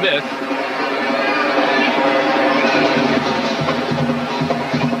linebacker, Smith.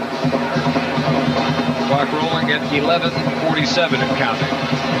 Clock rolling at 11:47 and counting.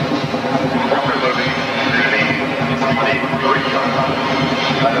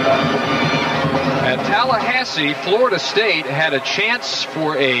 At Tallahassee, Florida State had a chance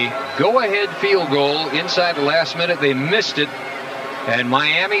for a go-ahead field goal inside the last minute. They missed it. And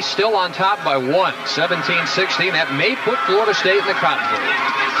Miami still on top by one, 17-16. That may put Florida State in the Cotton Bowl.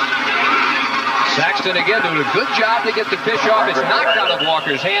 Saxton again doing a good job to get the pitch off. It's knocked out of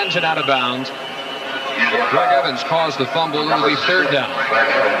Walker's hands and out of bounds. Greg Evans caused the fumble. It'll be third down.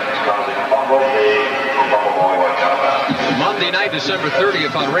 Monday night, December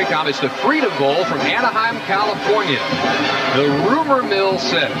 30th on Raycom, it's the Freedom Bowl from Anaheim, California. The rumor mill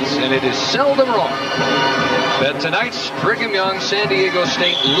says, and it is seldom wrong, that tonight's Brigham Young San Diego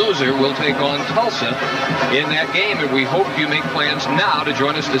State loser will take on Tulsa in that game, and we hope you make plans now to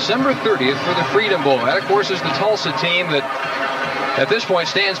join us December 30th for the Freedom Bowl. That, of course, is the Tulsa team that at this point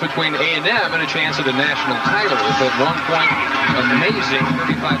stands between A&M and a chance at a national title with at one point amazing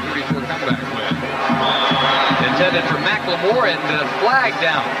 35-34 comeback win. Intended for McLemore, and flag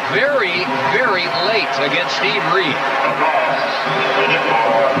down very, very late against Steve Reed.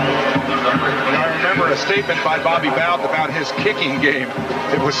 I remember a statement by Bobby Bowden about his kicking game.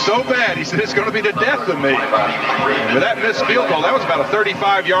 It was so bad, he said, it's going to be the death of me. And with that missed field goal, that was about a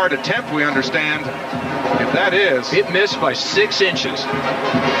 35-yard attempt, we understand. If that is... It missed by 6 inches.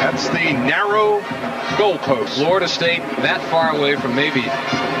 That's the narrow goalpost. Florida State that far away from maybe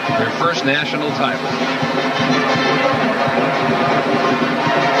their first national title.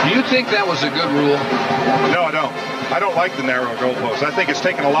 Do you think that was a good rule? No, I don't. I don't like the narrow goalpost. I think it's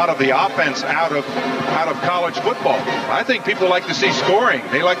taken a lot of the offense out of college football. I think people like to see scoring.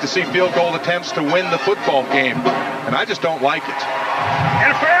 They like to see field goal attempts to win the football game. And I just don't like it.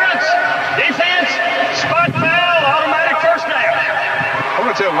 Interference! Defense! Spot foul! Automatic first down! I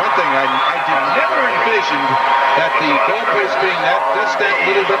want to tell you one thing. I never envisioned that the goalpost being just that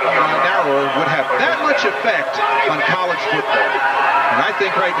little bit narrower would have that much effect on college football. And I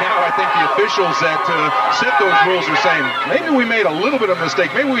think right now, the officials that set those rules are saying, maybe we made a little bit of a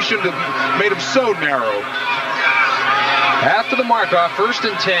mistake. Maybe we shouldn't have made them so narrow. After the mark-off,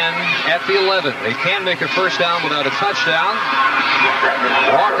 1st and 10 at the 11. They can make a first down without a touchdown.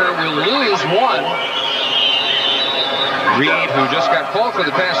 Walker will lose one. Reed, who just got called for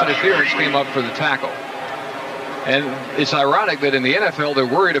the pass interference, came up for the tackle. And it's ironic that in the NFL, they're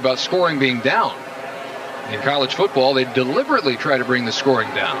worried about scoring being down. In college football, they deliberately try to bring the scoring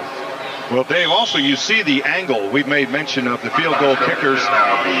down. Well, Dave, also you see the angle. We've made mention of the field goal kickers.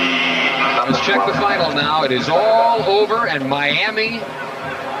 Let's check the final now. It is all over, and Miami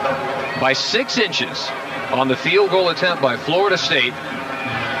by 6 inches on the field goal attempt by Florida State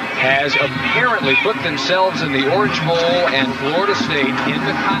has apparently put themselves in the Orange Bowl and Florida State in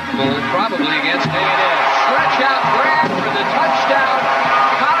the Cotton Bowl, probably against A&M. Stretch out grab for the touchdown,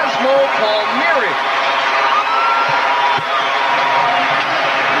 Cosmo Palmieri.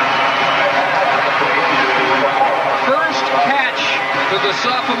 First catch for the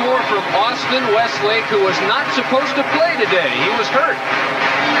sophomore from Austin Westlake, who was not supposed to play today. He was hurt.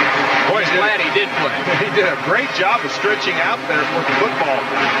 Boy, glad he did play. He did a great job of stretching out there for the football.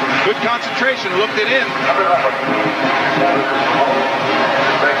 Good concentration, looked it in.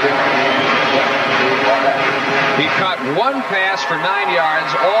 He caught 1 pass for 9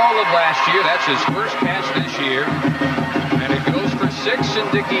 yards all of last year. That's his first catch this year. And it goes for 6,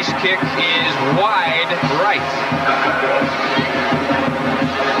 and Dickey's kick is wide right.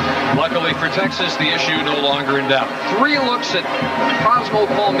 Luckily for Texas, the issue no longer in doubt. 3 looks at Cosmo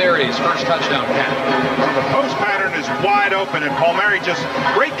Palmieri's first touchdown catch. Well, the post pattern is wide open, and Palmieri just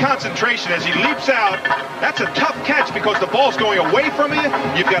great concentration as he leaps out. That's a tough catch because the ball's going away from you.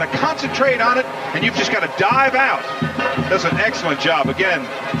 You've got to concentrate on it, and you've just got to dive out. Does an excellent job. Again,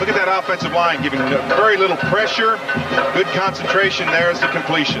 look at that offensive line giving very little pressure. Good concentration. There's the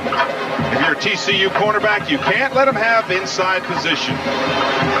completion. If you're a TCU cornerback, you can't let them have inside position.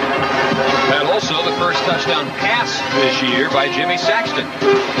 And also the first touchdown pass this year by Jimmy Saxton.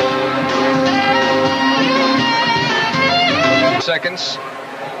 Seconds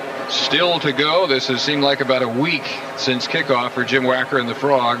still to go. This has seemed like about a week since kickoff for Jim Wacker and the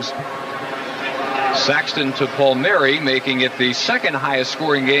Frogs. Saxton to Palmieri, making it the second highest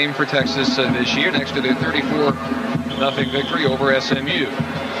scoring game for Texas this year, next to their 34-0 victory over SMU.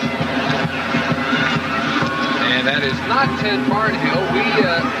 And that is not Ted Barnhill. We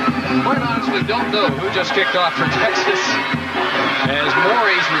quite honestly don't know who just kicked off for Texas as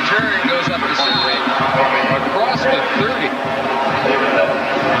Morey's return goes up the side across the 30.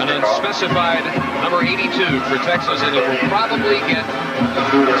 An unspecified number 82 for Texas, and it will probably get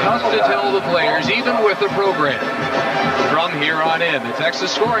tough to tell the players, even with the program, from here on in. The Texas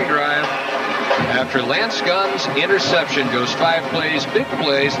scoring drive, after Lance Gunn's interception, goes 5 plays, big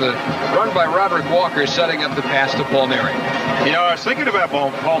plays. The run by Roderick Walker setting up the pass to Palmieri. You know, I was thinking about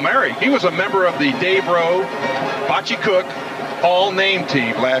Palmieri. He was a member of the Dave Rowe, Bocce Cook all-name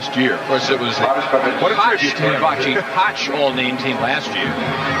team last year. Of course, it was a Hotch all-name team last year.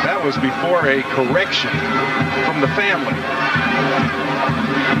 That was before a correction from the family.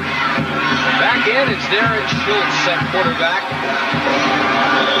 Back in, it's Darren Schultz at quarterback.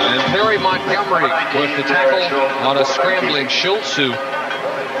 And Perry Montgomery with the tackle on a scrambling Schultz, who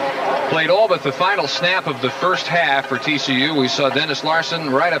played all but the final snap of the first half for TCU. We saw Dennis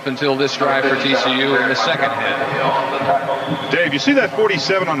Larson right up until this drive for TCU in the second half. Dave, you see that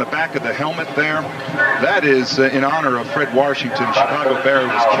 47 on the back of the helmet there? That is in honor of Fred Washington, Chicago Bear,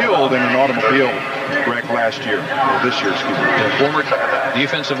 who was killed in an automobile wreck last year, or this year, excuse me. The former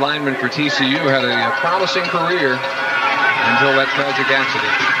defensive lineman for TCU had a promising career until that tragic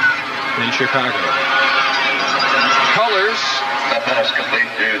accident in Chicago. Colors complete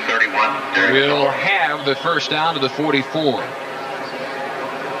to 31. Will have the first down to the 44.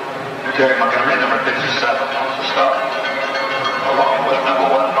 Terry Montgomery, number 57, wants to start, along with number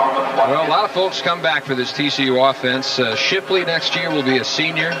 1, Norman. Well, a lot of folks come back for this TCU offense. Shipley next year will be a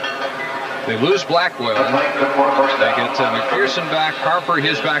senior. They lose Blackwell. They get McPherson back. Harper,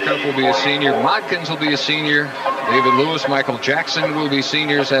 his backup, will be a senior. Modkins will be a senior. David Lewis, Michael Jackson will be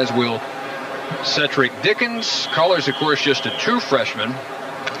seniors, as will Cedric Dickens. Colors, of course, just a true freshman.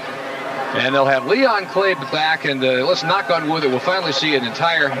 And they'll have Leon Clay back, and let's knock on wood that we'll finally see an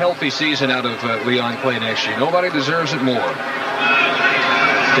entire healthy season out of Leon Clay next year. Nobody deserves it more.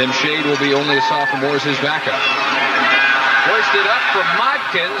 Tim Shade will be only a sophomore as his backup. Hoisted up from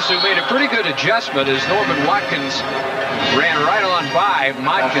Modkins, who made a pretty good adjustment as Norman Watkins ran right on by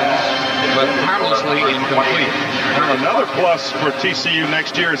Modkins, but harmlessly incomplete. Well, another plus for TCU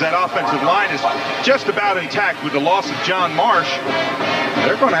next year is that offensive line is just about intact with the loss of John Marsh.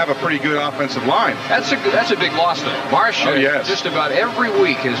 They're going to have a pretty good offensive line. That's a big loss, though. Marsh, yes, just about every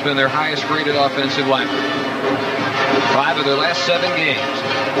week has been their highest rated offensive lineman. 5 of their last 7 games.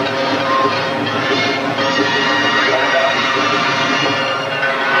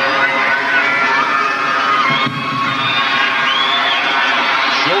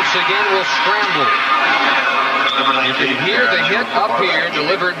 Schultz again will scramble. You can hear the hit up here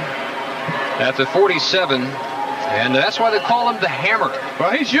delivered at the 47. And that's why they call him the Hammer.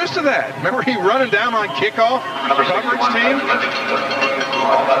 Well, he's used to that. Remember he running down on kickoff, coverage team?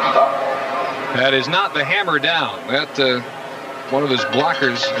 That is not the hammer down. That one of his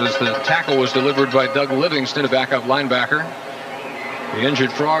blockers as the tackle was delivered by Doug Livingston, a backup linebacker. The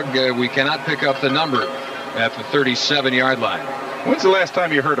injured Frog, we cannot pick up the number at the 37-yard line. When's the last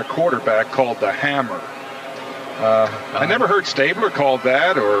time you heard a quarterback called the hammer? I never heard Stabler called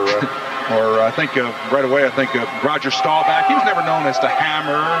that, or I think right away I think of Roger Staubach. He was never known as the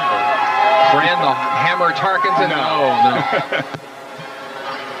hammer. Fran the Hammer Tarkenton? No.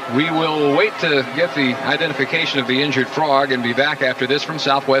 We will wait to get the identification of the injured Frog and be back after this from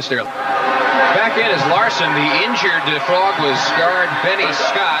Southwest Airlines. Back in is Larson. The injured Frog was guard Benny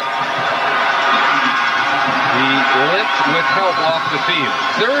Scott. He limped with help off the field.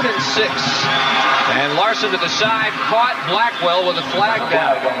 3rd and 6. And Larson to the side, caught Blackwell with a flag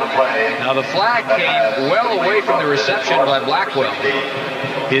down. Now the flag came well away from the reception by Blackwell.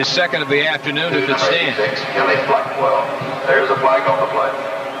 His second of the afternoon if it stands. There's a flag on the play.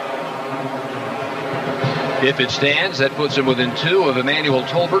 If it stands, that puts him within 2 of Emmanuel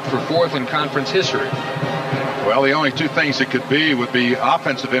Tolbert for 4th in conference history. Well, the only 2 things it could be would be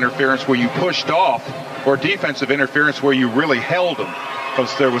offensive interference where you pushed off, or defensive interference where you really held him,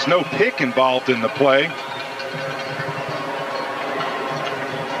 because there was no pick involved in the play.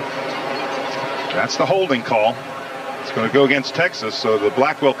 That's the holding call. It's going to go against Texas, so the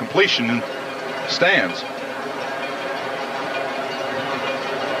Blackwell completion stands.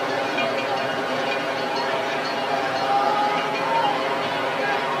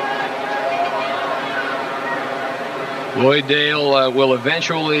 Lloyd Dale will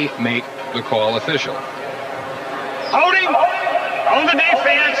eventually make the call official. Holding on the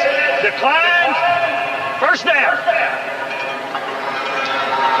defense. Declined. First down.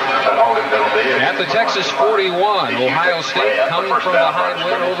 At the Texas 41, Ohio State coming from behind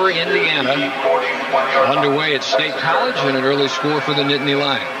win over Indiana. Underway at State College and an early score for the Nittany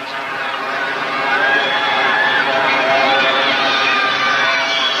Lions.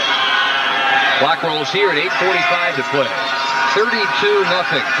 Clock rolls here at 8:45 to play.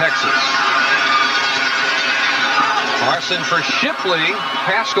 32-0 Texas. Larson for Shipley.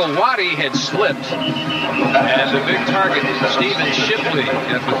 Pascal Waddy had slipped. And the big target, Stephen Shipley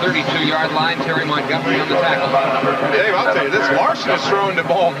at the 32-yard line. Terry Montgomery on the tackle. Dave, I'll tell you, this Larson is throwing the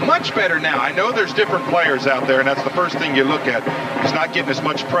ball much better now. I know there's different players out there, and that's the first thing you look at. He's not getting as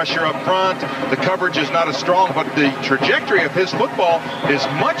much pressure up front. The coverage is not as strong, but the trajectory of his football is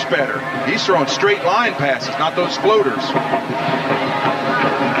much better. He's throwing straight line passes, not those floaters.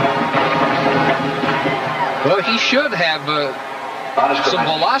 Well, he should have some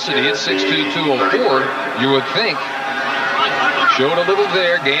velocity at 6'2", 204, you would think. Showed a little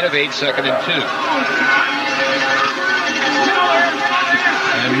there, gain of 8, 2nd and 2.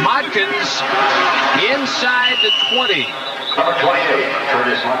 And Modkins inside the 20.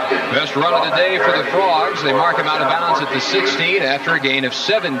 Best run of the day for the Frogs. They mark him out of bounds at the 16 after a gain of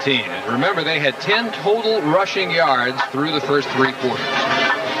 17. And remember, they had 10 total rushing yards through the first 3 quarters.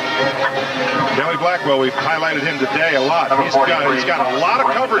 Kelly Blackwell, we've highlighted him today a lot. He's got a lot of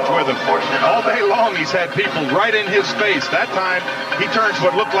coverage with him. All day long, he's had people right in his face. That time, he turns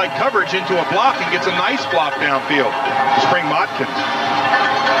what looked like coverage into a block and gets a nice block downfield to Spring Modkins.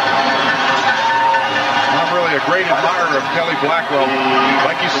 I'm really a great admirer of Kelly Blackwell.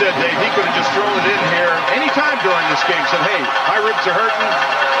 Like you said, Dave, he could have just thrown it in here anytime during this game. Said, hey, my ribs are hurting.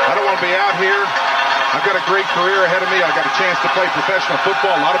 I don't want to be out here. I've got a great career ahead of me. I've got a chance to play professional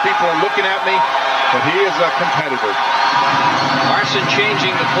football. A lot of people are looking at me, but he is a competitor. Larson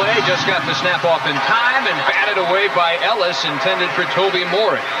changing the play, just got the snap off in time and batted away by Ellis, intended for Toby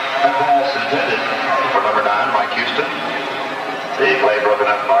Morey. Pass intended for number 9, Mike Houston. The play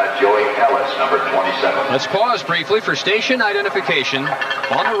broken up by Joey Ellis, number 27. Let's pause briefly for station identification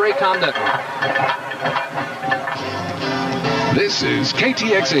on the Raycom Network. This is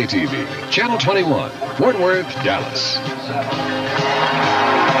KTXA-TV, Channel 21, Fort Worth, Dallas.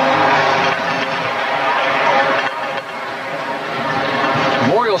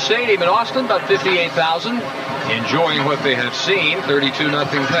 Memorial Stadium in Austin, about 58,000. Enjoying what they have seen,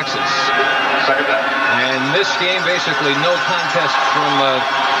 32-0 Texas. And this game, basically no contest from the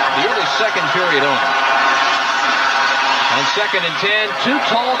early second period on. On 2nd and 10, too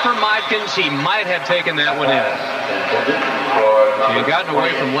tall for Modkins. He might have taken that one in. He had gotten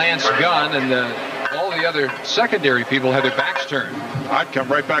away from Lance Gunn, and all the other secondary people had their backs turned. I'd come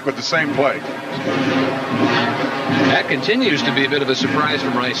right back with the same play. That continues to be a bit of a surprise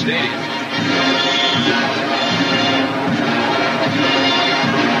from Rice Stadium.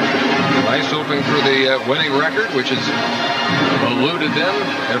 Rice hoping for the winning record, which has eluded them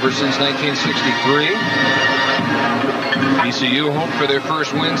ever since 1963. TCU hoped for their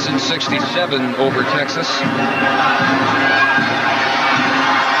first win since '67 over Texas. Two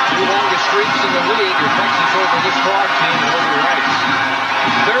longest streaks in the league are Texas over this Frog team and over Rice.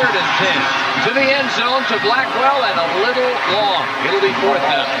 3rd and 10. To the end zone to Blackwell and a little long. It'll be 4th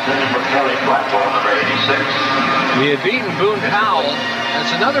down. We had beaten Boone Powell.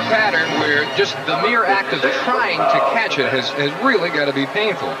 That's another pattern where just the mere act of trying to catch it has really got to be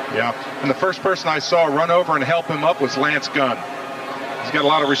painful. Yeah, and the first person I saw run over and help him up was Lance Gunn. He's got a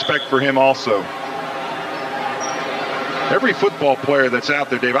lot of respect for him also. Every football player that's out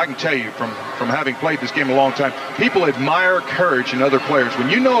there, Dave, I can tell you from having played this game a long time, people admire courage in other players. When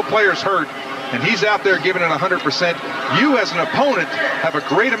you know a player's hurt and he's out there giving it 100%, you as an opponent have a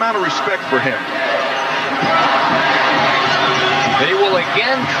great amount of respect for him. They will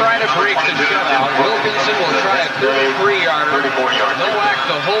again try to break the shutout. Wilkinson will try a 33-yarder. Nowak,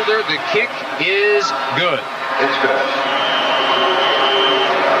 the holder. The kick is good. It's good.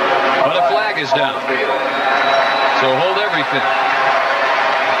 But a flag is down. So hold everything.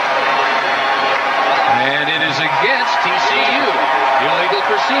 And it is against TCU. Illegal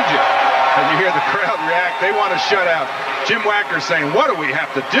procedure. And you hear the crowd react. They want a shutout. Jim Wacker saying, what do we have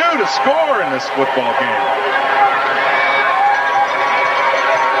to do to score in this football game?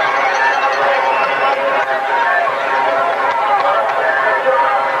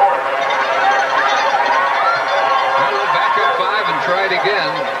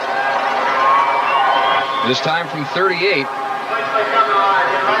 Again, this time from 38.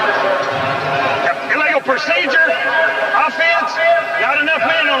 Illegal procedure, offense, not enough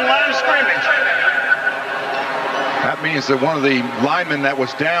men on the line of scrimmage. That means that one of the linemen that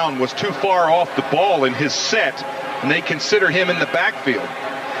was down was too far off the ball in his set, and they consider him in the backfield.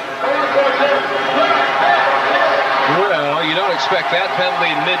 Well, you don't expect that penalty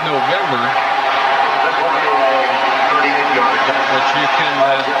in mid-November. But you can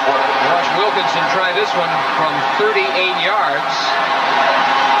watch Wilkinson try this one from 38 yards.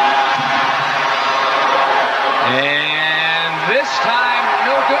 And this time,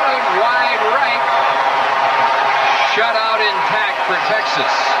 no good. Wide right. Shutout intact for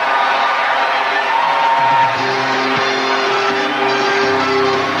Texas.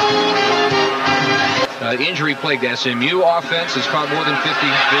 Injury-plagued SMU offense has caught more than 50 this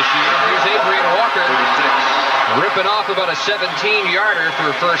year. Here's Adrian Walker. Ripping off about a 17-yarder for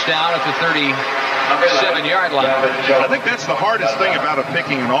a first down at the 37-yard line. I think that's the hardest thing about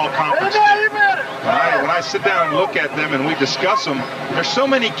picking an all-conference team. When I sit down and look at them and we discuss them, there's so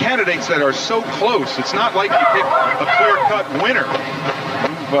many candidates that are so close. It's not like you pick a clear-cut winner.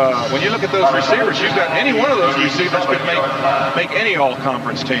 When you look at those receivers, you've got any one of those receivers could make any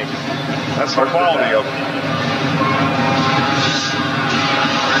all-conference team. That's the quality of them.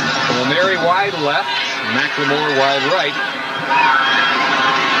 Well, Mary wide left. McLemore wide right.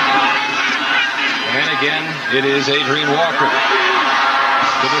 And again, it is Adrian Walker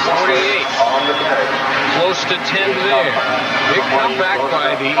to the 48. Close to 10 there. Big comeback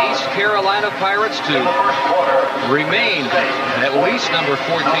by the East Carolina Pirates to remain at least number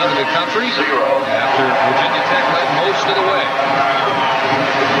 14 in the country after Virginia Tech led most of the way.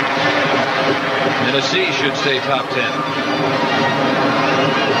 Tennessee should stay top 10.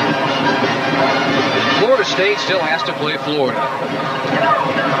 Florida State still has to play Florida.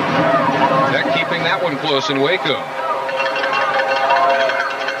 Tech keeping that one close in Waco.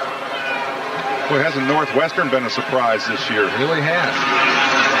 Boy, hasn't Northwestern been a surprise this year? It really has.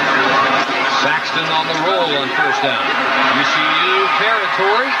 Saxton on the roll on first down. TCU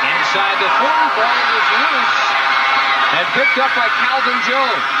territory inside the 40. Ball is loose and picked up by Calvin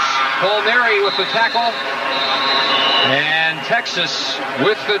Jones. Palmieri with the tackle. And Texas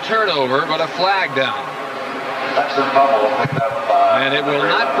with the turnover, but a flag down. And it will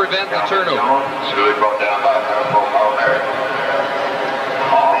not prevent the turnover. Brought down by Palmieri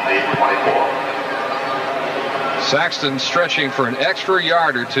on the 24. Saxton stretching for an extra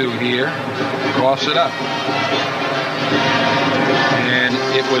yard or two here. Coughs it up. And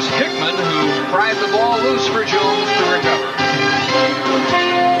it was Hickman who pried the ball loose for Jones to recover.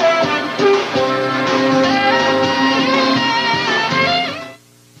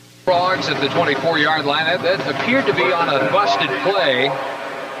 Frogs at the 24-yard line. That appeared to be on a busted play.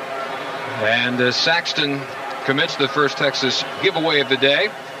 And Saxton commits the first Texas giveaway of the day.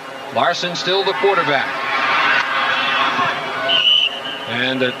 Larson still the quarterback.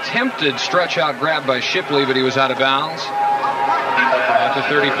 And attempted stretch out grab by Shipley, but he was out of bounds at the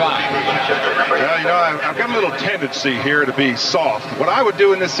 35. Well, you know, I've got a little tendency here to be soft. What I would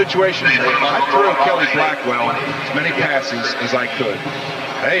do in this situation, I'd throw Kelly Blackwell as many passes as I could.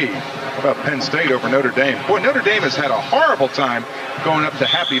 Hey, How about Penn State over Notre Dame? Boy, Notre Dame has had a horrible time going up to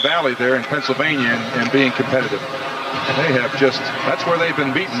Happy Valley there in Pennsylvania and being competitive. They have that's where they've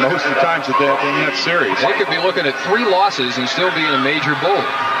been beaten most of the times in that series. They could be looking at 3 losses and still be in a major bowl.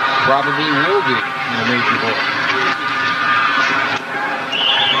 Probably will be in a major bowl.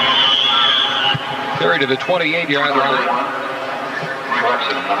 Carry to the 28-yard line.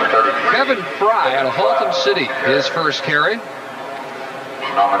 Kevin Fry out of Haltom City, his first carry.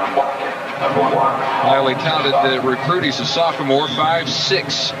 Highly touted recruit. He's a sophomore,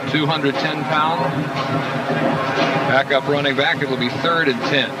 5'6", 210-pound. Backup running back. It will be 3rd and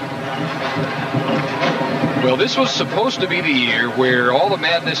 10. Well, this was supposed to be the year where all the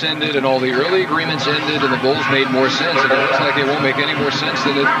madness ended and all the early agreements ended and the bowls made more sense. And it looks like it won't make any more sense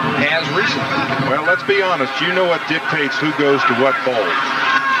than it has recently. Well, let's be honest. You know what dictates who goes to what bowl.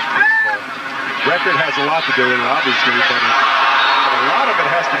 Record has a lot to do with it, obviously, but a lot of it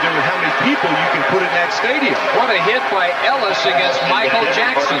has to do with how many people you can put in that stadium. What a hit by Ellis against Michael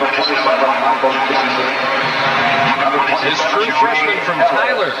Jackson. This true freshman from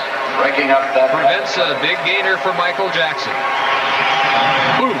Tyler prevents a big gainer for Michael Jackson.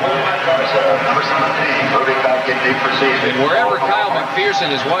 Boom. And wherever Kyle McPherson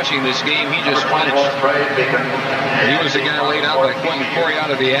is watching this game, he just flinched. He was the guy laid out by Quentin Corey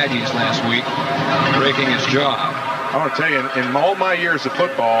out of the Aggies last week, breaking his jaw. I want to tell you, in all my years of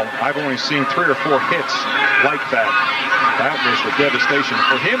football, I've only seen 3 or 4 hits like that. That was the devastation.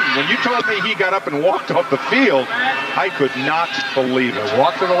 For him, when you told me he got up and walked off the field, I could not believe it.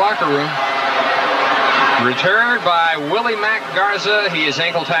 Walk to the locker room. Returned by Willie Mack Garza. He is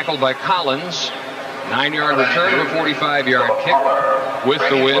ankle tackled by Collins. 9-yard return of a 45-yard kick with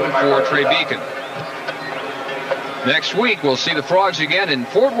the win for Trey Beacon. Next week, we'll see the Frogs again in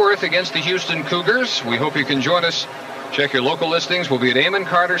Fort Worth against the Houston Cougars. We hope you can join us. Check your local listings. We'll be at Amon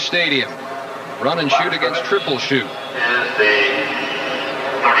Carter Stadium. Run and shoot against triple shoot.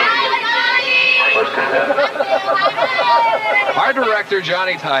 Our director,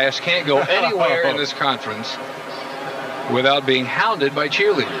 Johnny Tyus, can't go anywhere in this conference without being hounded by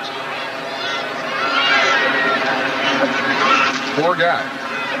cheerleaders. Poor guy.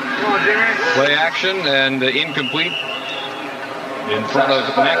 Play action and incomplete in front of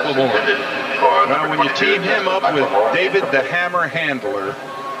McLemore. Well, when you team him up with David the Hammer Handler,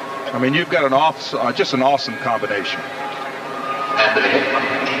 I mean, you've got just an awesome combination.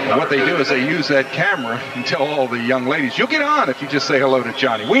 And what they do is they use that camera and tell all the young ladies, you'll get on if you just say hello to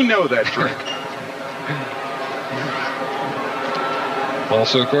Johnny. We know that trick.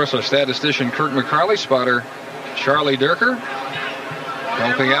 Also, of course, our statistician, Kirk McCarley, spotter Charlie Durker,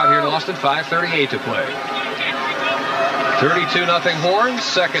 helping out here in Austin. 5:38 to play. 32-0 Horns,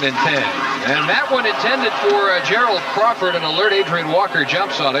 2nd and 10. And that one intended for Gerald Crawford. An alert Adrian Walker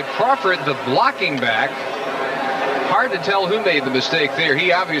jumps on it. Crawford, the blocking back. Hard to tell who made the mistake there.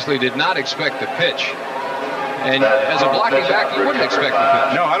 He obviously did not expect the pitch. And as a blocking back, you wouldn't expect the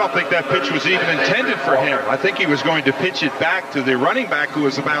pitch. No, I don't think that pitch was even intended for him. I think he was going to pitch it back to the running back who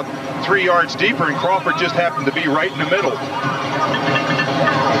was about 3 yards deeper, and Crawford just happened to be right in the middle.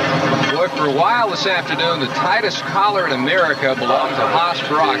 Boy, for a while this afternoon, the tightest collar in America belonged to Haas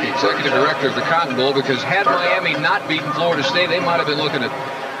Brock, executive director of the Cotton Bowl, because had Miami not beaten Florida State, they might have been looking at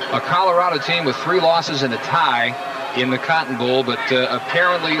a Colorado team with 3 losses and a tie in the Cotton Bowl, but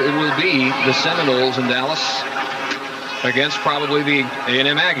apparently it will be the Seminoles in Dallas against probably the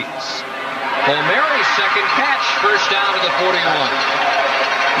A&M Aggies. Palmieri's second catch, first down to the 41.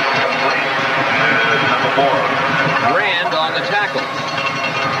 Grand on the tackle.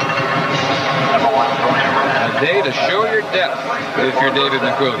 A day to show your depth if you're David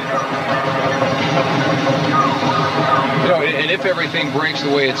McQuillan. You know, and if everything breaks the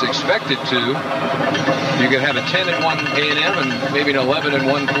way it's expected to, you could have a 10-1 A&M and maybe an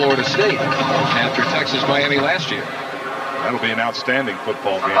 11-1 Florida State after Texas-Miami last year. That'll be an outstanding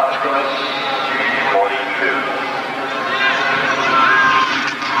football game.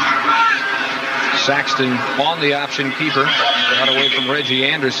 Saxton on the option keeper, got away from Reggie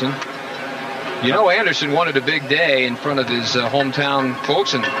Anderson. You know, Anderson wanted a big day in front of his hometown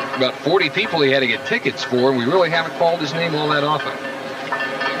folks, and about 40 people he had to get tickets for, and we really haven't called his name all that often.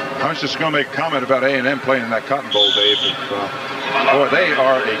 I was just going to make a comment about A&M playing in that Cotton Bowl, Dave. Boy, they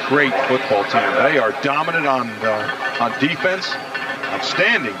are a great football team. They are dominant on defense,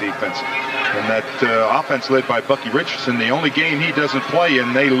 outstanding defense. And that offense led by Bucky Richardson, the only game he doesn't play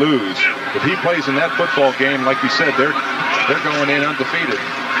in, they lose. If he plays in that football game, like you said, they're going in undefeated.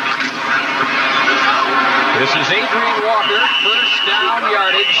 This is Adrian Walker, first down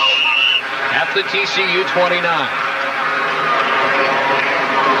yardage at the TCU 29.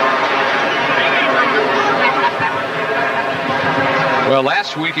 Well,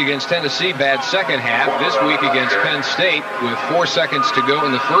 last week against Tennessee, bad second half. This week against Penn State, with 4 seconds to go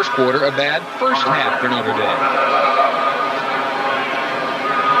in the first quarter, a bad first half for Notre Dame.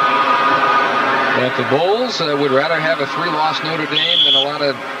 But the Bulls would rather have a 3-loss Notre Dame than a lot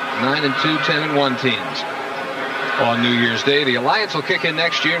of 9-2, 10-1 teams on New Year's Day. The Alliance will kick in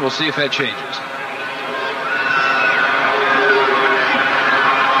next year, and we'll see if that changes.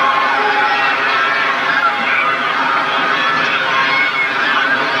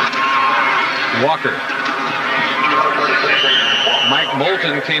 Walker. Mike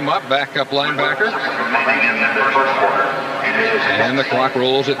Moulton came up, backup linebacker. And the clock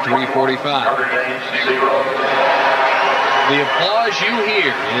rolls at 3:45. The applause you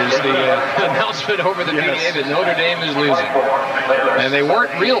hear is the announcement over the PA that Notre Dame is losing. And they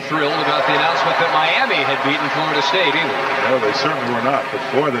weren't real thrilled about the announcement that Miami had beaten Florida State either. No, they certainly were not. But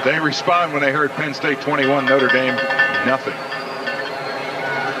boy, did they respond when they heard Penn State 21, Notre Dame nothing.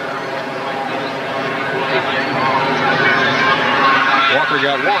 Walker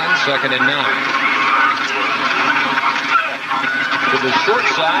got 1, 2nd and 9. To the short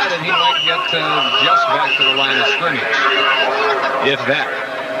side, and he might get just back to the line of scrimmage, if that.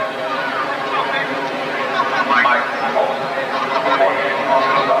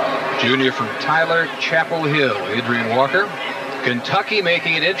 Junior from Tyler, Chapel Hill, Adrian Walker. Kentucky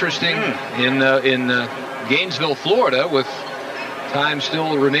making it interesting in Gainesville, Florida, with time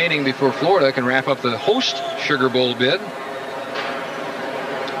still remaining before Florida can wrap up the host Sugar Bowl bid.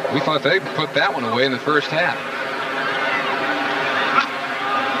 We thought they put that one away in the first half.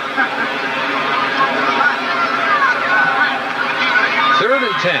 Third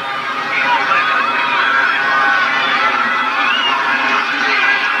and 10.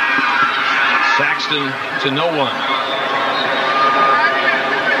 Saxton to no one.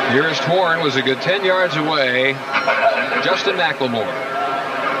 Nearest horn was a good 10 yards away. Justin McLemore.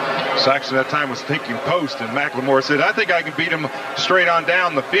 Saxton that time was thinking post, and McLemore said, I think I can beat him straight on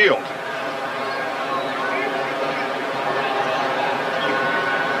down the field.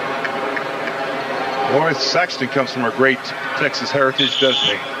 Boy, Saxton comes from a great Texas heritage, doesn't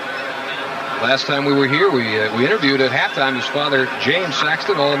he? Last time we were here, we interviewed at halftime his father, James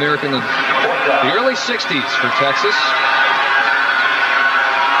Saxton, All-American in the early 60s for Texas.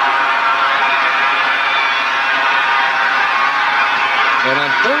 And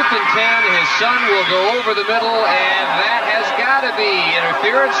on 4th and 10, his son will go over the middle, and that has got to be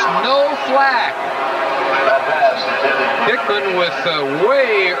interference. No flag. Hickman with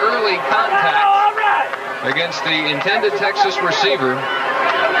way early contact against the intended Texas receiver.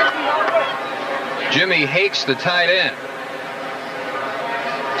 Jimmy Hakes, the tight end.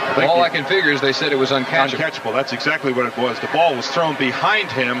 All I can figure is they said it was uncatchable. Uncatchable, that's exactly what it was. The ball was thrown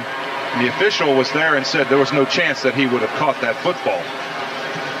behind him. The official was there and said there was no chance that he would have caught that football.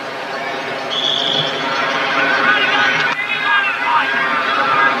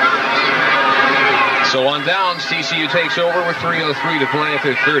 So on downs, TCU takes over with 3:03 to play at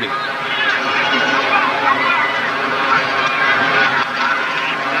their 30.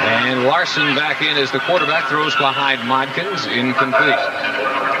 And Larson back in as the quarterback, throws behind Modkins, incomplete.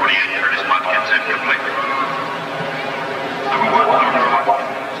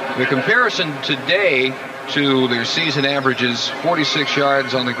 The comparison today to their season averages: 46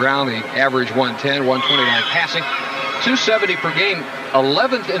 yards on the ground, the average 110, 129 passing, 270 per game,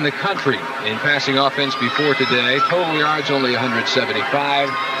 11th in the country in passing offense before today. Total yards only 175,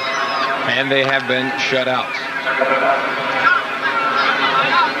 and they have been shut out.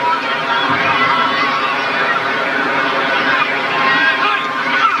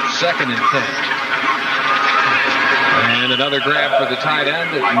 Second and 10. And another grab for the tight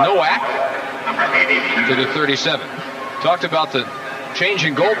end, Nowak, to the 37. Talked about the change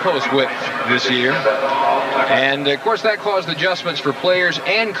in goalpost width this year. And, of course, that caused adjustments for players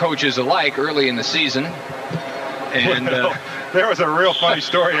and coaches alike early in the season. And there was a real funny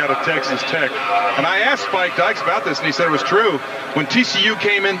story out of Texas Tech. And I asked Spike Dykes about this, and he said it was true. When TCU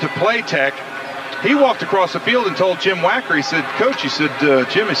came in to play Tech, he walked across the field and told Jim Wacker, he said, Coach, he said,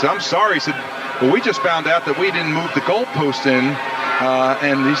 Jim, he said, I'm sorry. He said, well, we just found out that we didn't move the goalpost in.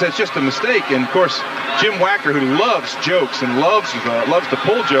 And he said, it's just a mistake. And, of course, Jim Wacker, who loves jokes and loves to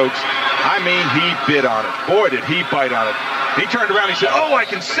pull jokes, I mean, he bit on it. Boy, did he bite on it. He turned around and he said, oh, I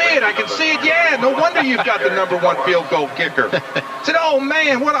can see it. I can see it. Yeah, no wonder you've got the #1 field goal kicker. I said, oh,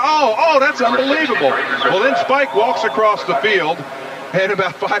 man, that's unbelievable. Well, then Spike walks across the field, and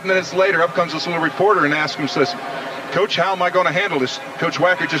about 5 minutes later, up comes this little reporter and asks him, says, Coach, how am I going to handle this? Coach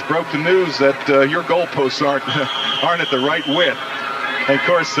Wacker just broke the news that your goalposts aren't at the right width. And of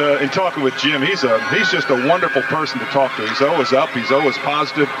course, in talking with Jim, he's just a wonderful person to talk to. He's always up. He's always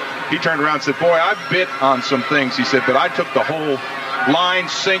positive. He turned around and said, boy, I've bit on some things. He said, but I took the whole line,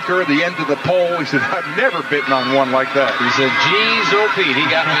 sinker, the end of the pole. He said, I've never bitten on one like that. He said, geez, oh, Pete, he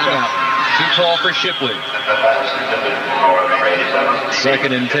got me on that one. Too tall for Shipley.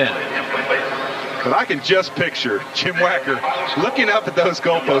 2nd and 10. But I can just picture Jim Wacker looking up at those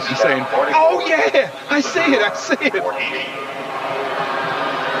goalposts and saying, oh, yeah, I see it.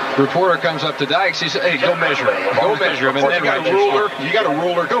 Reporter comes up to Dykes. He said, hey, go measure him. Go measure him. And then you got a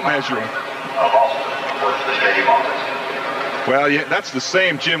ruler. Go measure him. Well, yeah, that's the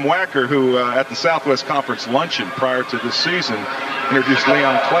same Jim Wacker who, at the Southwest Conference luncheon prior to this season, introduced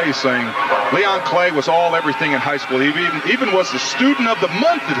Leon Clay, saying Leon Clay was everything in high school. He even was the student of the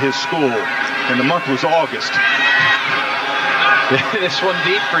month at his school, and the month was August. This one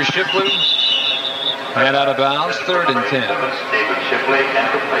deep for Shipley. And out of bounds, 3rd and 10.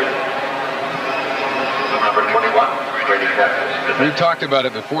 Number 21. We've talked about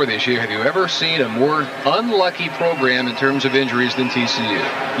it before this year. Have you ever seen a more unlucky program in terms of injuries than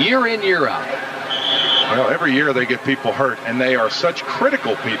TCU? Year in, year out. Well, every year they get people hurt, and they are such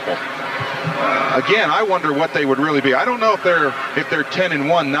critical people. Again, I wonder what they would really be. I don't know if they're 10-1,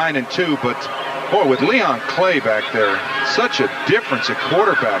 9-2, but boy, with Leon Clay back there, such a difference at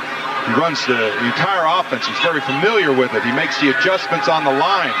quarterback. He runs the entire offense. He's very familiar with it. He makes the adjustments on the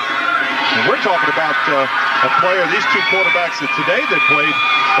line. And we're talking about a player, these two quarterbacks that today they played,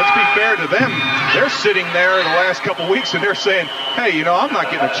 let's be fair to them. They're sitting there the last couple weeks and they're saying, hey, I'm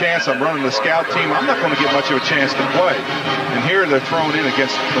not getting a chance. I'm running the scout team. I'm not going to get much of a chance to play. And here they're thrown in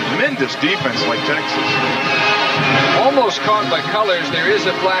against tremendous defense like Texas. Almost caught by colors. There is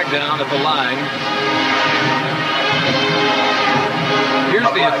a flag down at the line.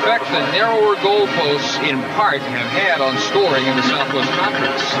 Here's the effect the narrower goalposts in part have had on scoring in the Southwest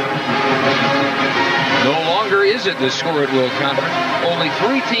Conference. No longer is it the score-at-will conference. Only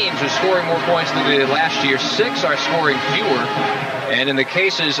 3 teams are scoring more points than they did last year. 6 are scoring fewer. And in the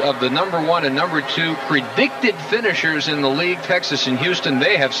cases of the number 1 and number 2 predicted finishers in the league, Texas and Houston,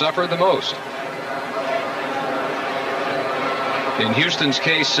 they have suffered the most. In Houston's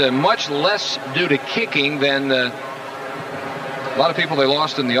case, much less due to kicking than a lot of people they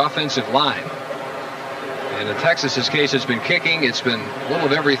lost in the offensive line. And in Texas's case, it's been kicking. It's been a little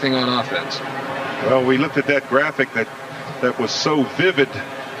of everything on offense. Well, we looked at that graphic that was so vivid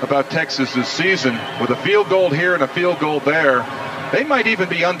about Texas this season. With a field goal here and a field goal there, they might even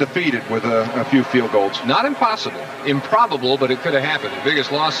be undefeated with a few field goals. Not impossible. Improbable, but it could have happened. The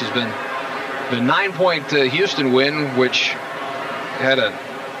biggest loss has been the 9-point Houston win, which had a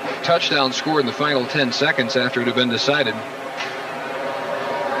touchdown scored in the final 10 seconds after it had been decided.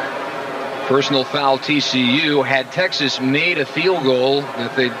 Personal foul TCU. Had Texas made a field goal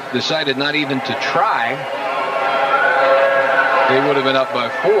that they decided not even to try, they would have been up by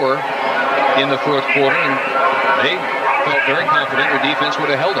 4 in the 4th quarter, and they felt very confident their defense would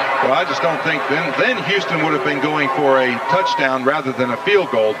have held up. Well, I just don't think then Houston would have been going for a touchdown rather than a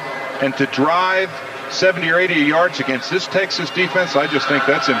field goal, and to drive 70 or 80 yards against this Texas defense, I just think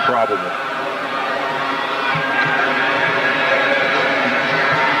that's improbable.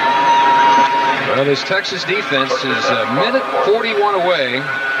 Well, this Texas defense is a minute 41 away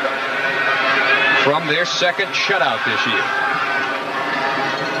from their second shutout this year.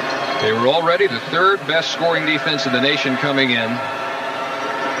 They were already the 3rd best scoring defense in the nation coming in.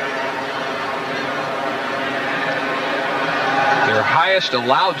 Their highest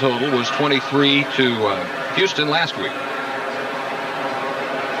allowed total was 23 to Houston last week.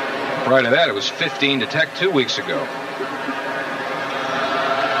 Prior to that, it was 15 to Tech 2 weeks ago.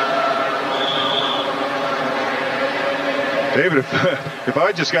 David, if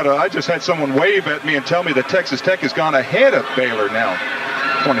I just had someone wave at me and tell me that Texas Tech has gone ahead of Baylor now,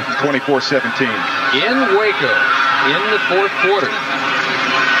 24-17. In Waco, in the 4th quarter.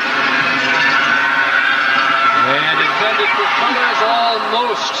 And intended for colors,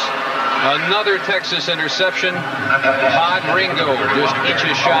 almost another Texas interception. Pod Ringo just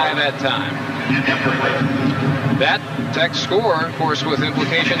inches shy that time. That Tech score, of course, with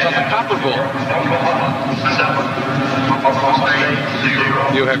implications on the Copper Bowl.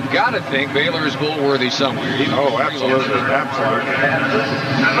 You have got to think Baylor is bowl-worthy somewhere. Oh, absolutely. Absolutely.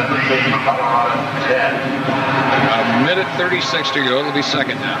 A minute 36 to go. It'll be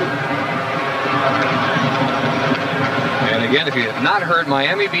second now. And again, if you have not heard,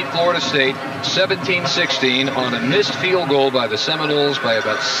 Miami beat Florida State 17-16 on a missed field goal by the Seminoles by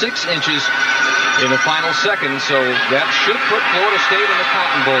about 6 inches in the final second, so that should put Florida State in the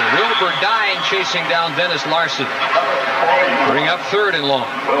Cotton Bowl. Wilbur Dine chasing down Dennis Larson. Bring up third and long.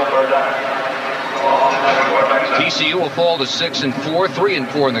 TCU will fall to 6-4,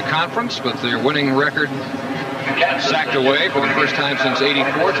 3-4 in the conference, but their winning record sacked away for the first time since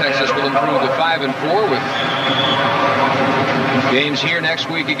 '84. Texas will improve to 5-4 with games here next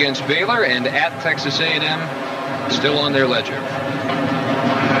week against Baylor and at Texas A&M still on their ledger.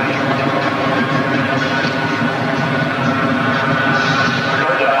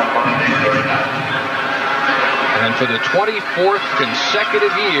 And for the 24th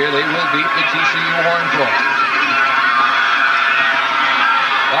consecutive year, they will beat the TCU Horned Frogs.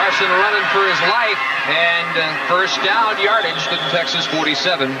 Larson running for his life, and first down yardage to the Texas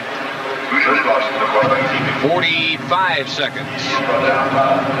 47. 45 seconds.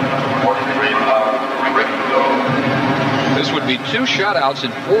 This would be 2 shutouts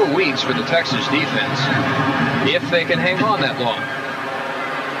in 4 weeks for the Texas defense if they can hang on that long.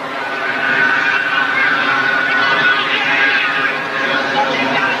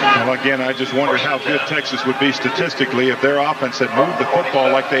 Well, again, I just wonder how good Texas would be statistically if their offense had moved the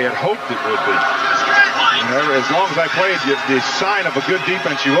football like they had hoped it would be. You know, as long as I played, the sign of a good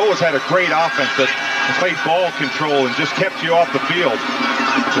defense, you always had a great offense that played ball control and just kept you off the field.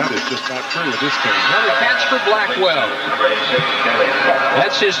 That is just not true with this team. Another catch for Blackwell.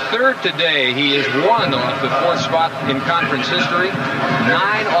 That's his 3rd today. He is 1 off the 4th spot in conference history,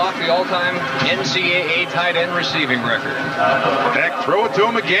 9 off the all-time NCAA tight end receiving record. Heck, throw it to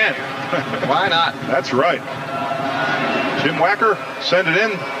him again. Why not? That's right. Jim Wacker, send it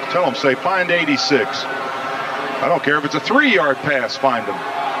in. Tell him, say, find 86. I don't care if it's a 3-yard pass, find him.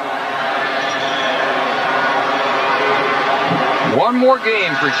 One more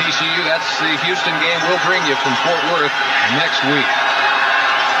game for TCU. That's the Houston game we'll bring you from Fort Worth next week.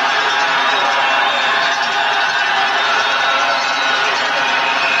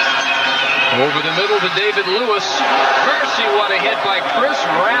 Over the middle to David Lewis. Mercy, what a hit by Chris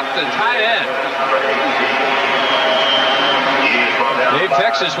Rapp, the tight end. Dave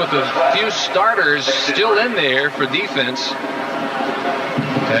Texas with a few starters still in there for defense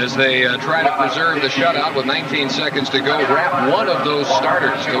as they try to preserve the shutout with 19 seconds to go. Rapp, one of those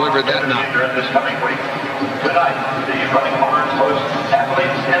starters, delivered that knock. This coming week, tonight, the Running Horns host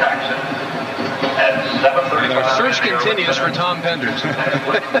Athletes in Action at 7:30. And our search continues for Tom Penders.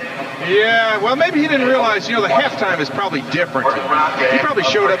 Yeah, well, maybe he didn't realize, the halftime is probably different. He probably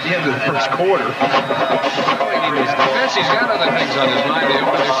showed up at the end of the first quarter. His defense, he's got other things on his mind. They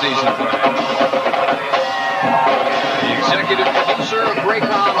open their season tonight. The executive producer of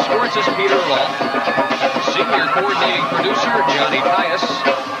Raycom Sports is Peter Roth. Senior coordinating producer, Johnny Pius.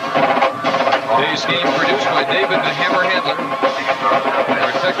 Today's game produced by David the Hammer Handler.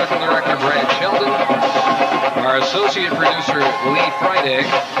 Our technical director, Brad Sheldon. Our associate producer, Lee Friday.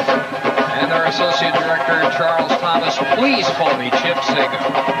 And our associate director, Charles Thomas. Please call me Chip Sago.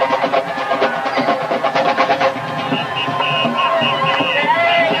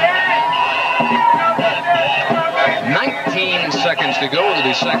 19 seconds to go. It'll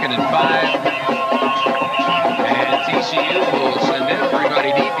be 2nd and 5. And TCU will send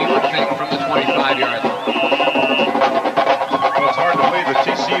everybody deep, you would think, from the 25-yard line. Well, it's hard to believe that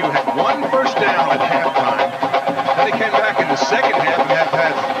TCU had 1 first down at halftime. Then they came back in the second half and have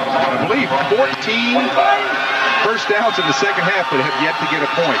had, I believe, 14 first downs in the second half, but have yet to get a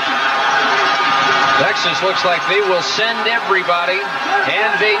point. Texas looks like they will send everybody,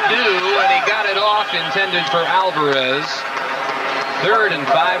 and they do, and he got it off, intended for Alvarez. 3rd and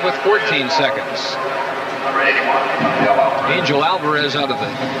 5 with 14 seconds. Angel Alvarez out of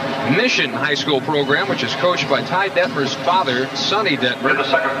the Mission High School program, which is coached by Ty Detmer's father, Sonny Detmer,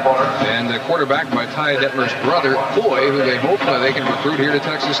 and the quarterback by Ty Detmer's brother, Coy, who they hope they can recruit here to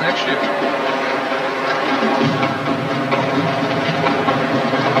Texas next year.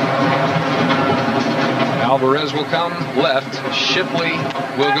 Alvarez will come left. Shipley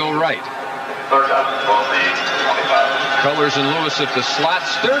will go right. Colors and Lewis at the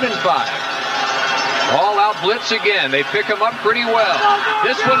slots. 3rd and 5. All out blitz again. They pick him up pretty well.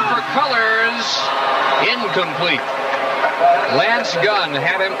 This one for Colors. Incomplete. Lance Gunn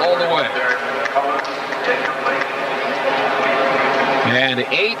had him all the way. And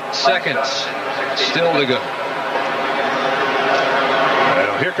 8 seconds still to go.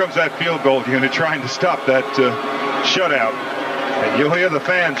 Well, here comes that field goal unit trying to stop that shutout. And you'll hear the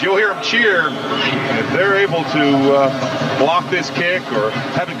fans, you'll hear them cheer. And if they're able to block this kick or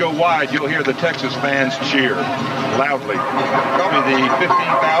have it go wide, you'll hear the Texas fans cheer loudly. Probably the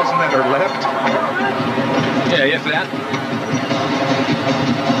 15,000 that are left. Yeah, if that.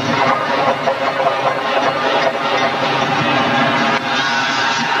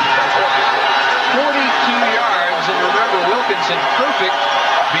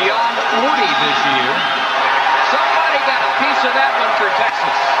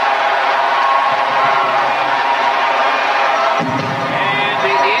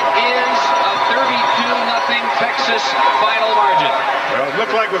 Texas final margin. Well, it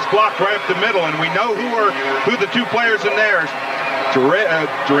looked like it was blocked right up the middle, and we know who the two players in there.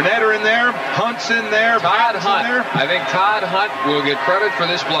 Drenette are in there. Hunt's in there. Todd Patton's Hunt. in there. I think Todd Hunt will get credit for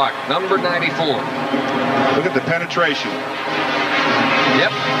this block. Number 94. Look at the penetration.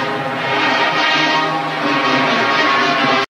 Yep.